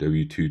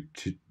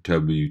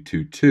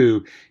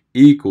W22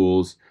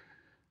 equals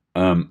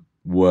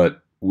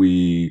what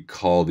we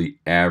call the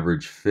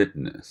average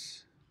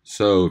fitness.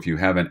 So if you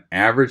have an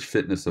average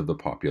fitness of the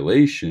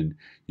population,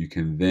 you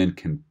can then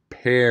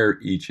compare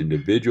each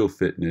individual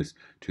fitness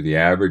to the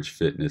average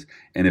fitness.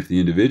 And if the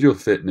individual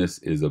fitness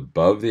is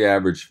above the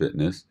average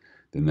fitness,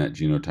 then that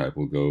genotype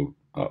will go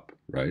up,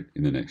 right,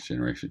 in the next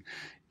generation.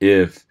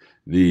 If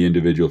the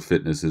individual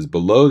fitness is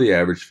below the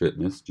average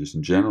fitness, just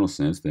in general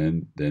sense,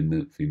 then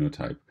the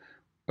phenotype,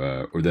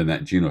 or then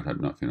that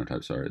genotype, not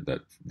phenotype, sorry,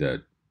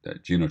 that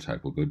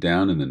genotype will go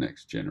down in the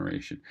next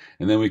generation.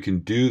 And then we can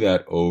do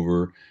that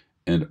over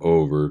and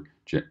over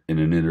in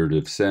an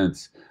iterative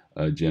sense,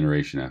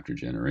 generation after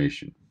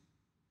generation.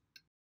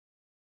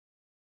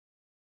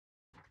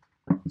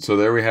 So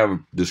there we have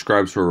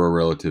describes sort of our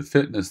relative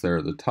fitness there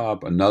at the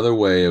top. Another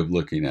way of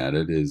looking at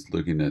it is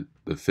looking at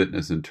the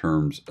fitness in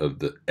terms of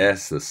the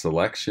S, the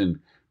selection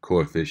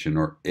coefficient,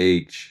 or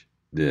H,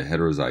 the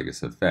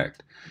heterozygous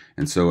effect.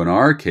 And so in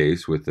our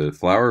case with the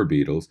flower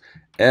beetles,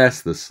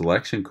 S, the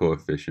selection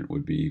coefficient,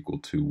 would be equal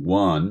to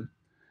 1,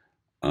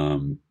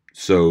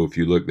 So if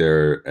you look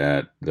there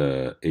at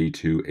the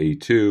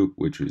A2,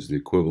 which is the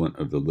equivalent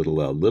of the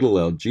little l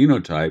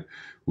genotype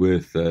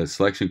with a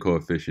selection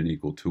coefficient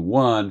equal to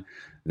 1,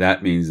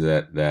 that means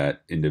that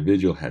that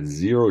individual has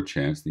zero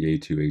chance, the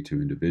A2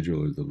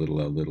 individual, or the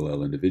little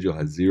l individual,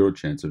 has zero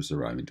chance of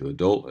surviving to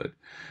adulthood.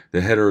 The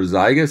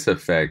heterozygous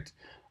effect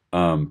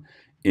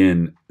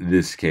in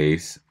this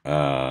case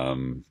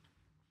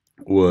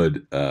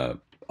would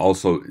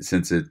also,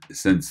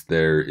 since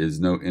there is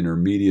no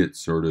intermediate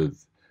sort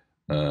of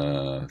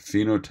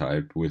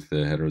phenotype with the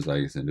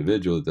heterozygous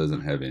individual, it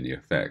doesn't have any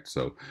effect.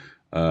 So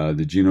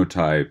the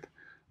genotype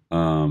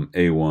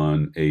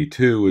A1,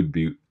 A2 would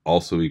be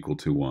also equal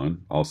to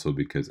 1, also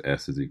because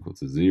S is equal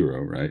to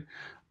 0, right?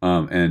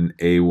 And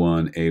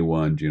A1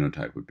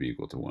 genotype would be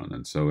equal to 1.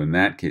 And so in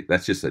that case,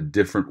 that's just a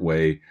different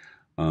way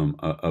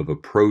of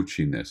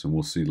approaching this. And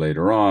we'll see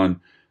later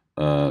on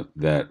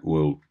that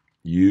we'll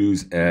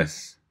use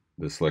S,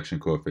 the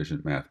selection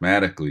coefficient,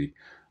 mathematically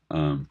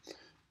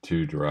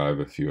to derive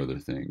a few other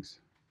things.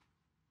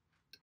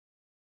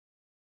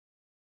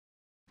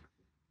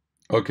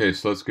 Okay,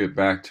 so let's get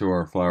back to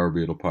our flower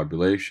beetle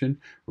population.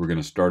 We're going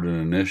to start an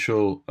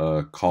initial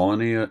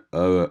colony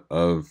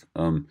of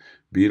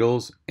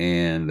beetles,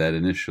 and that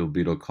initial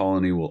beetle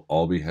colony will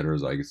all be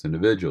heterozygous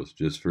individuals.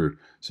 Just for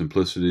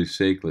simplicity's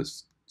sake,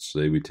 let's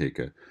say we take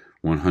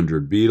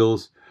 100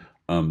 beetles.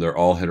 They're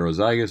all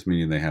heterozygous,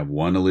 meaning they have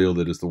one allele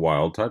that is the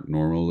wild type,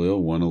 normal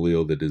allele, one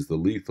allele that is the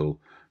lethal,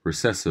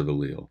 recessive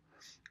allele.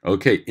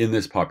 Okay, in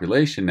this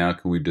population now,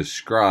 can we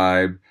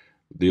describe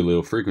the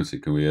allele frequency?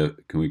 Can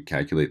we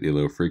calculate the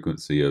allele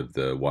frequency of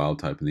the wild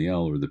type and the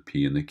L, or the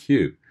P and the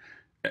Q?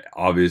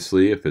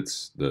 Obviously, if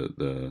it's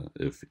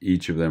if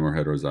each of them are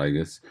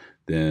heterozygous,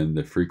 then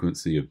the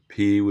frequency of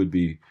P would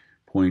be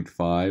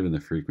 0.5 and the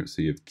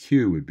frequency of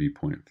Q would be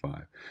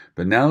 0.5.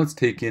 But now let's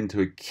take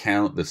into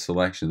account the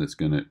selection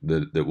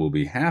that will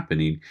be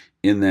happening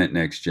in that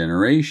next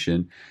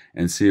generation,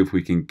 and see if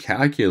we can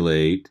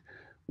calculate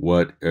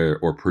what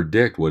or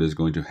predict what is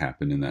going to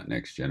happen in that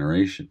next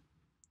generation.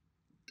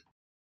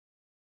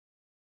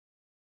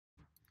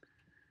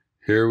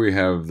 Here we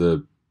have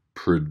the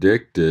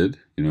predicted,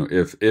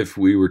 if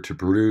we were to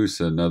produce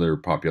another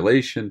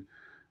population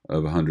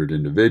of 100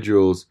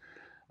 individuals,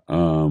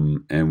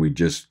 and we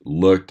just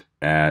looked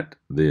at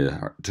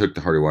took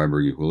the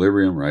Hardy-Weinberg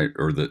equilibrium, right,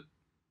 or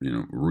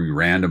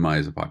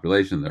re-randomize the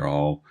population, they're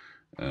all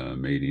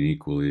mating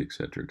equally,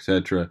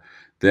 etc.,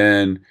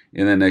 then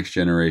in the next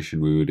generation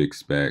we would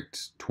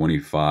expect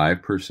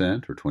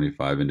 25%, or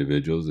 25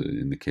 individuals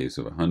in the case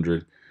of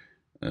 100.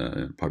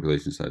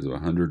 Population size of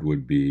 100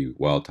 would be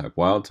wild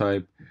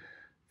type.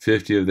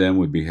 50 of them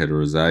would be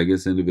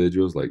heterozygous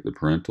individuals, like the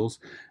parentals,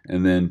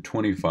 and then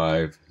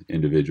 25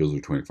 individuals, or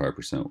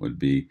 25%, would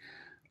be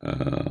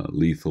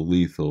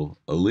lethal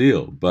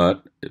allele.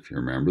 But if you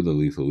remember, the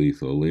lethal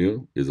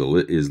allele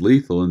is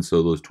lethal, and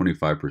so those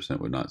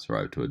 25% would not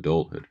survive to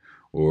adulthood.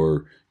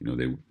 Or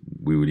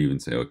we would even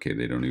say, okay,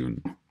 they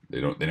don't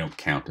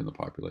count in the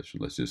population.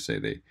 Let's just say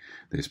they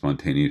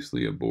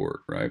spontaneously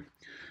abort, right?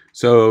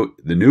 So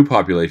the new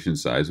population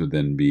size would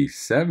then be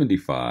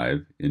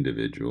 75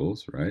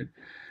 individuals, right?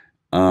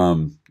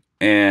 And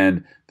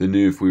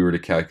if we were to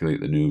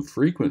calculate the new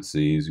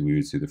frequencies, we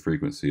would see the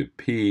frequency of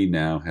P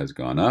now has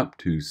gone up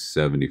to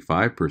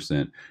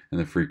 75%, and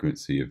the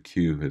frequency of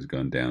Q has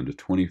gone down to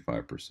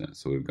 25%.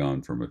 So we've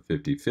gone from a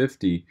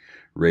 50-50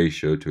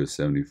 ratio to a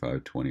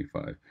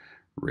 75-25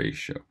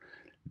 ratio.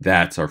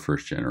 That's our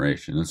first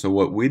generation. And so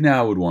what we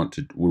now want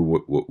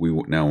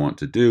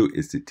to do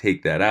is to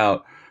take that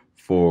out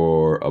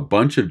for a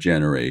bunch of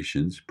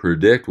generations,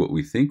 predict what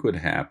we think would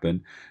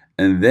happen,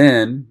 and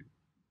then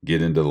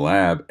get into the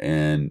lab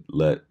and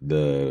let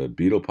the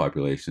beetle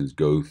populations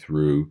go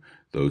through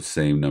those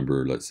same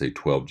number, let's say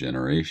 12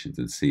 generations,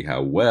 and see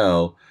how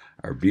well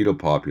our beetle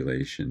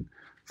population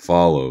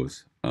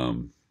follows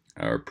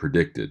our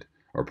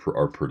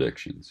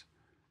predictions.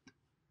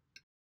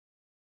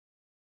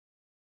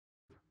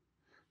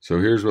 So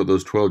here's what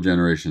those 12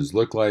 generations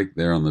look like.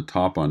 There on the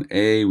top on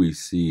A, we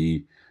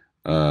see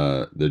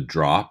the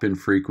drop in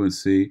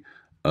frequency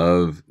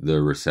of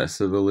the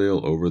recessive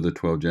allele over the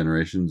 12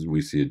 generations.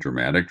 We see a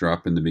dramatic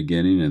drop in the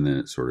beginning, and then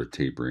it's sort of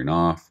tapering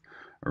off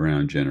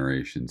around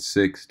generation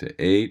 6 to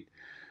 8.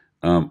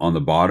 On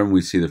the bottom,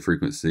 we see the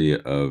frequency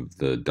of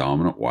the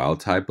dominant wild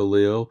type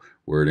allele,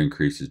 where it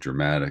increases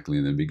dramatically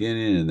in the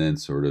beginning and then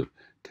sort of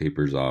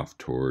tapers off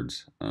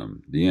towards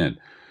the end.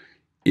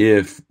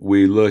 If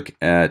we look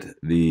at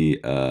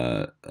the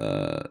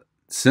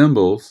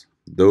symbols,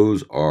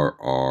 those are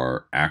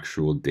our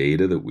actual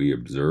data that we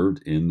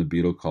observed in the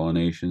beetle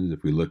colonizations.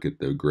 If we look at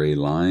the gray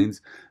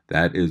lines,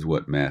 that is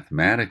what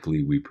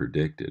mathematically we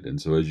predicted. And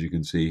so as you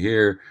can see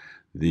here,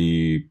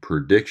 the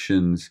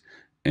predictions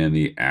and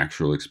the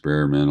actual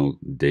experimental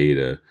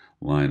data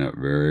line up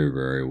very,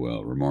 very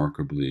well,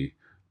 remarkably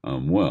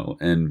well.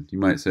 And you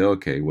might say,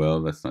 okay,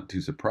 well, that's not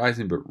too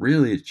surprising, but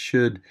really it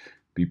should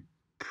be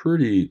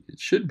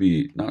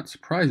not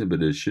surprising,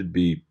 but it should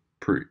be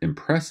pretty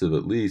impressive.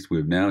 At least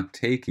we've now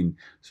taken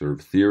sort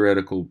of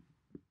theoretical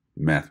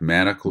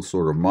mathematical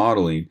sort of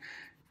modeling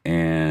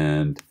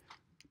and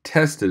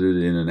tested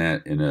it in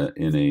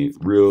a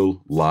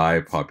real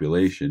live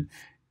population.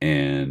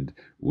 And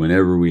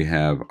whenever we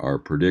have our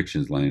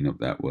predictions lining up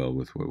that well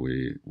with what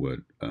we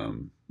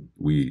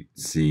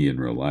see in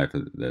real life,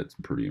 that's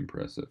pretty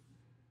impressive.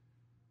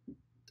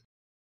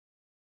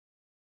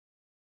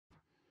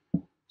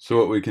 So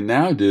what we can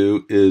now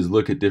do is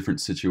look at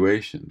different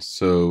situations.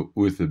 So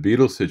with the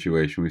beetle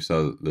situation, we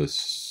saw that the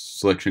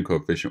selection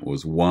coefficient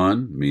was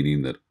 1,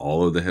 meaning that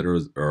all of the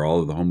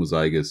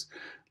homozygous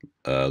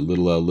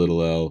little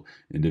l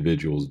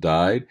individuals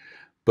died.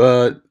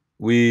 But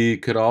we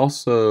could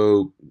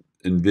also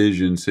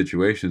envision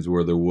situations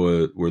where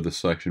the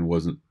selection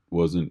wasn't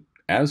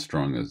as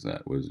strong as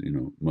that, was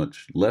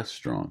much less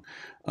strong.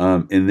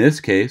 In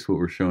this case, what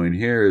we're showing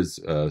here is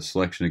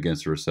selection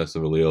against a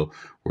recessive allele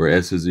where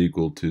S is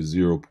equal to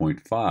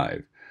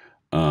 0.5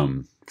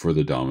 for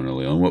the dominant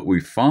allele. And what we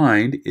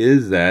find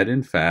is that,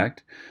 in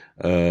fact,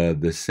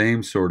 the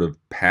same sort of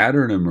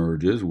pattern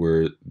emerges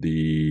where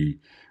the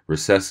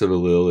recessive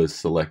allele is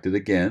selected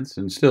against,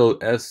 and still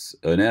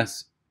an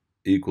S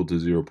equal to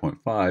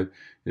 0.5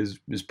 is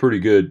pretty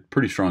good,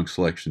 pretty strong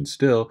selection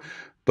still.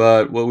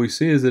 But what we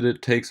see is that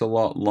it takes a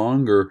lot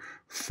longer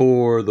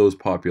for those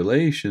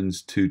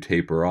populations to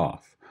taper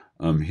off.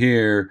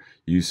 Here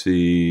you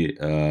see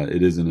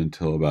it isn't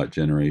until about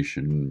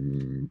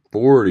generation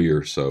 40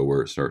 or so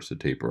where it starts to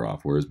taper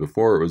off, whereas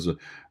before it was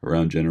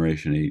around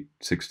generation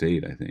 6 to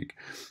 8, I think.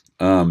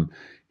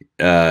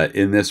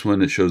 In this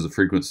one, it shows the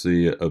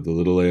frequency of the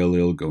little a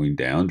allele going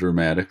down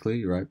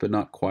dramatically, right, but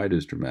not quite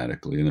as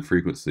dramatically, and the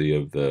frequency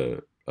of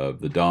the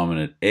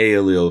dominant A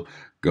allele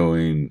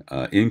going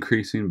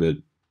increasing, but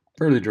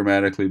fairly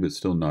dramatically, but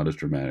still not as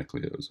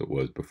dramatically as it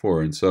was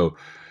before. And so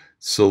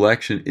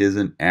selection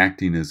isn't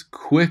acting as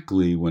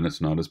quickly when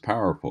it's not as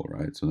powerful,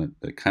 right? So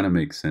that kind of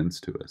makes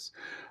sense to us.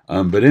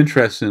 But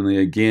interestingly,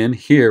 again,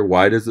 here,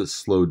 why does it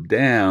slow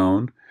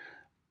down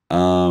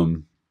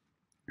at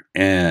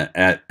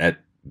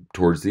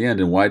towards the end,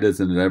 and why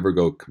doesn't it ever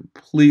go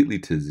completely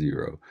to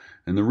 0?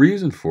 And the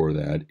reason for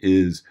that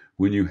is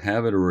when you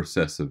have a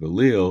recessive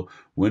allele,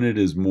 when it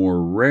is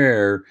more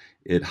rare,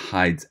 it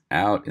hides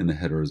out in the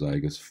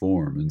heterozygous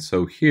form. And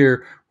so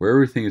here, where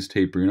everything is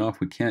tapering off,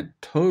 we can't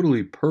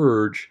totally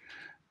purge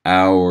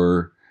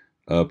our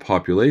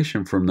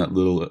population from that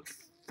little A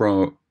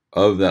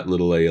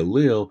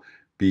allele,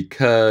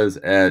 because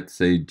at,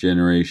 say,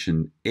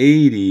 generation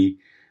 80,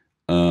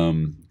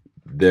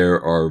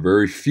 there are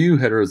very few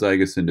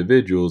heterozygous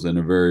individuals, and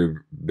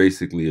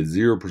basically a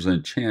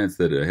 0% chance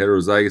that a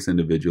heterozygous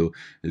individual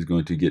is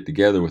going to get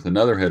together with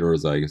another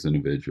heterozygous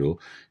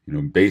individual.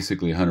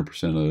 Basically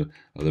 100%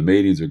 of the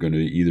matings are going to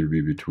either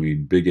be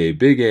between big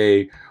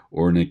A,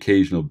 or an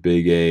occasional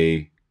big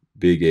A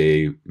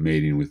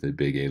mating with a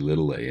big A,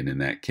 little a. And in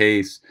that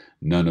case,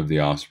 none of the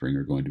offspring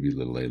are going to be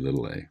little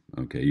a.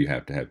 Okay, you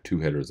have to have two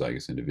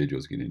heterozygous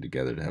individuals getting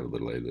together to have a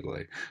little a.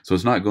 So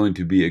it's not going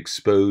to be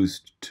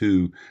exposed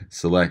to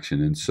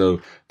selection. And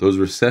so those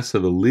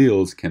recessive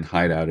alleles can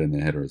hide out in the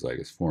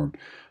heterozygous form.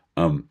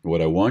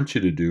 What I want you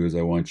to do is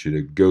I want you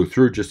to go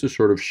through, just to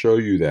sort of show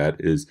you that,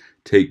 is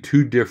take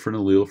two different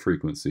allele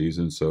frequencies.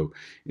 And so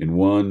in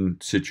one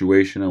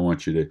situation, I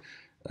want you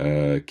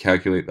to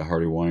calculate the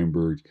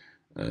Hardy-Weinberg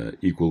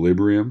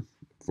equilibrium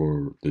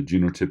for the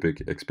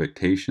genotypic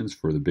expectations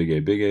for the big A,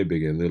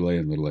 little a,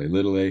 and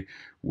little a,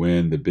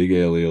 when the big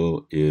A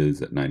allele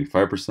is at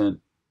 95%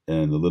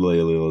 and the little a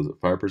allele is at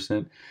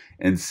 5%,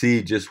 and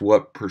see just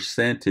what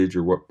percentage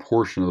or what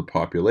portion of the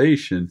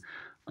population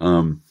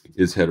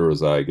is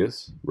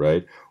heterozygous,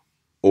 right?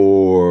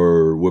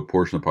 Or what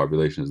portion of the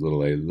population is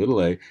little a,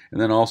 and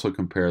then also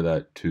compare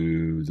that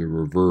to the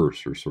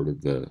reverse, or sort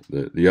of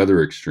the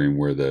other extreme,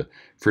 where the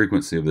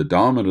frequency of the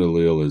dominant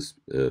allele is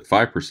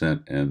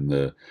 5% and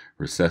the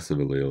recessive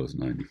allele is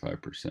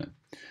 95%.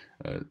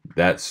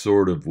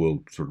 That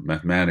will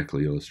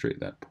mathematically illustrate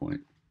that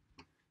point.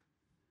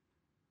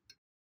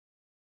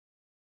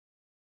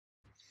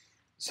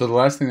 So the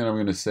last thing that I'm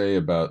going to say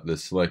about the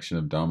selection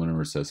of dominant and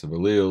recessive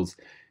alleles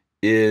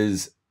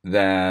is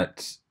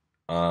that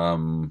I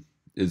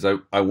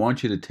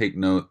want you to take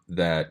note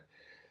that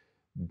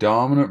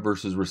dominant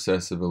versus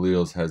recessive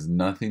alleles has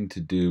nothing to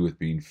do with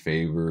being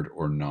favored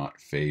or not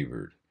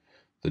favored.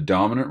 The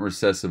dominant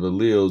recessive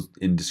alleles,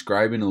 in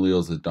describing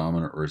alleles as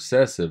dominant or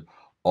recessive,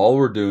 all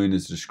we're doing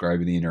is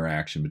describing the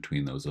interaction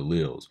between those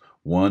alleles.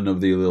 One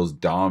of the alleles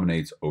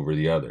dominates over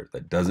the other.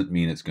 That doesn't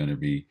mean it is going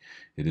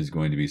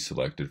to be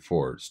selected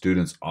for.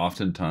 Students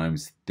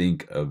oftentimes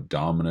think of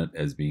dominant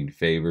as being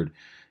favored,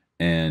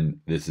 and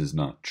this is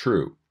not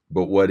true.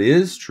 But what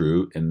is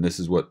true, and this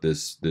is what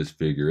this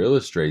figure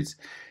illustrates,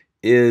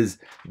 is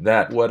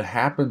that what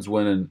happens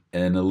when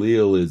an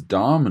allele is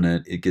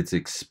dominant, it gets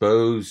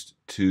exposed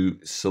to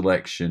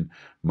selection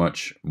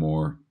much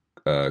more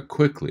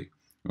quickly.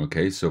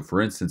 Okay, so for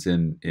instance,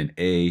 in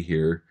A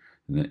here,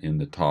 in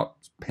the top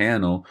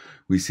panel,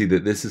 we see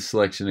that this is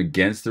selection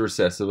against the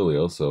recessive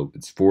allele, so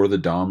it's for the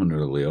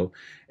dominant allele.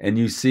 And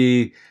you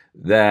see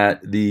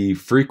that the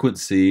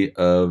frequency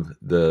of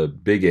the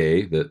big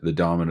A, the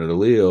dominant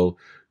allele,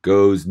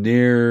 goes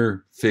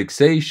near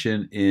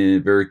fixation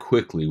very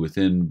quickly.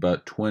 Within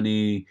about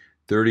 20,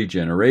 30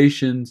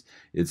 generations,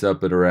 it's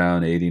up at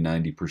around 80,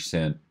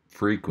 90%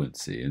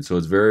 frequency. And so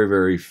it's very,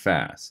 very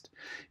fast.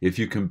 If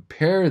you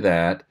compare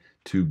that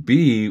to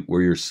B,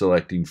 where you're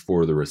selecting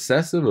for the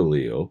recessive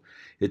allele,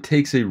 it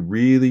takes a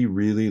really,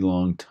 really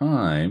long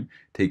time.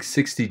 It takes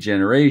 60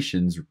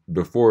 generations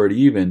before it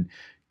even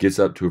gets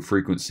up to a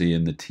frequency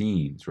in the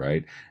teens,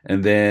 right?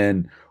 And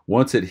then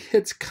once it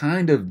hits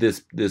kind of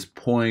this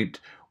point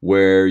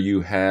where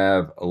you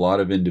have a lot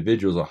of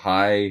individuals, a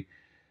high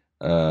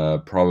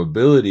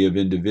probability of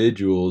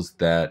individuals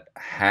that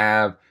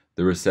have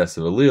the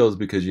recessive alleles,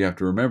 because you have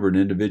to remember an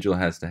individual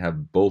has to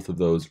have both of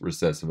those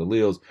recessive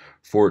alleles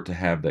for it to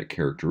have that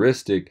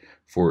characteristic,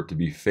 for it to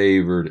be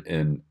favored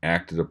and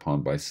acted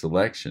upon by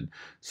selection.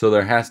 So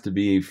there has to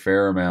be a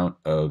fair amount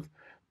of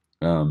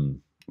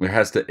it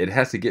has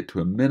to get to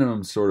a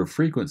minimum sort of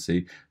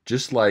frequency,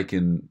 just like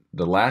in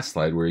the last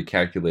slide where you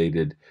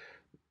calculated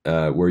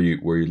where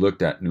you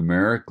looked at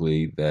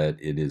numerically that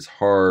it is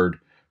hard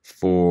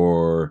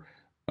for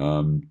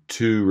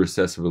two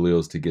recessive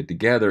alleles to get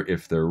together.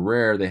 If they're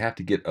rare, they have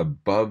to get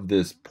above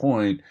this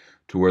point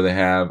to where they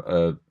have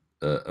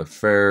a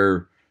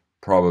fair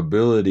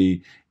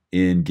probability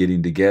in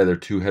getting together.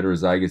 Two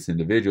heterozygous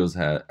individuals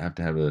have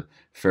to have a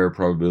fair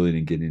probability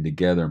in getting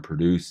together and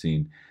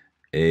producing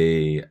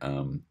a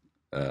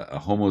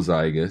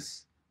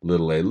homozygous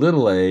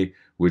little a,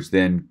 which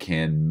then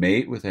can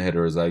mate with a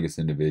heterozygous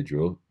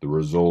individual. The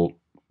result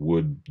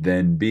would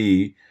then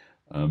be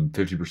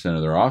 50%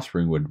 of their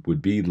offspring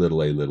would be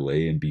little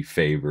a and be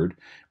favored,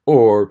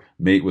 or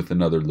mate with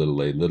another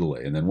little a.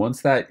 And then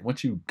once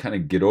you kind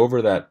of get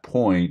over that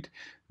point,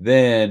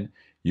 then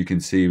you can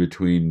see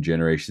between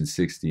generation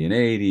 60 and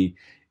 80,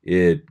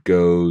 it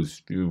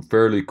goes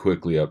fairly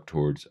quickly up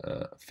towards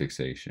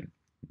fixation.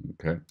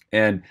 Okay,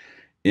 and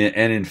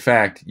in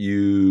fact,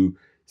 you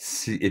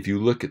see, if you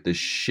look at the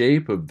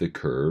shape of the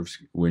curves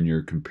when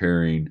you're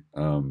comparing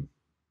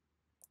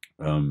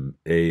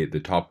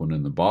the top one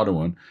and the bottom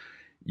one,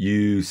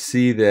 you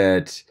see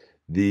that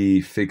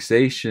the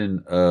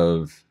fixation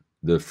of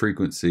the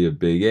frequency of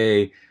big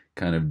A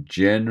kind of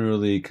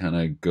generally kind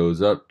of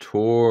goes up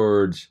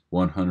towards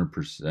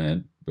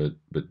 100%, but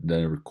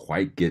never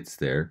quite gets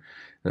there.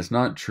 That's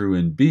not true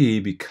in B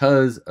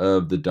because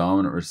of the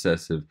dominant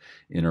recessive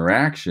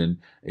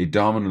interaction. A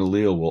dominant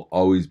allele will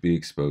always be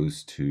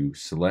exposed to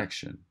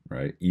selection,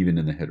 right? Even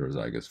in the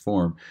heterozygous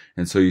form.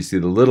 And so you see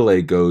the little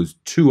a goes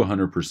to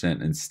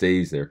 100% and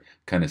stays there,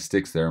 kind of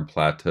sticks there and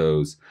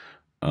plateaus.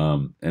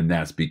 And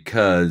that's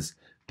because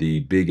the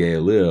big A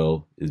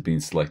allele is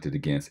being selected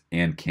against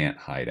and can't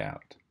hide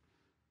out.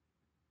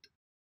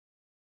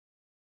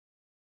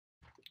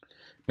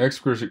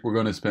 Next, we're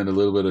going to spend a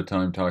little bit of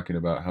time talking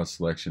about how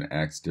selection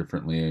acts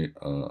differently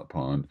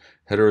upon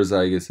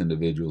heterozygous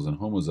individuals and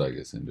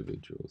homozygous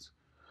individuals.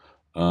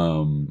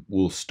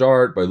 We'll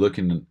start by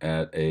looking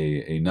at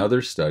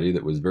another study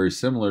that was very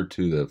similar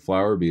to the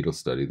flower beetle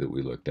study that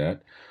we looked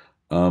at,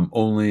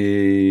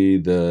 only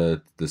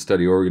the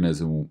study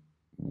organism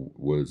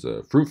was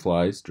fruit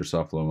flies,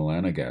 Drosophila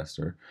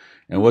melanogaster.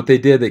 And what they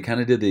did, they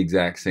kind of did the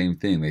exact same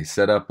thing. They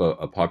set up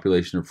a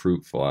population of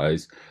fruit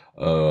flies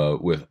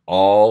with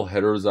all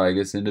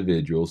heterozygous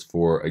individuals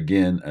for,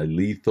 again, a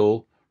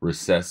lethal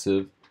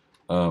recessive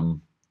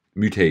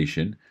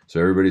mutation.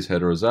 So everybody's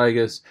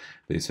heterozygous.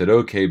 They said,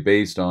 okay,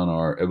 based on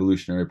our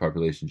evolutionary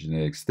population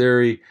genetics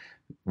theory,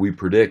 we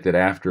predict that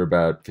after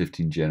about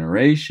 15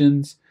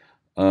 generations,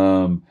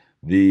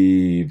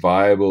 the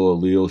viable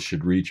allele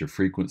should reach a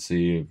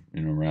frequency of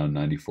around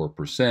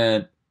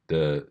 94%,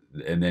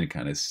 and then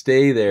kind of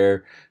stay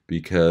there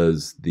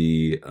because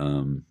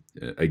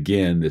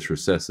again, this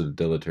recessive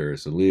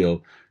deleterious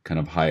allele kind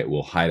of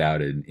will hide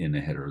out in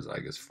a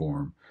heterozygous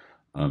form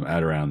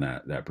at around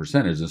that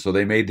percentage. And so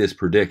they made this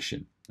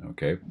prediction,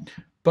 okay?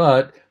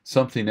 But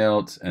something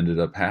else ended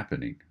up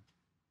happening.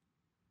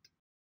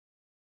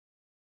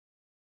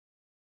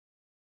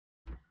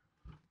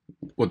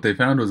 What they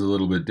found was a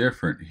little bit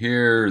different.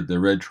 Here, the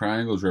red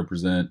triangles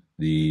represent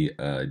the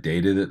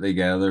data that they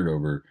gathered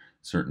over a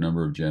certain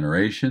number of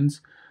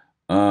generations.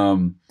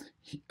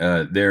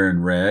 They're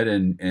in red,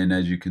 and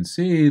as you can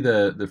see,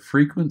 the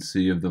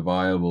frequency of the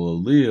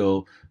viable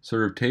allele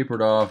sort of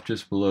tapered off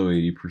just below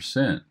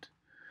 80%.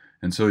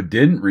 And so it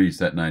didn't reach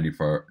that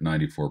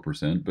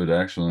 94%, but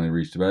actually only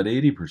reached about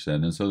 80%.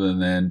 And so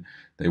then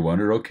they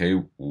wondered,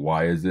 okay,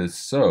 why is this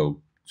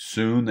so?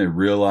 Soon they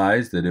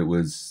realized that it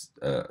was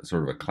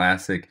sort of a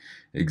classic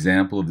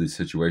example of the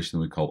situation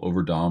that we call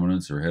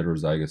overdominance or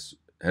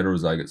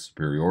heterozygous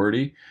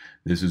superiority.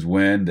 This is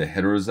when the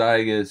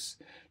heterozygous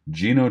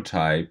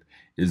genotype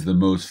is the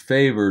most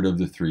favored of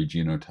the three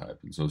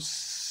genotypes. And so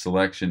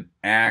selection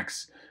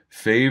acts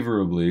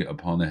favorably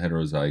upon the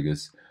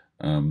heterozygous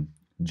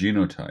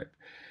genotype.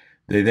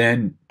 They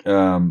then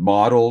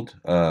modeled.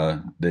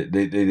 They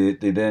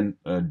then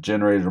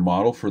generated a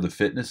model for the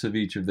fitness of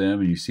each of them,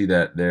 and you see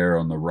that there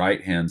on the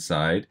right hand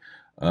side,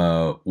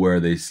 where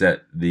they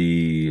set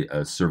the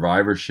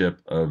survivorship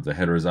of the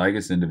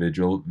heterozygous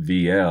individual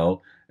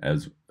VL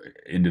as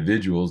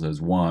individuals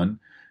as 1,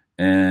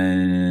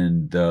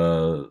 and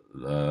the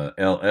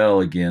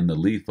LL again, the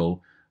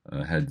lethal,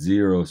 had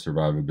 0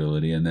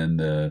 survivability, and then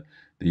the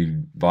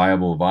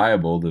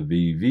viable, the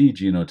VV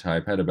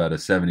genotype, had about a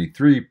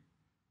 73%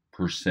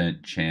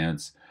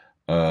 chance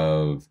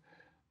of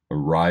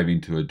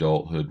arriving to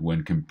adulthood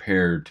when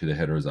compared to the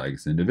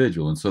heterozygous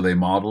individual. And so they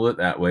modeled it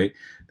that way.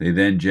 They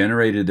then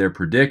generated their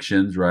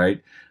predictions,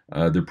 right?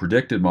 The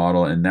predicted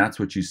model, and that's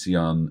what you see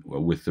on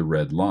with the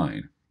red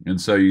line. And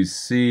so you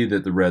see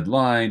that the red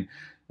line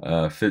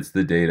fits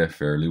the data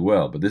fairly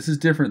well. But this is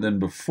different than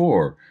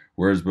before.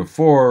 Whereas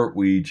before,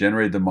 we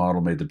generated the model,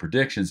 made the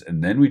predictions,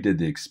 and then we did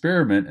the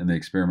experiment, and the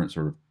experiment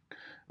sort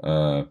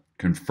of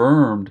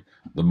confirmed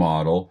the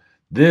model.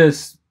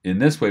 In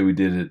this way, we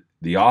did it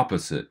the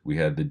opposite. We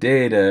had the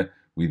data,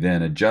 we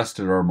then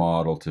adjusted our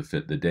model to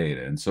fit the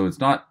data. And so it's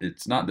not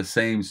the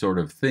same sort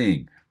of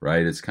thing,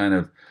 right? It's kind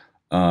of,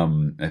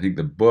 I think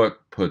the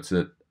book puts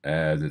it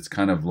as, it's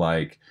kind of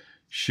like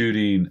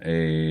shooting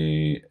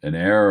an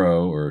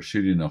arrow or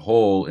shooting a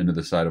hole into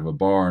the side of a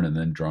barn and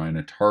then drawing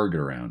a target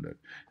around it.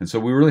 And so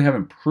we really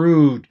haven't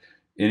proved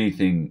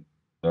anything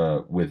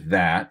with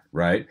that,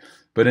 right?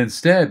 But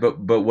instead,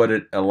 but what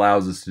it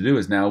allows us to do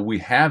is now we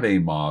have a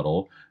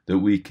model that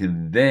we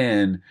can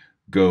then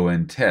go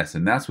and test.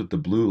 And that's what the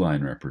blue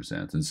line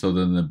represents. And so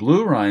then the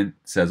blue line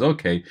says,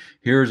 okay,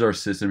 here's our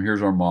system,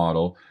 here's our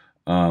model,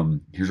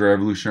 here's our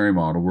evolutionary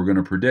model, we're going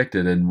to predict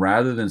it. And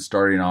rather than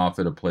starting off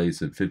at a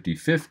place at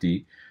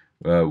 50-50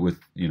 with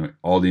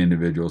all the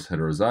individuals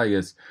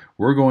heterozygous,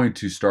 we're going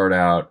to start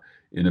out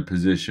in a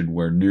position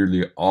where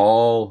nearly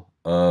all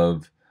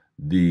of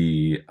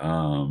the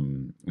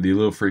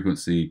allele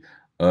frequency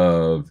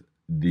of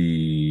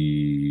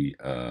the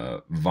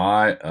allele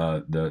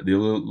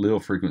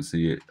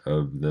frequency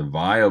of the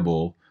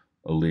viable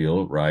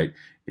allele, right,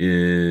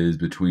 is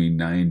between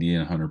 90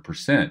 and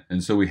 100%.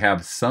 And so we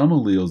have some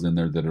alleles in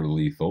there that are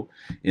lethal.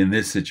 In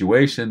this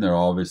situation, they're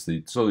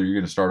obviously, so you're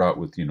going to start out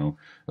with, a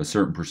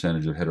certain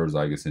percentage of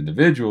heterozygous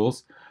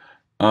individuals.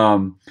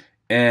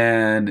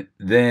 And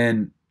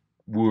then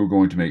we're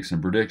going to make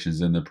some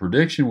predictions. And the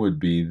prediction would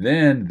be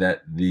then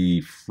that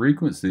the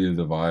frequency of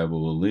the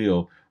viable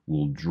allele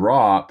will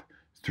drop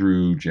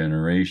through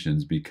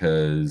generations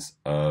because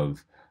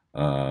of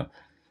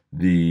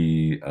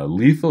the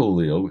lethal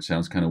allele, which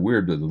sounds kind of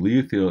weird, but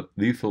the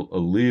lethal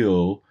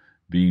allele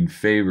being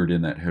favored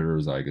in that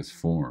heterozygous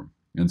form.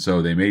 And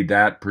so they made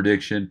that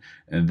prediction,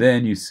 and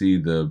then you see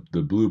the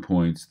blue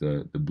points,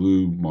 the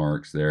blue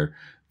marks there,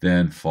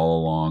 then follow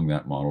along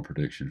that model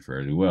prediction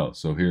fairly well.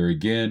 So here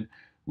again,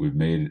 we've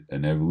made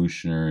an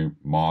evolutionary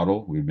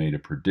model, we've made a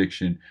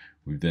prediction,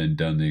 we've then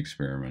done the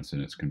experiments,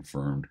 and it's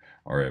confirmed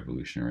our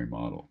evolutionary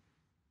model.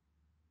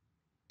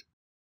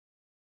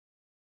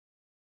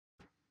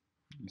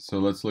 So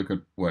let's look at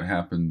what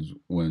happens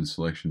when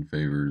selection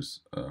favors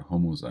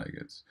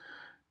homozygotes.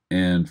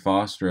 And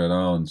Foster et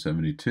al. In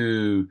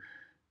 1972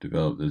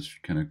 developed this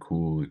kind of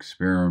cool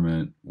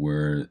experiment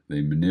where they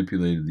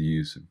manipulated the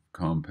use of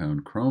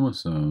compound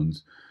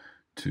chromosomes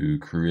to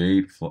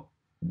create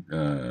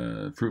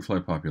fruit fly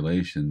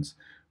populations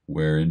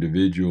where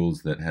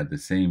individuals that had the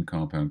same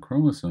compound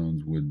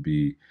chromosomes would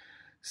be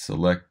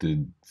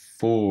selected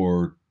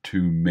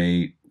to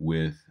mate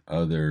with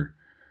other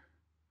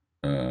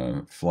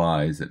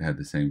flies that had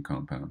the same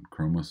compound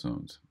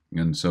chromosomes.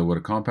 And so what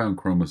a compound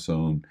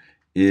chromosome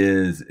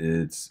is,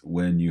 it's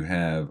when you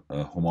have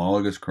a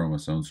homologous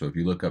chromosome. So if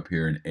you look up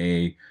here in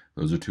A,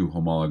 those are 2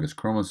 homologous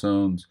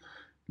chromosomes.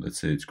 Let's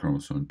say it's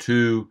chromosome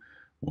 2.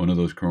 One of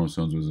those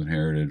chromosomes was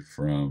inherited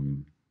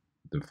from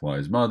the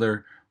fly's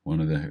mother.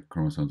 One of the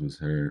chromosomes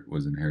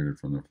was inherited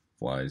from the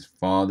fly's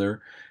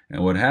father.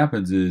 And what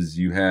happens is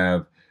you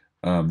have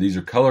these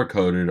are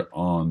color-coded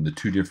on the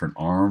 2 different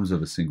arms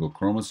of a single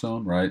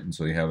chromosome, right? And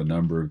so you have a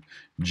number of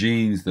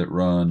genes that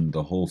run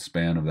the whole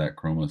span of that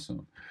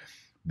chromosome.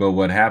 But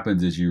what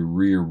happens is you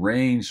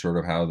rearrange sort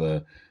of how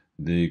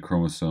the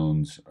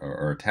chromosomes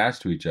are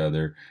attached to each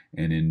other.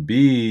 And in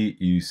B,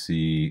 you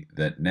see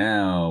that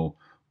now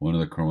one of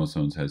the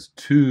chromosomes has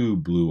 2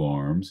 blue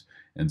arms.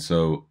 And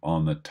so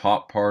on the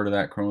top part of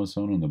that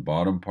chromosome, on the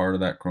bottom part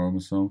of that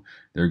chromosome,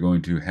 they're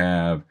going to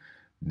have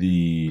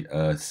the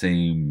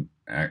same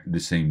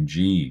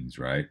genes,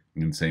 right?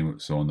 And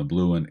so on the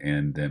blue one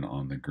and then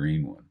on the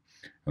green one.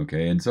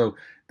 Okay, and so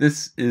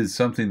this is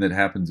something that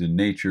happens in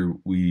nature.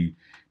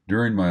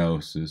 During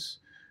meiosis,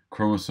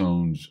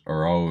 chromosomes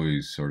are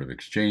always sort of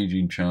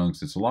exchanging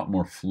chunks. It's a lot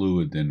more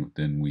fluid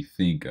than we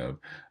think of.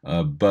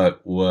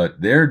 But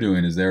what they're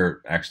doing is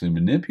they're actually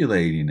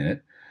manipulating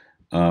it.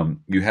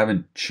 You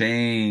haven't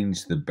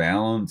changed the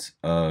balance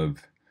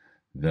of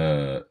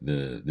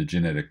the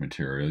genetic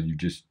material. You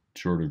just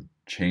sort of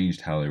changed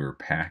how they were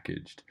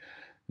packaged.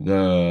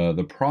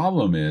 The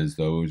problem is,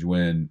 though, is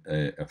when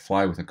a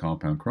fly with a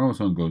compound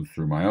chromosome goes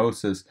through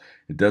meiosis,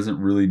 it doesn't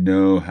really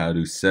know how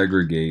to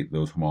segregate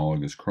those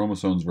homologous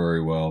chromosomes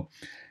very well.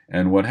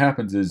 And what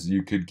happens is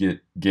you could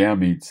get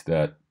gametes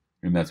that,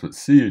 and that's what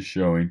C is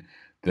showing,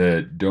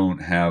 that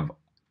don't have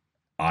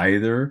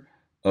either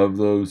of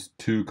those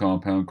two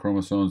compound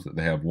chromosomes, that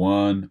they have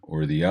one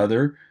or the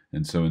other.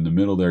 And so in the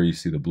middle there you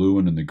see the blue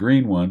one and the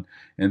green one.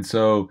 And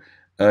so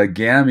a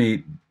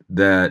gamete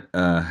that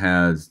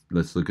has,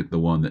 let's look at the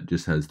one that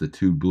just has the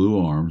two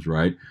blue arms,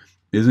 right,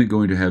 isn't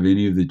going to have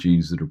any of the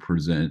genes that are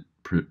present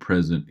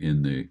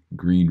in the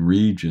green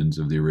regions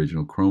of the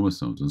original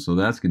chromosomes. And so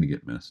that's going to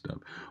get messed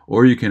up.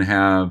 Or you can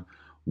have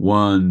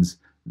ones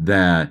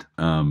that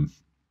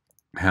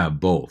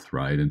have both,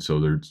 right? And so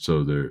they're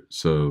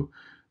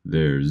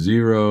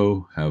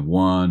zero, have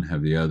one,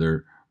 have the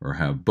other, or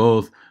have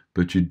both,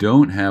 but you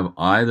don't have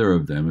either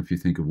of them. If you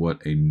think of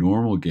what a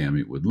normal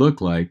gamete would look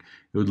like,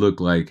 it would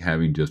look like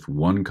having just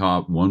one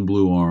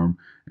blue arm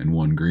and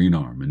one green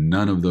arm, and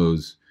none of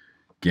those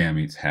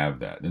gametes have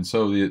that. And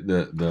so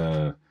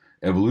the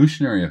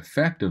evolutionary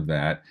effect of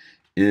that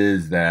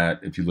is that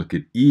if you look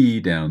at E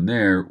down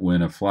there,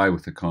 when a fly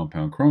with a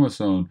compound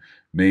chromosome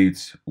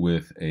mates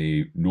with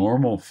a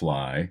normal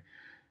fly,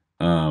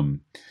 the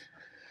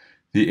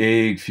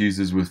egg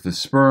fuses with the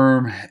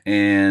sperm,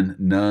 and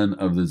none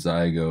of the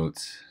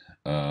zygotes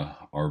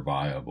are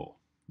viable.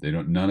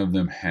 None of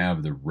them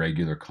have the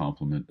regular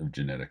complement of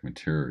genetic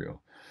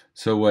material.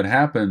 So what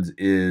happens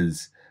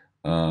is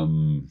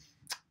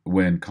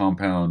when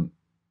compound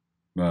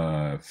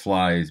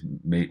flies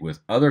mate with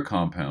other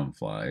compound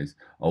flies,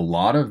 a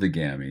lot of the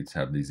gametes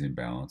have these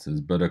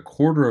imbalances, but a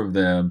quarter of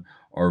them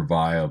are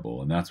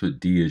viable, and that's what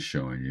D is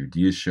showing you.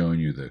 D is showing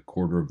you the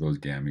quarter of those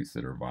gametes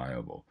that are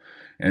viable.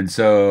 And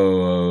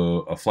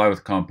so a fly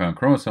with compound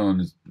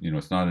chromosomes,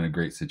 it's not in a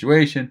great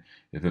situation.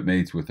 If it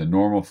mates with a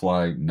normal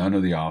fly, none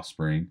of the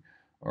offspring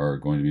are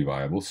going to be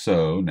viable.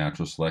 So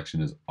natural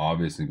selection is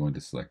obviously going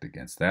to select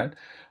against that.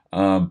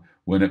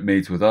 When it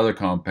mates with other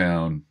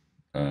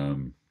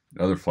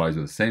other flies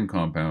with the same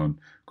compound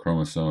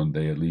chromosome,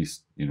 they at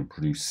least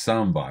produce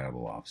some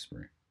viable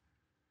offspring.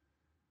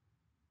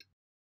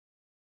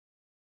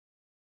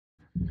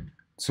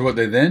 So what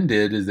they then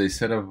did is they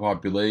set up a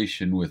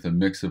population with a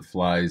mix of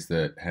flies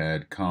that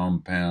had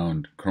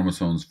compound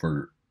chromosomes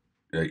for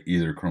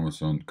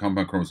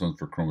compound chromosomes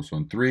for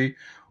chromosome 3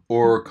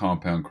 or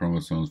compound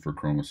chromosomes for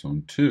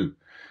chromosome 2.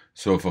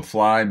 So if a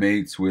fly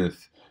mates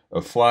with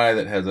a fly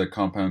that has a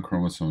compound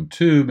chromosome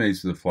 2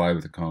 mates with a fly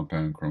with a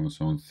compound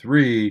chromosome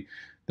 3,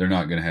 they're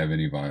not going to have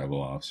any viable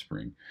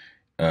offspring,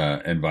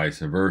 and vice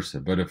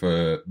versa. But if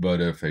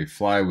a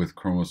fly with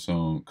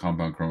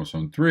compound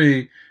chromosome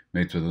 3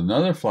 mates with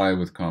another fly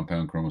with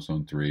compound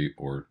chromosome 3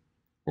 or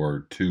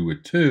 2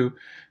 with 2,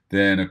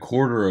 then a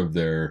quarter of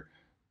their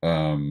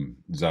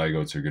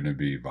zygotes are going to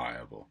be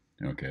viable.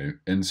 Okay,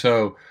 and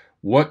so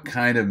what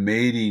kind of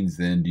matings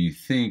then do you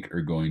think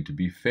are going to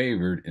be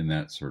favored in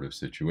that sort of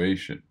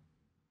situation?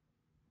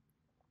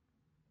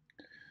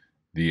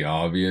 The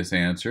obvious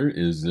answer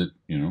is that,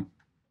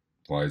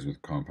 flies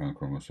with compound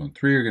chromosome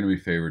 3 are going to be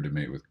favored to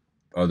mate with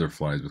other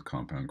flies with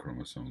compound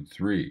chromosome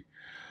 3.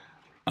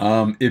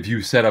 If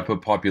you set up a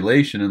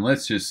population, and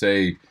let's just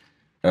say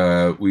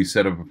we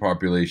set up a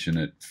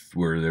population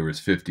where there was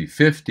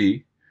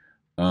 50-50,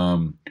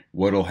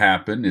 what'll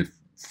happen if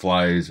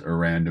flies are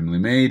randomly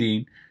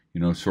mating,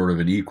 sort of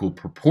in equal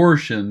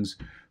proportions,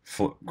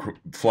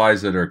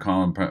 flies that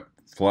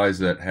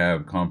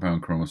have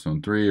compound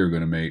chromosome 3 are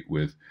going to mate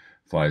with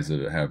flies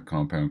that have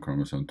compound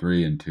chromosome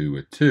 3 and 2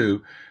 with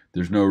 2.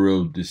 There's no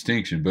real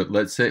distinction. But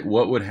let's say,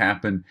 what would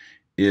happen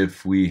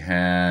if we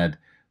had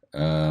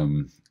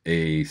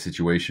a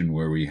situation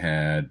where we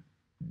had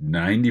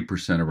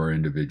 90% of our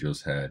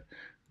individuals had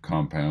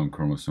compound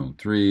chromosome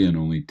 3 and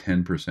only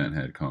 10%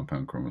 had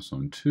compound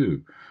chromosome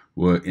 2?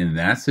 Well, in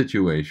that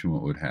situation,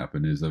 what would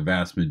happen is the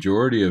vast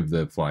majority of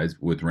the flies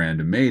with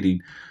random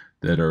mating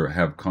that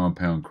have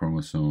compound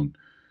chromosome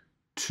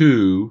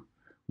 2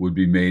 would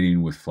be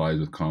mating with flies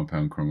with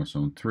compound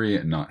chromosome 3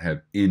 and not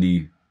have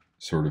any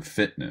sort of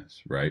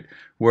fitness, right?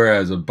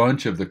 Whereas a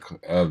bunch of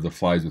the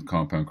flies with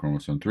compound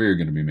chromosome 3 are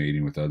going to be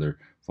mating with other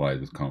flies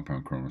with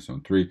compound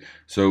chromosome 3.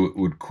 So it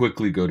would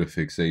quickly go to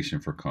fixation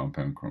for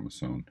compound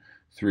chromosome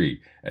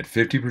 3. At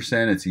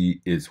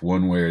 50%, it's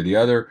one way or the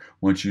other.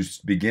 Once you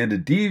begin to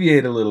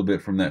deviate a little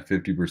bit from that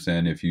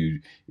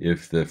 50%,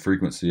 if the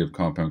frequency of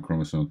compound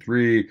chromosome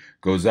 3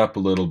 goes up a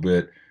little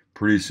bit,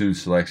 pretty soon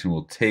selection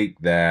will take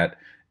that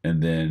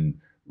and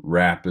then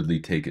rapidly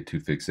take it to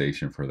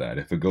fixation for that.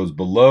 If it goes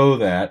below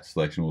that,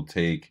 selection will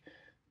take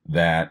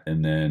that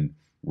and then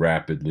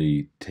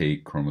rapidly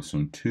take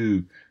chromosome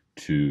 2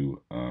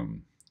 to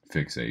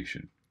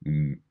fixation.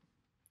 And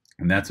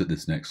that's what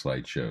this next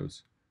slide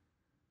shows.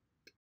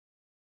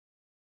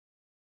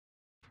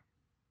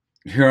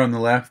 Here on the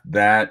left,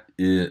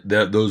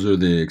 those are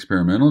the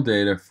experimental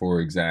data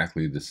for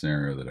exactly the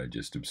scenario that I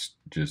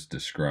just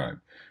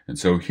described. And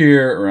so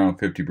here, around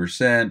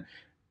 50%,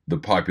 the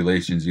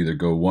populations either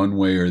go one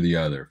way or the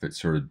other. If it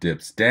sort of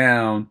dips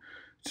down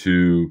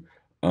to,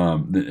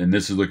 and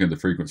this is looking at the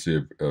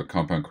frequency of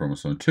compound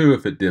chromosome 2,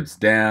 if it dips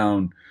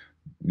down,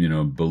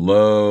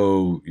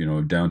 below,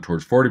 down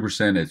towards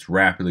 40%, it's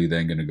rapidly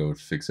then going to go to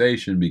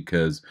fixation,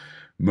 because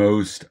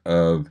most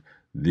of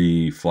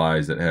the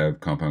flies that have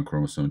compound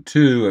chromosome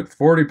 2 at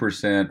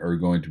 40% are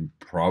going to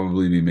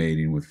probably be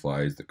mating with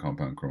flies that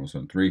compound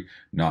chromosome 3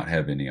 not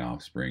have any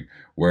offspring,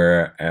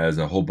 whereas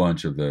a whole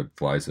bunch of the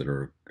flies that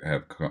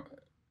have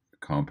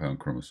compound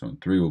chromosome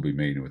 3 will be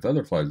mating with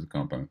other flies with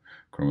compound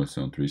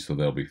chromosome 3, so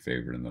they'll be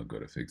favored and they'll go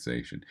to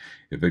fixation.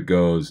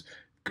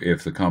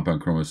 If the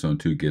compound chromosome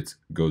 2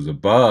 goes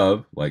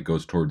above, like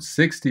goes towards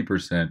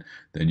 60%,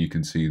 then you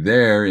can see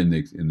there in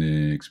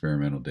the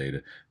experimental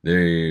data,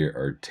 they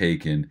are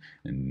taken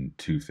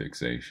into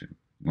fixation.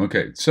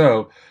 Okay,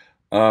 so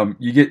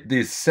you get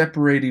these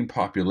separating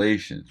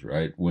populations,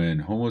 right?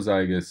 When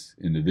homozygous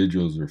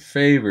individuals are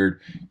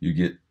favored, you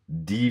get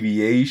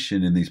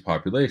deviation in these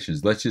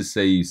populations. Let's just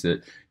say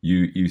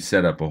you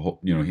set up a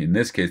whole, in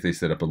this case they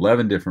set up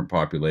 11 different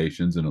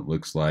populations, and it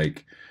looks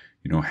like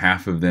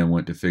half of them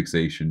went to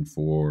fixation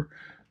for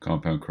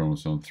compound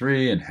chromosome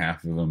 3, and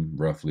half of them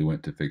roughly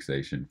went to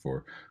fixation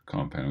for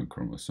compound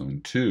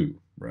chromosome 2,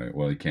 right?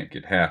 Well, you can't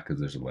get half because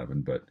there's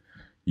 11, but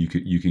you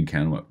can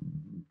count them up,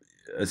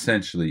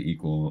 essentially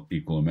equal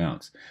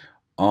amounts.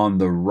 On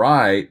the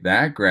right,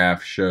 that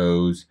graph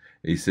shows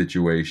a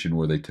situation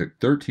where they took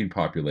 13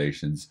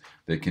 populations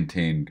that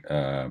contained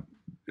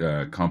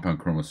compound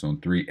chromosome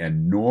 3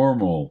 and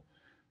normal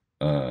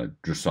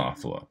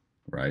Drosophila.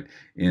 Right?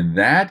 In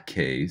that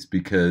case,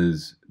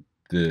 because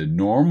the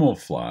normal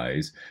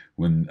flies,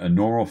 when a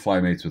normal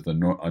fly mates with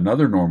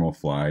another normal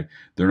fly,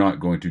 they're not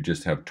going to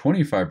just have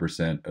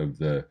 25% of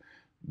the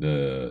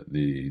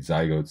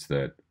zygotes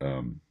that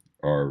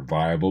are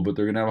viable, but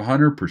they're going to have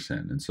 100%,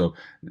 and so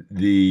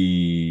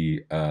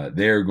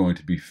they're going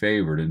to be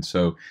favored. And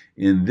so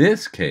in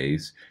this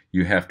case,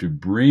 you have to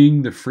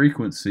bring the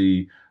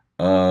frequency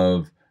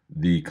of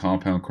the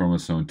compound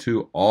chromosome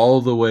 2 all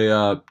the way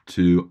up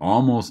to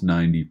almost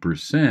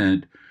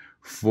 90%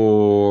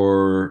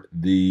 for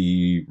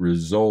the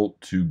result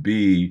to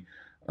be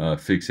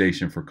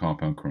fixation for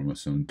compound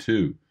chromosome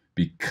 2,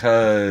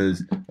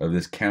 because of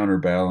this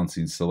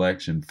counterbalancing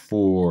selection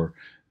for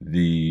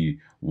the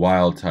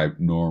wild type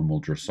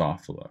normal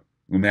Drosophila.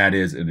 And that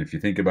is, and if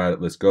you think about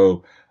it, let's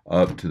go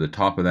up to the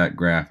top of that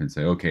graph and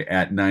say, okay,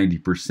 at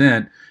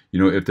 90%,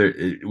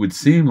 it would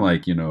seem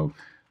like,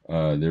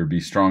 there'd be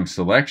strong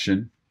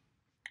selection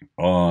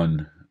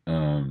on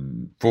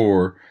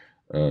for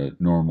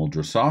normal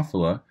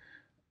Drosophila,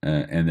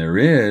 and there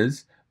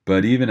is,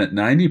 but even at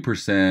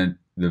 90%,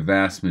 the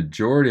vast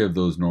majority of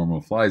those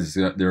normal flies,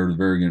 there are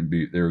going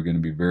to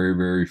be very,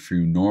 very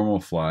few normal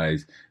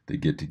flies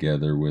that get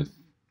together with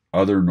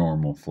other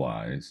normal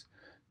flies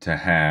to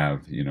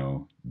have,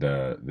 to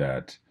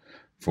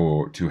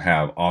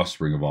have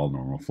offspring of all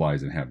normal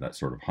flies and have that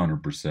sort of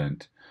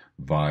 100%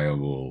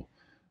 viable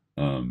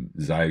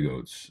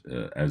zygotes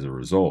as a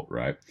result,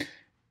 right?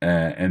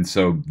 And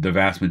so the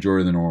vast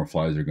majority of the normal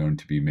flies are going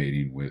to be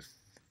mating with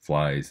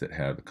flies that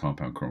have a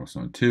compound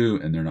chromosome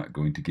 2, and they're not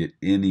going to get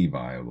any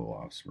viable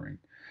offspring.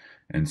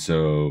 And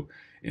so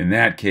in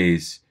that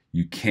case,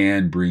 you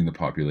can bring the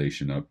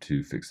population up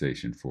to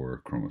fixation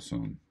for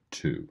chromosome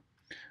 2.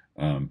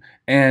 And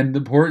the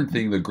important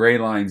thing, the gray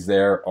lines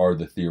there are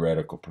the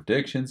theoretical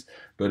predictions.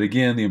 But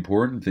again, the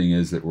important thing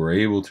is that we're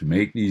able to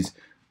make these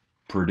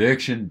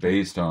prediction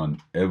based on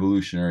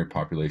evolutionary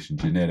population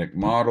genetic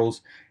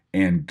models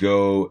and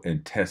go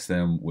and test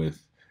them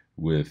with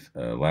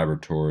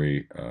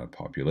laboratory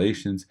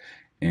populations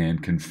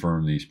and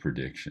confirm these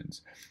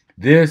predictions.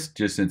 This,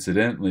 just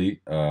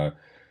incidentally,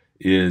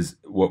 is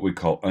what we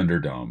call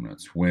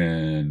underdominance.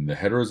 When the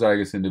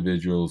heterozygous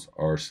individuals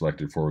are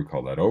selected for, we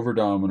call that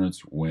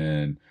overdominance.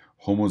 When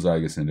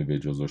homozygous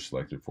individuals are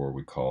selected for,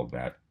 we call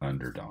that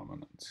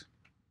underdominance.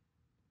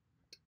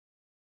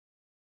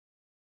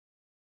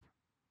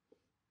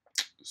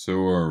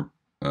 So our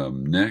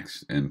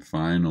next and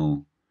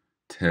final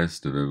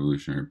test of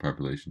evolutionary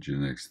population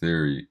genetics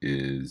theory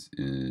is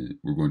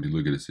we're going to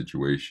look at a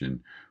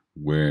situation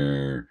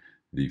where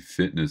the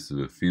fitness of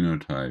a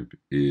phenotype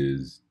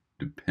is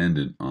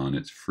dependent on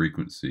its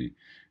frequency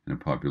in a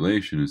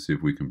population, and see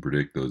if we can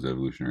predict those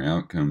evolutionary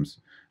outcomes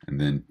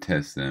and then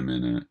test them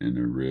in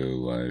a real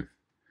life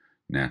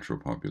natural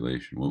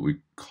population. What we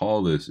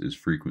call this is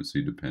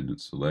frequency dependent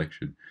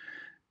selection.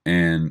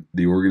 And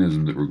the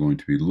organism that we're going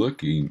to be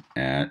looking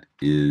at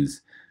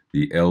is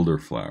the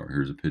elderflower.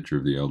 Here's a picture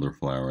of the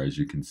elderflower. As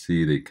you can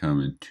see, they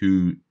come in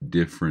two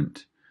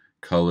different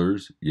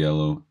colors,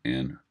 yellow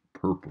and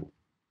purple.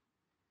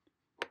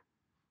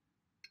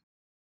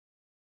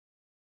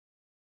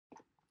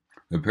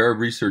 A pair of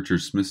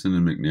researchers, Smithson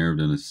and McNair, have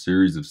done a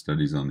series of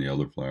studies on the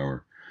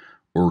elderflower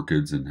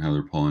orchids and how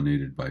they're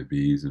pollinated by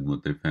bees, and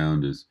what they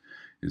found is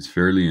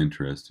fairly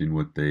interesting.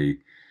 What they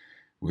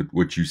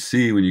what you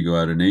see when you go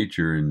out in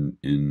nature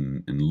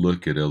and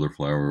look at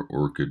elderflower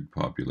orchid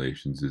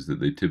populations is that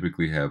they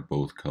typically have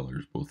both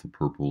colors, both the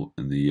purple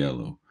and the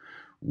yellow.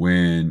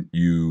 When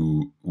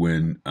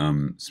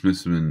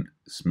Smithson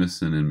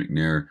and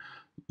McNair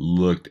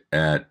looked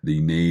at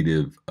the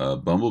native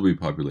bumblebee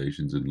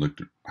populations and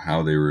looked at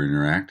how they were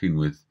interacting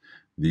with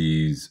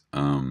these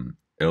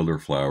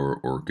elderflower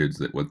orchids,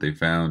 that what they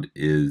found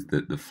is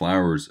that the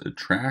flowers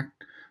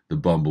attract the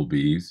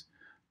bumblebees,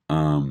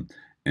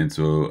 and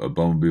so a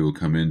bumblebee will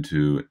come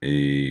into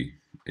a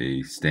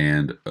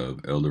stand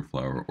of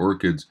elderflower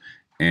orchids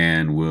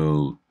and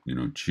will,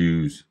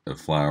 choose a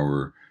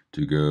flower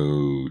to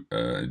go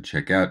and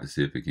check out to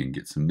see if it can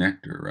get some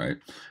nectar, right?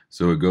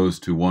 So it goes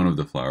to one of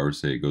the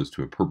flowers, say it goes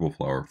to a purple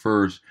flower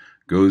first,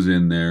 goes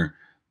in there.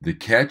 The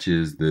catch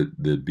is that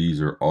the bees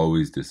are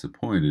always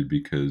disappointed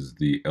because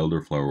the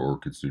elderflower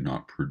orchids do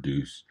not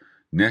produce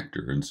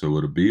nectar. And so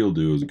what a bee will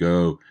do is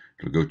it'll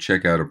go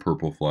check out a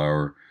purple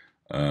flower,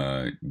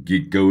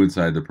 go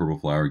inside the purple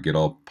flower, get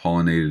all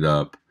pollinated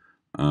up,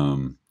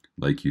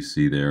 like you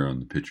see there on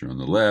the picture on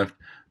the left,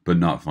 but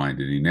not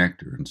find any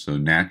nectar. And so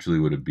naturally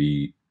what a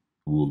bee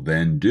will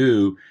then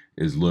do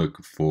is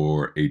look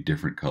for a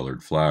different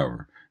colored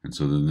flower. And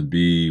so then the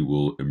bee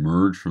will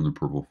emerge from the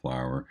purple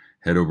flower,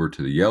 head over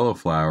to the yellow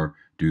flower,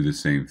 do the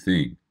same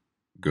thing.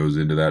 Goes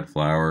into that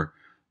flower,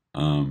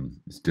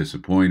 is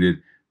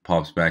disappointed,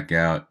 pops back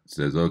out,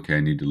 says, okay,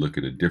 I need to look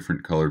at a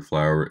different colored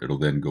flower. It'll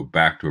then go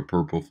back to a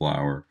purple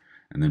flower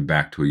and then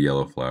back to a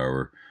yellow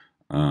flower,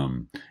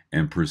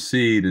 and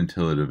proceed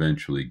until it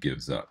eventually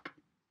gives up.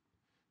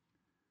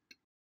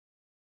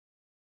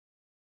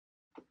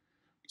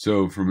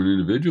 So from an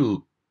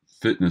individual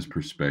fitness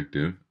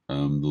perspective, the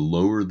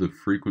lower the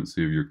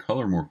frequency of your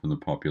color morph in the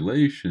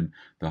population,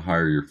 the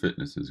higher your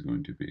fitness is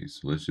going to be.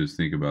 So let's just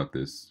think about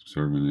this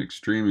sort of an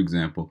extreme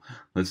example.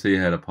 Let's say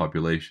you had a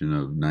population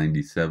of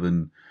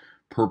 97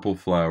 purple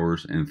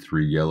flowers and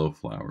 3 yellow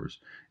flowers.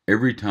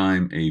 Every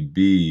time a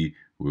bee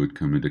would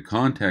come into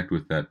contact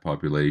with that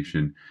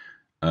population,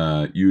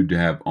 you'd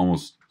have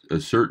almost a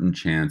certain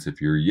chance,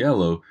 if you're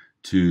yellow,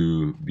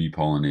 to be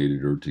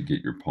pollinated or to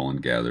get your pollen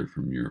gathered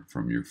from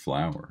your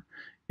flower.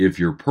 If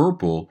you're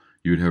purple,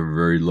 you'd have a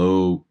very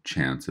low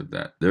chance of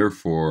that.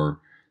 Therefore,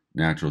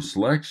 natural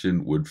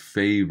selection would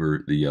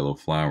favor the yellow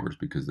flowers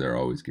because they're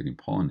always getting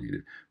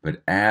pollinated.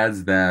 But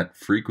as that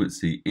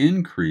frequency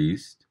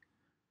increased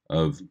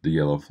of the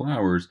yellow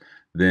flowers,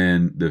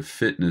 then the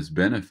fitness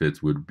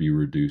benefits would be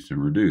reduced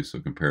and reduced. So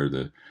compare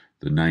the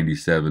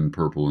 97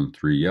 purple and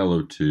 3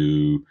 yellow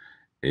to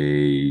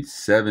a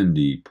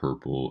 70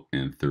 purple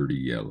and 30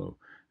 yellow.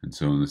 And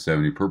so in the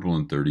 70 purple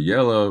and 30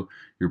 yellow,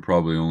 you're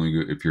probably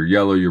only, if you're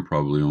yellow, you're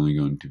probably only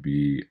going to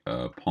be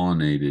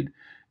pollinated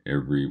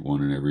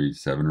every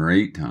 7 or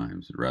 8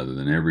 times rather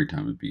than every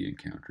time a bee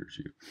encounters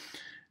you.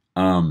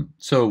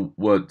 So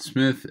what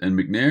Smith and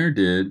McNair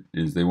did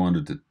is they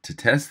wanted to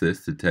test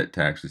this, to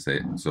actually say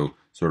it. So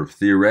sort of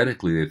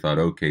theoretically, they thought,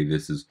 okay,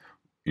 this is,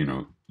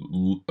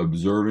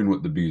 observing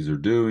what the bees are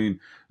doing,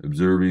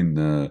 observing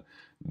the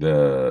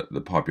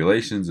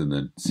populations, and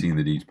then seeing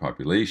that each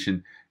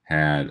population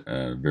had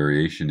a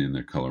variation in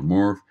their color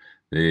morph.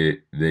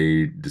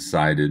 They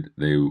decided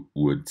they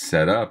would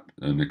set up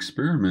an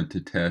experiment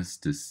to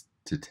test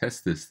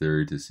this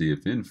theory to see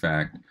if in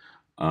fact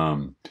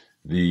when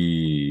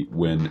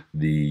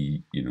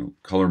the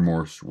color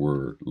morphs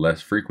were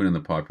less frequent in the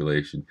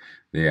population,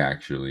 they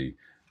actually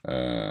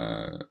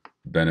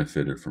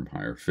benefited from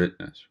higher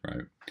fitness,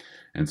 right?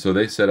 And so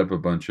they set up a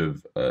bunch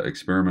of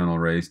experimental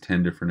arrays,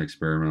 10 different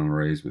experimental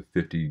arrays with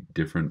 50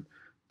 different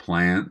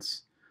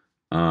plants,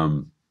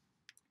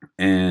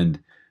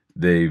 and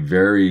they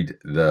varied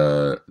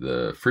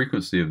the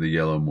frequency of the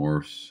yellow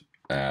morphs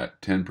at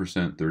 10%,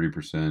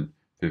 30%,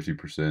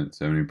 50%,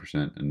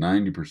 70%, and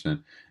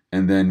 90%,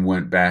 and then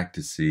went back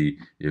to see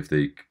if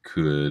they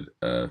could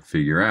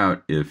figure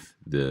out if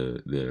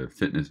the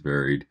fitness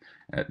varied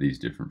at these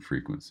different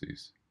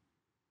frequencies.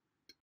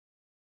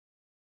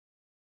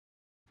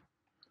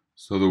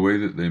 So the way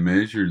that they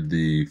measured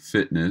the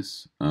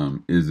fitness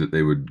is that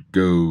they would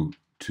go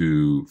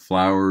to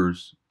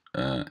flowers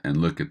and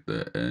look at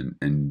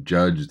and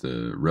judge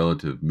the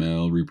relative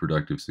male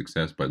reproductive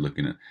success by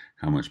looking at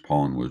how much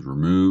pollen was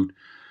removed.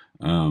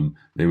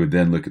 They would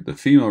then look at the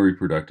female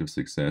reproductive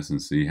success and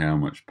see how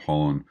much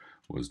pollen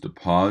was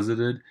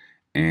deposited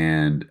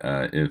and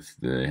if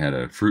they had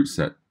a fruit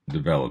set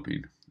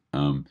developing.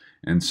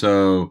 And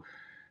so,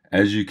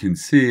 as you can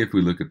see, if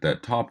we look at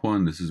that top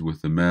one, this is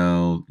with the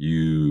male.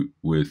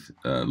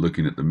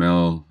 Looking at the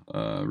male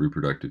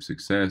reproductive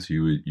success,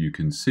 you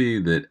can see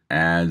that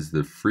as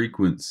the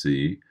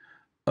frequency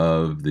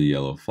of the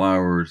yellow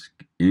flowers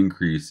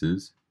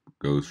increases,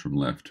 goes from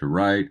left to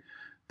right,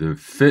 the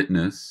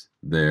fitness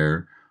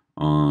there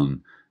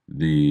on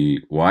the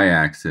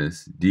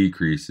y-axis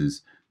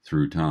decreases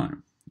through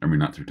time. I mean,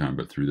 not through time,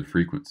 but through the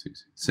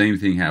frequencies. Same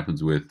thing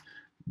happens with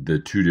the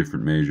 2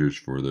 different measures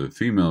for the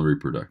female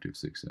reproductive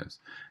success.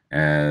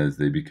 As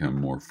they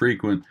become more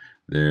frequent,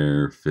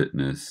 their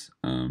fitness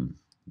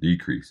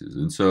decreases.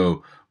 And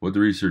so what the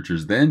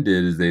researchers then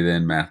did is they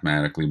then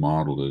mathematically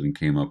modeled it and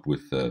came up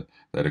with that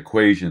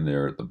equation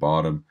there at the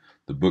bottom.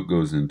 The book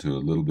goes into a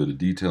little bit of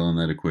detail on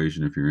that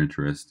equation if you're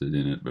interested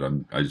in it, but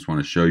I just want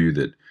to show you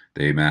that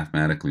they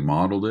mathematically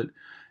modeled it.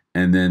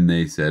 And then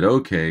they said,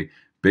 okay,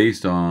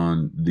 based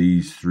on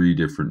these three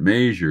different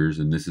measures,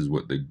 and this is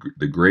what the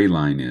gray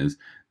line is,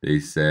 they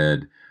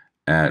said,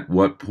 at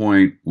what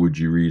point would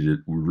you reach it?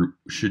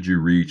 Should you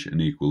reach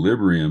an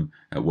equilibrium?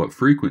 At what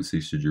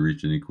frequency should you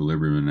reach an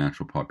equilibrium in a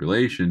natural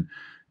population?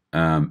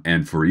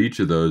 And for each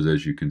of those,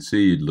 as you can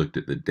see, you looked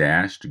at the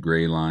dashed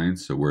gray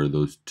lines. So where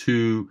those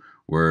two,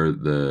 where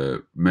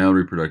the male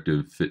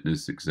reproductive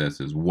fitness success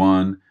is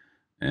 1,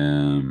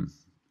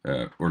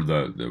 or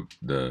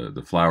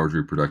the flower's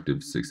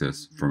reproductive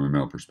success from a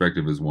male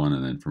perspective is 1,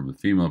 and then from a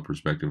female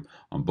perspective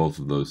on both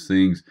of those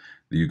things,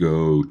 you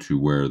go to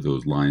where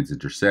those lines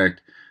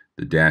intersect.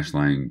 The dashed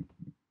line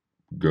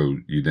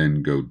you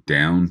then go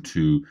down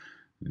to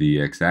the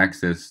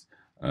x-axis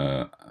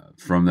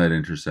from that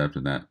intercept,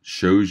 and that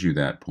shows you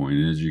that point.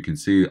 And as you can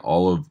see,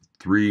 all of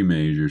 3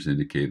 measures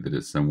indicate that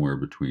it's somewhere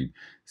between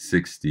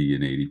 60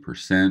 and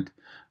 80%.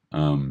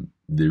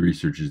 The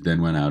researchers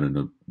then went out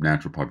into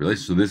natural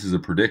population. So this is a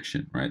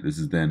prediction, right? This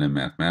is then a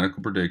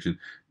mathematical prediction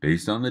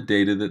based on the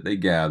data that they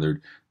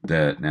gathered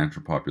that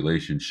natural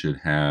population should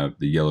have,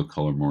 the yellow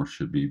color morph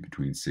should be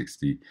between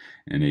 60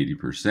 and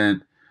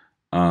 80%.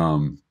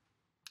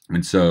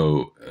 And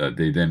so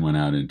they then went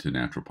out into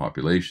natural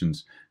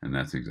populations, and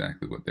that's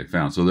exactly what they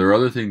found. So there are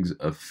other things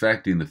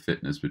affecting the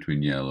fitness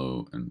between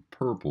yellow and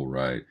purple,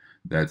 right?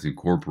 That's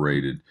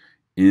incorporated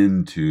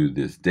into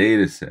this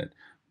data set.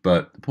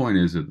 But the point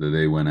is that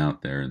they went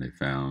out there and they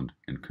found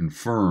and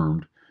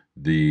confirmed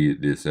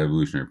this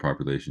evolutionary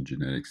population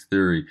genetics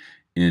theory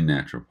in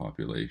natural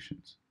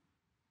populations.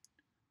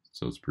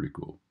 So it's pretty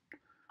cool.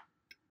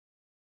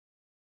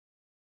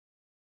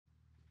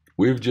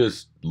 We've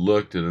just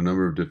looked at a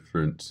number of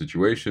different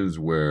situations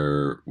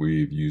where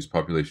we've used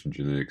population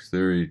genetics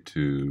theory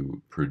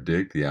to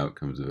predict the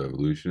outcomes of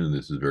evolution, and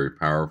this is very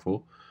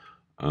powerful.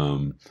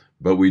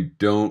 But we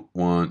don't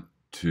want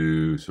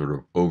to sort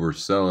of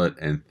oversell it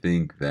and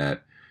think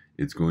that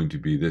it's going to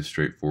be this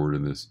straightforward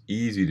and this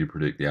easy to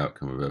predict the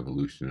outcome of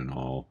evolution in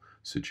all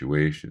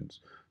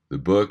situations. The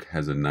book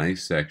has a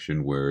nice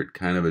section where it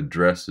kind of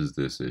addresses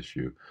this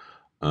issue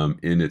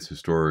in its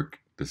historic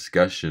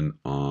discussion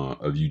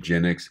of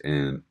eugenics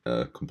and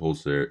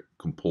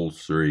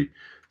compulsory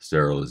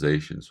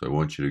sterilization. So I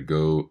want you to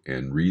go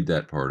and read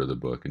that part of the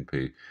book and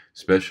pay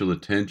special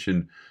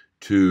attention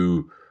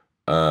to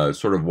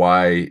sort of what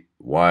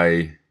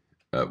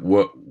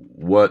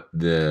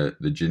the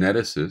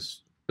geneticists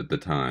at the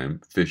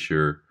time,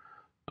 Fisher,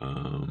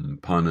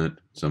 Punnett,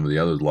 some of the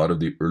others, a lot of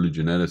the early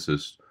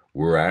geneticists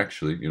were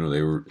actually,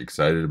 they were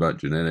excited about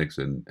genetics,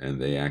 and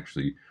they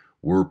actually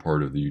were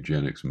part of the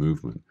eugenics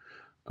movement.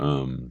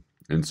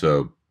 And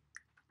so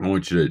I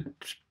want you to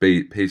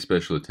pay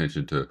special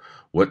attention to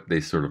what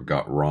they sort of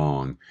got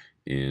wrong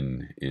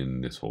in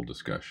this whole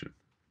discussion.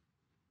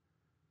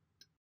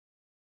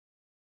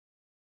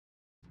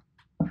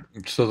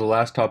 So the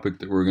last topic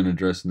that we're going to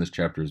address in this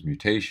chapter is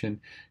mutation.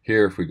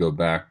 Here, if we go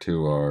back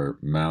to our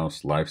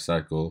mouse life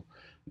cycle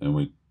and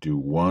we do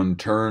one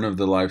turn of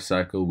the life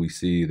cycle, we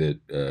see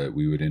that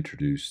we would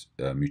introduce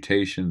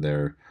mutation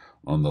there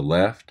on the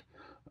left.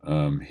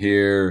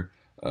 Here,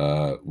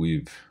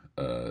 we've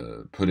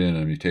put in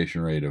a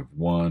mutation rate of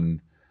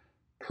 1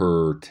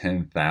 per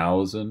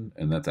 10,000,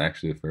 and that's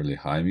actually a fairly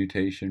high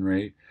mutation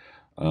rate.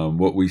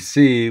 What we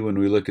see when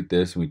we look at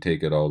this and we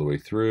take it all the way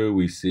through,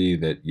 we see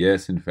that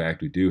yes, in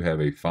fact, we do have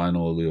a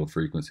final allele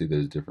frequency that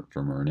is different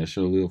from our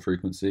initial allele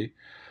frequency,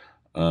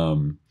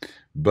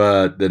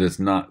 but that it's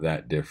not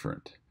that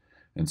different.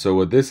 And so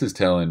what this is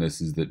telling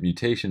us is that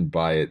mutation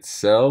by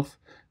itself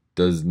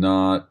does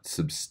not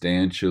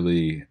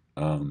substantially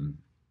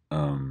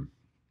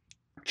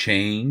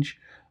change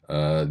the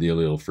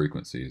allele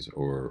frequencies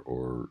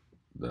or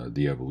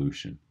the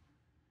evolution.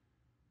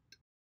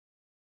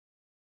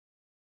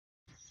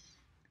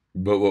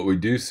 But what we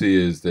do see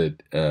is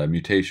that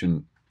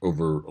mutation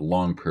over a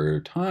long period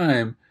of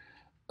time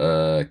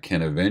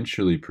can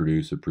eventually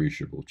produce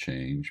appreciable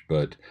change.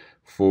 But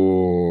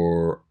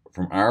from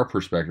our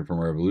perspective, from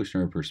our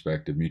evolutionary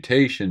perspective,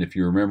 mutation, if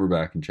you remember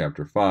back in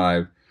chapter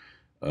 5,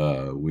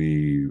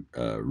 we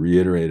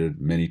reiterated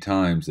many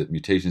times that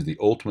mutation is the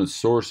ultimate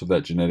source of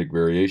that genetic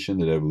variation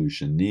that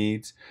evolution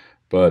needs.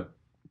 But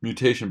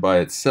mutation by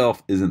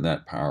itself isn't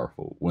that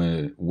powerful.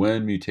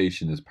 When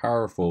mutation is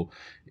powerful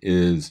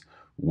is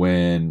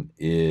when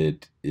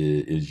it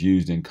is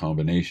used in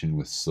combination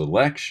with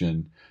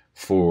selection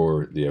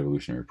for the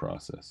evolutionary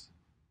process.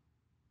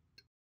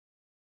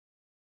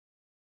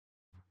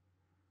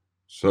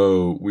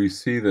 So we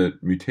see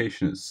that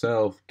mutation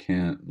itself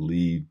can't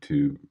lead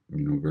to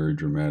very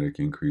dramatic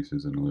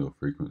increases in allele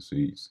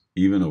frequencies,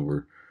 even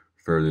over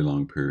fairly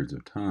long periods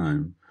of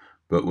time.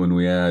 But when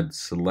we add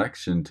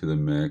selection to the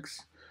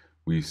mix,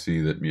 we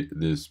see that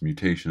this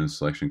mutation and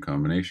selection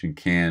combination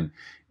can,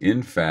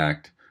 in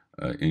fact,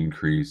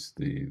 increase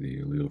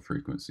the allele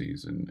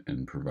frequencies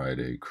and provide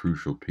a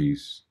crucial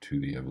piece to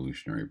the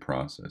evolutionary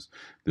process.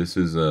 This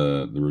is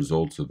the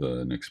results of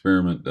an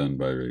experiment done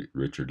by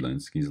Richard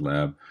Lenski's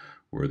lab,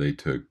 where they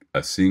took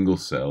a single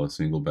cell, a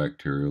single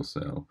bacterial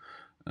cell,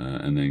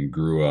 and then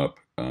grew up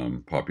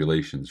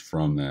populations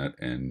from that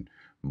and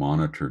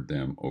monitored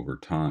them over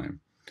time.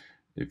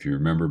 If you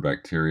remember,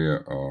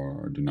 bacteria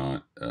do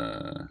not,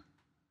 for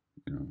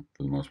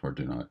the most part,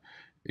 do not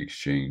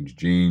exchange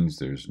genes.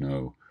 There's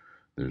no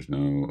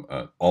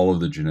all of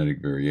the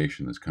genetic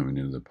variation that's coming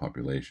into the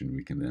population,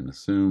 we can then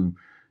assume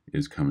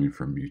is coming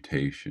from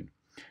mutation.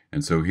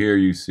 And so here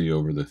you see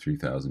over the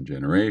 3,000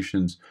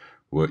 generations,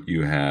 what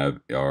you have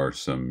are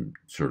some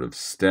sort of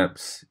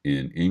steps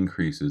in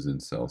increases in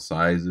cell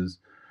sizes,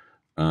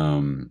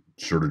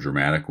 sort of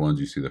dramatic ones.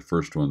 You see the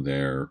first one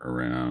there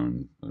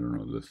around, I don't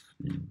know, the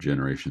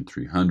generation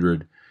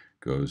 300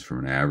 goes from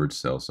an average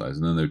cell size,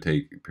 and then they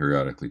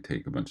periodically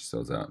take a bunch of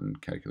cells out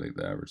and calculate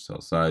the average cell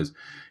size.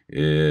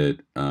 It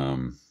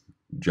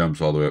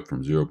jumps all the way up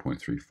from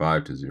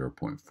 0.35 to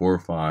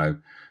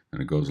 0.45,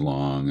 and it goes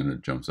along and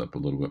it jumps up a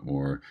little bit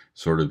more,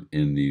 sort of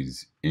in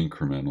these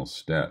incremental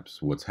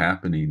steps. What's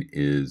happening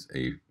is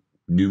a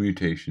new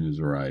mutation is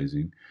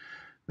arising.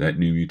 That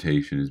new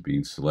mutation is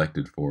being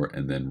selected for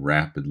and then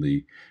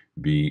rapidly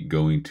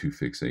going to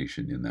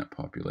fixation in that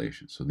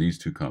population. So these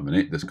two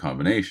this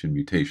combination,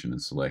 mutation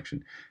and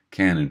selection,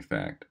 can in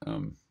fact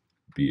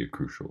be a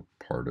crucial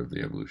part of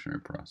the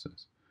evolutionary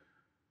process.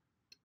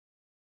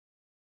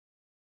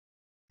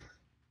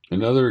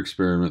 Another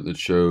experiment that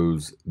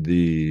shows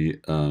the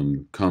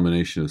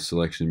combination of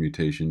selection and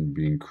mutation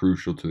being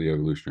crucial to the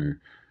evolutionary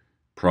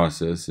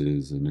process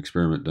is an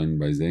experiment done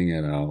by Zhang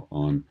et al.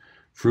 On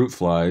fruit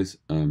flies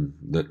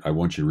that I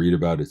want you to read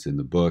about. It's in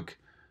the book.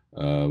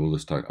 I'll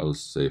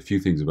just say a few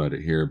things about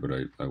it here, but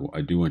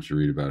I do want you to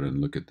read about it and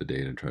look at the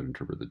data and try to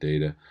interpret the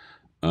data.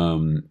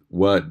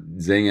 What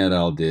Zhang et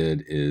al.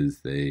 Did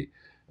is they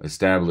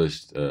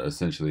established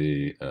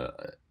essentially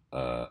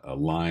a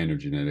line of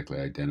genetically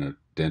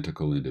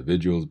identical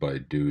individuals by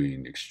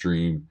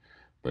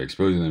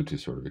exposing them to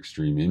sort of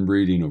extreme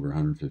inbreeding over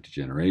 150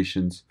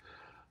 generations.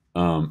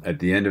 At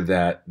the end of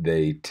that,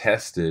 they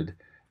tested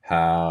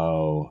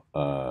how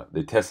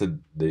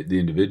the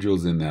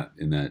individuals in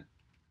that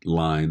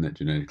line, that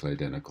genetically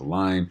identical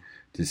line,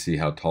 to see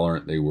how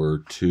tolerant they were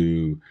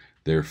to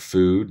their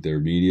food, their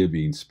media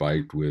being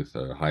spiked with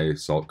high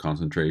salt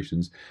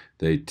concentrations.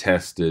 They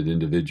tested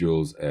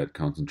individuals at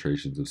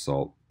concentrations of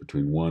salt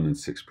between 1 and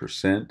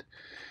 6%.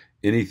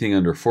 Anything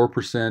under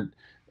 4%,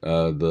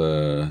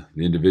 the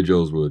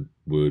individuals would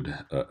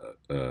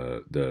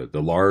the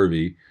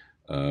larvae,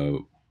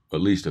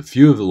 at least a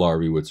few of the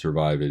larvae would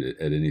survive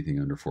at anything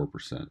under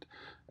 4%.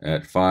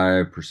 At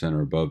 5%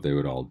 or above, they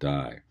would all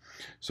die.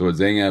 So what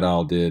Zhang et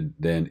al. Did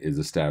then is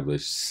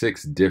establish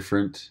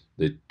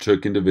they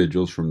took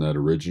individuals from that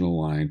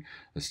original line,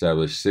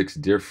 established 6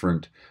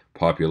 different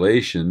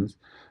populations.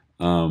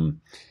 2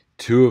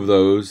 of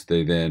those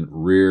they then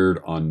reared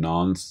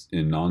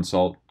in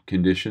non-salt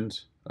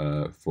conditions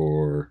I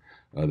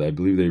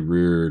believe they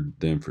reared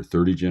them for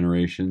 30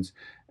 generations.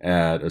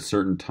 At a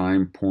certain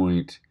time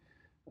point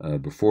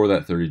before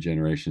that 30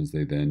 generations,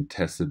 they then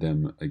tested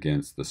them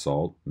against the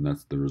salt, and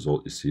that's the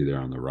result you see there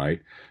on the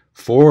right.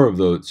 4 of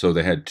those, so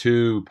they had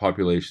 2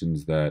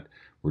 populations that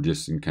were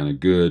just in kind of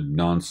good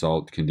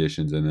non-salt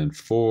conditions, and then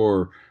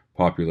 4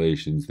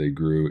 populations they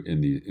grew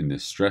in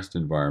this stressed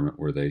environment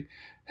where they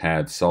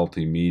had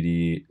salty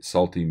media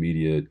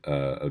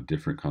of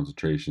different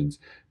concentrations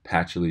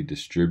patchily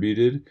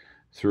distributed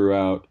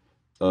throughout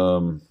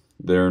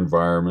their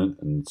environment,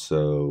 and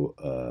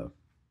so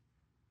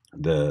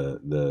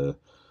the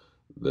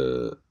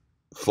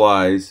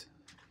flies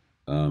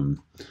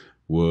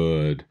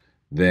would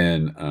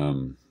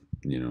then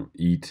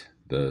eat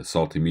the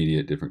salty media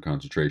at different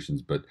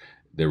concentrations, but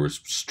there was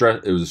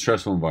stress. It was a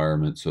stressful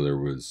environment, so there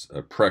was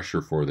a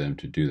pressure for them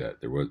to do that.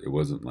 It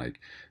wasn't like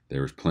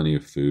there was plenty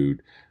of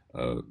food,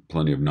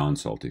 plenty of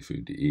non-salty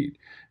food to eat.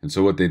 And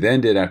so what they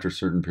then did after a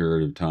certain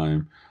period of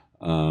time,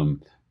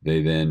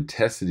 they then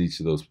tested each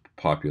of those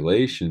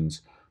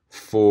populations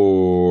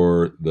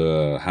for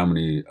how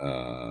many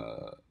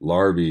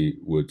larvae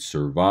would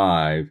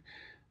survive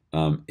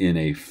in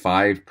a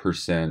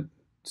 5%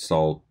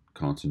 salt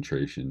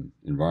concentration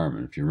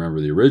environment. If you remember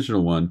the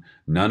original one,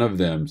 none of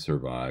them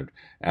survived.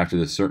 After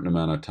a certain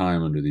amount of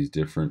time under these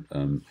different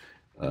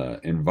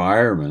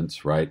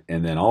environments, right,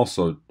 and then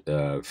also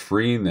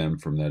freeing them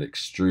from that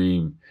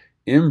extreme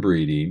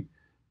inbreeding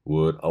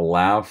would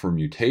allow for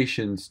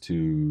mutations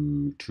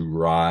to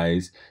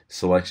rise,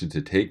 selection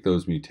to take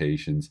those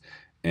mutations,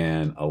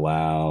 and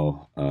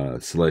allow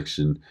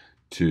selection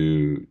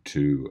to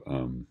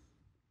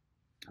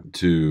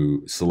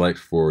select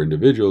for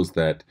individuals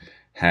that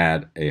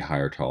had a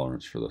higher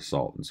tolerance for the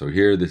salt. And so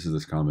here, this is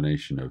this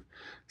combination of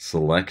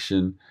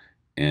selection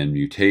and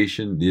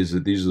mutation. These are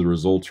the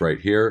results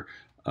right here.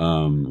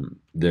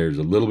 There's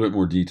a little bit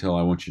more detail.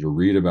 I want you to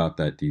read about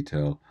that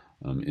detail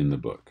in the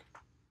book.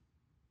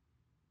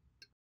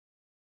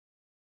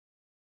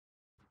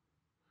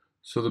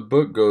 So the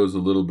book goes a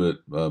little bit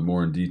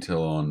more in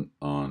detail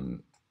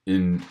when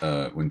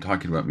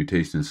talking about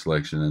mutation and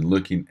selection and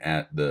looking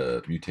at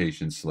the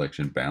mutation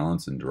selection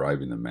balance and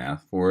deriving the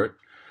math for it.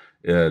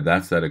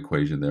 That's that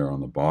equation there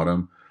on the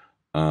bottom.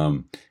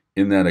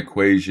 In that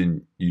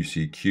equation, you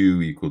see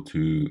Q equal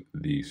to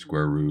the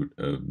square root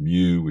of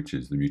mu, which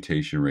is the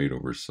mutation rate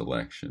over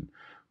selection.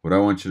 What I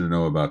want you to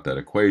know about that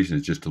equation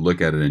is just to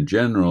look at it in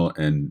general,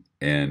 and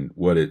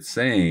what it's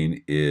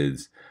saying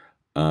is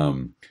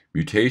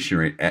mutation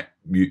rate.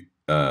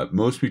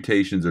 Most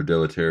mutations are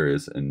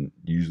deleterious, and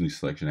usually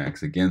selection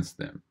acts against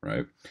them,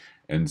 right?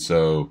 And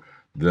so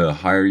the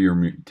higher your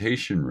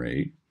mutation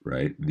rate,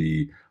 right,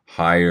 the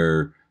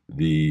higher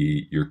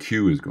your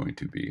Q is going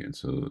to be. And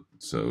so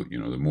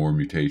the more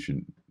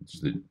mutation,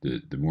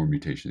 the more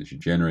mutation that you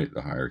generate,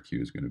 the higher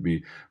Q is going to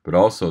be. But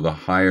also the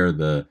higher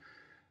the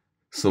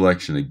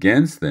selection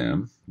against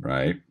them,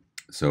 right?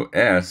 So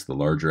S, the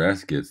larger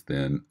S gets,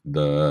 then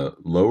the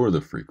lower the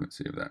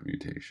frequency of that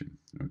mutation.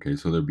 Okay,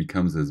 so there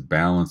becomes this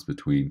balance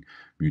between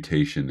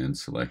mutation and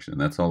selection. And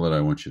that's all that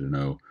I want you to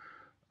know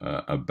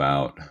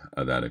about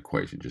that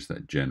equation, just the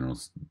general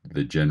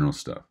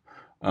stuff.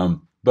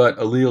 But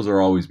alleles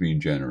are always being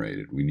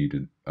generated. We need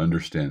to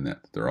understand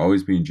that they're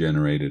always being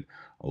generated.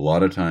 A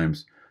lot of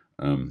times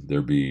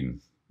they're being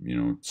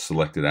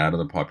selected out of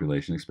the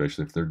population,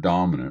 especially if they're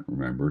dominant.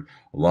 Remember,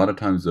 a lot of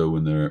times though,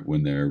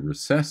 when they're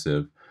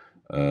recessive,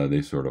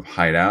 they sort of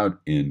hide out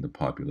in the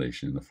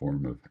population in the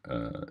form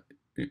of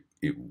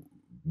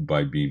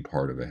by being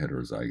part of a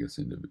heterozygous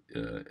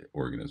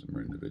organism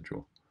or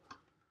individual.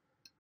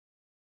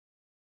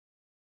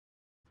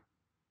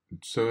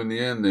 So in the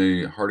end,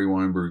 the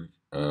Hardy-Weinberg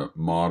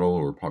model,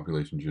 or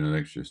population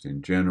genetics just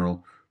in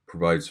general,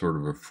 provides sort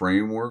of a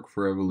framework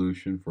for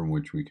evolution from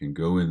which we can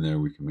go in there.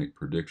 We can make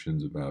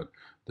predictions about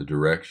the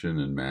direction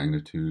and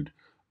magnitude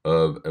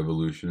of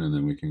evolution, and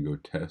then we can go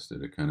test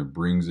it. It kind of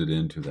brings it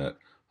into that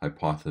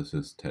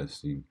hypothesis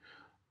testing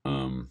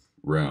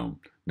realm.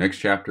 Next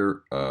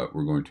chapter,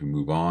 we're going to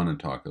move on and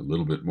talk a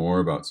little bit more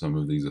about some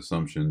of these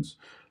assumptions.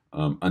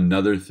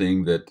 Another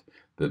thing that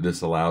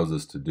this allows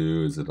us to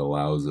do is it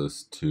allows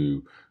us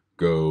to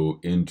go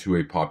into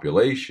a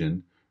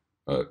population,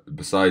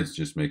 besides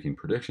just making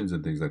predictions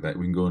and things like that.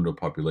 We can go into a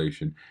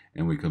population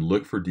and we can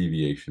look for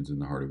deviations in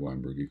the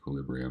Hardy-Weinberg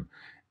equilibrium,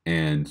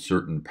 and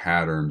certain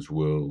patterns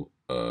will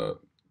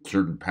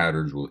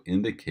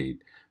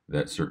indicate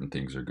that certain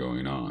things are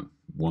going on.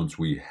 Once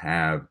we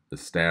have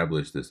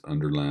established this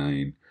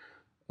underlying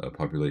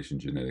population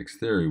genetics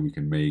theory, we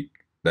can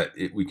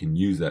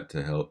use that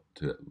to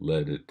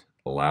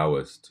allow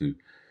us to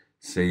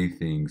say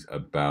things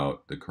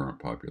about the current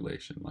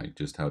population, like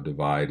just how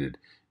divided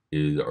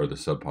are the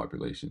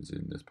subpopulations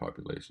in this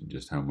population,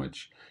 just how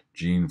much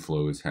gene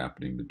flow is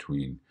happening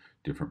between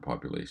different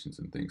populations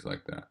and things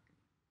like that.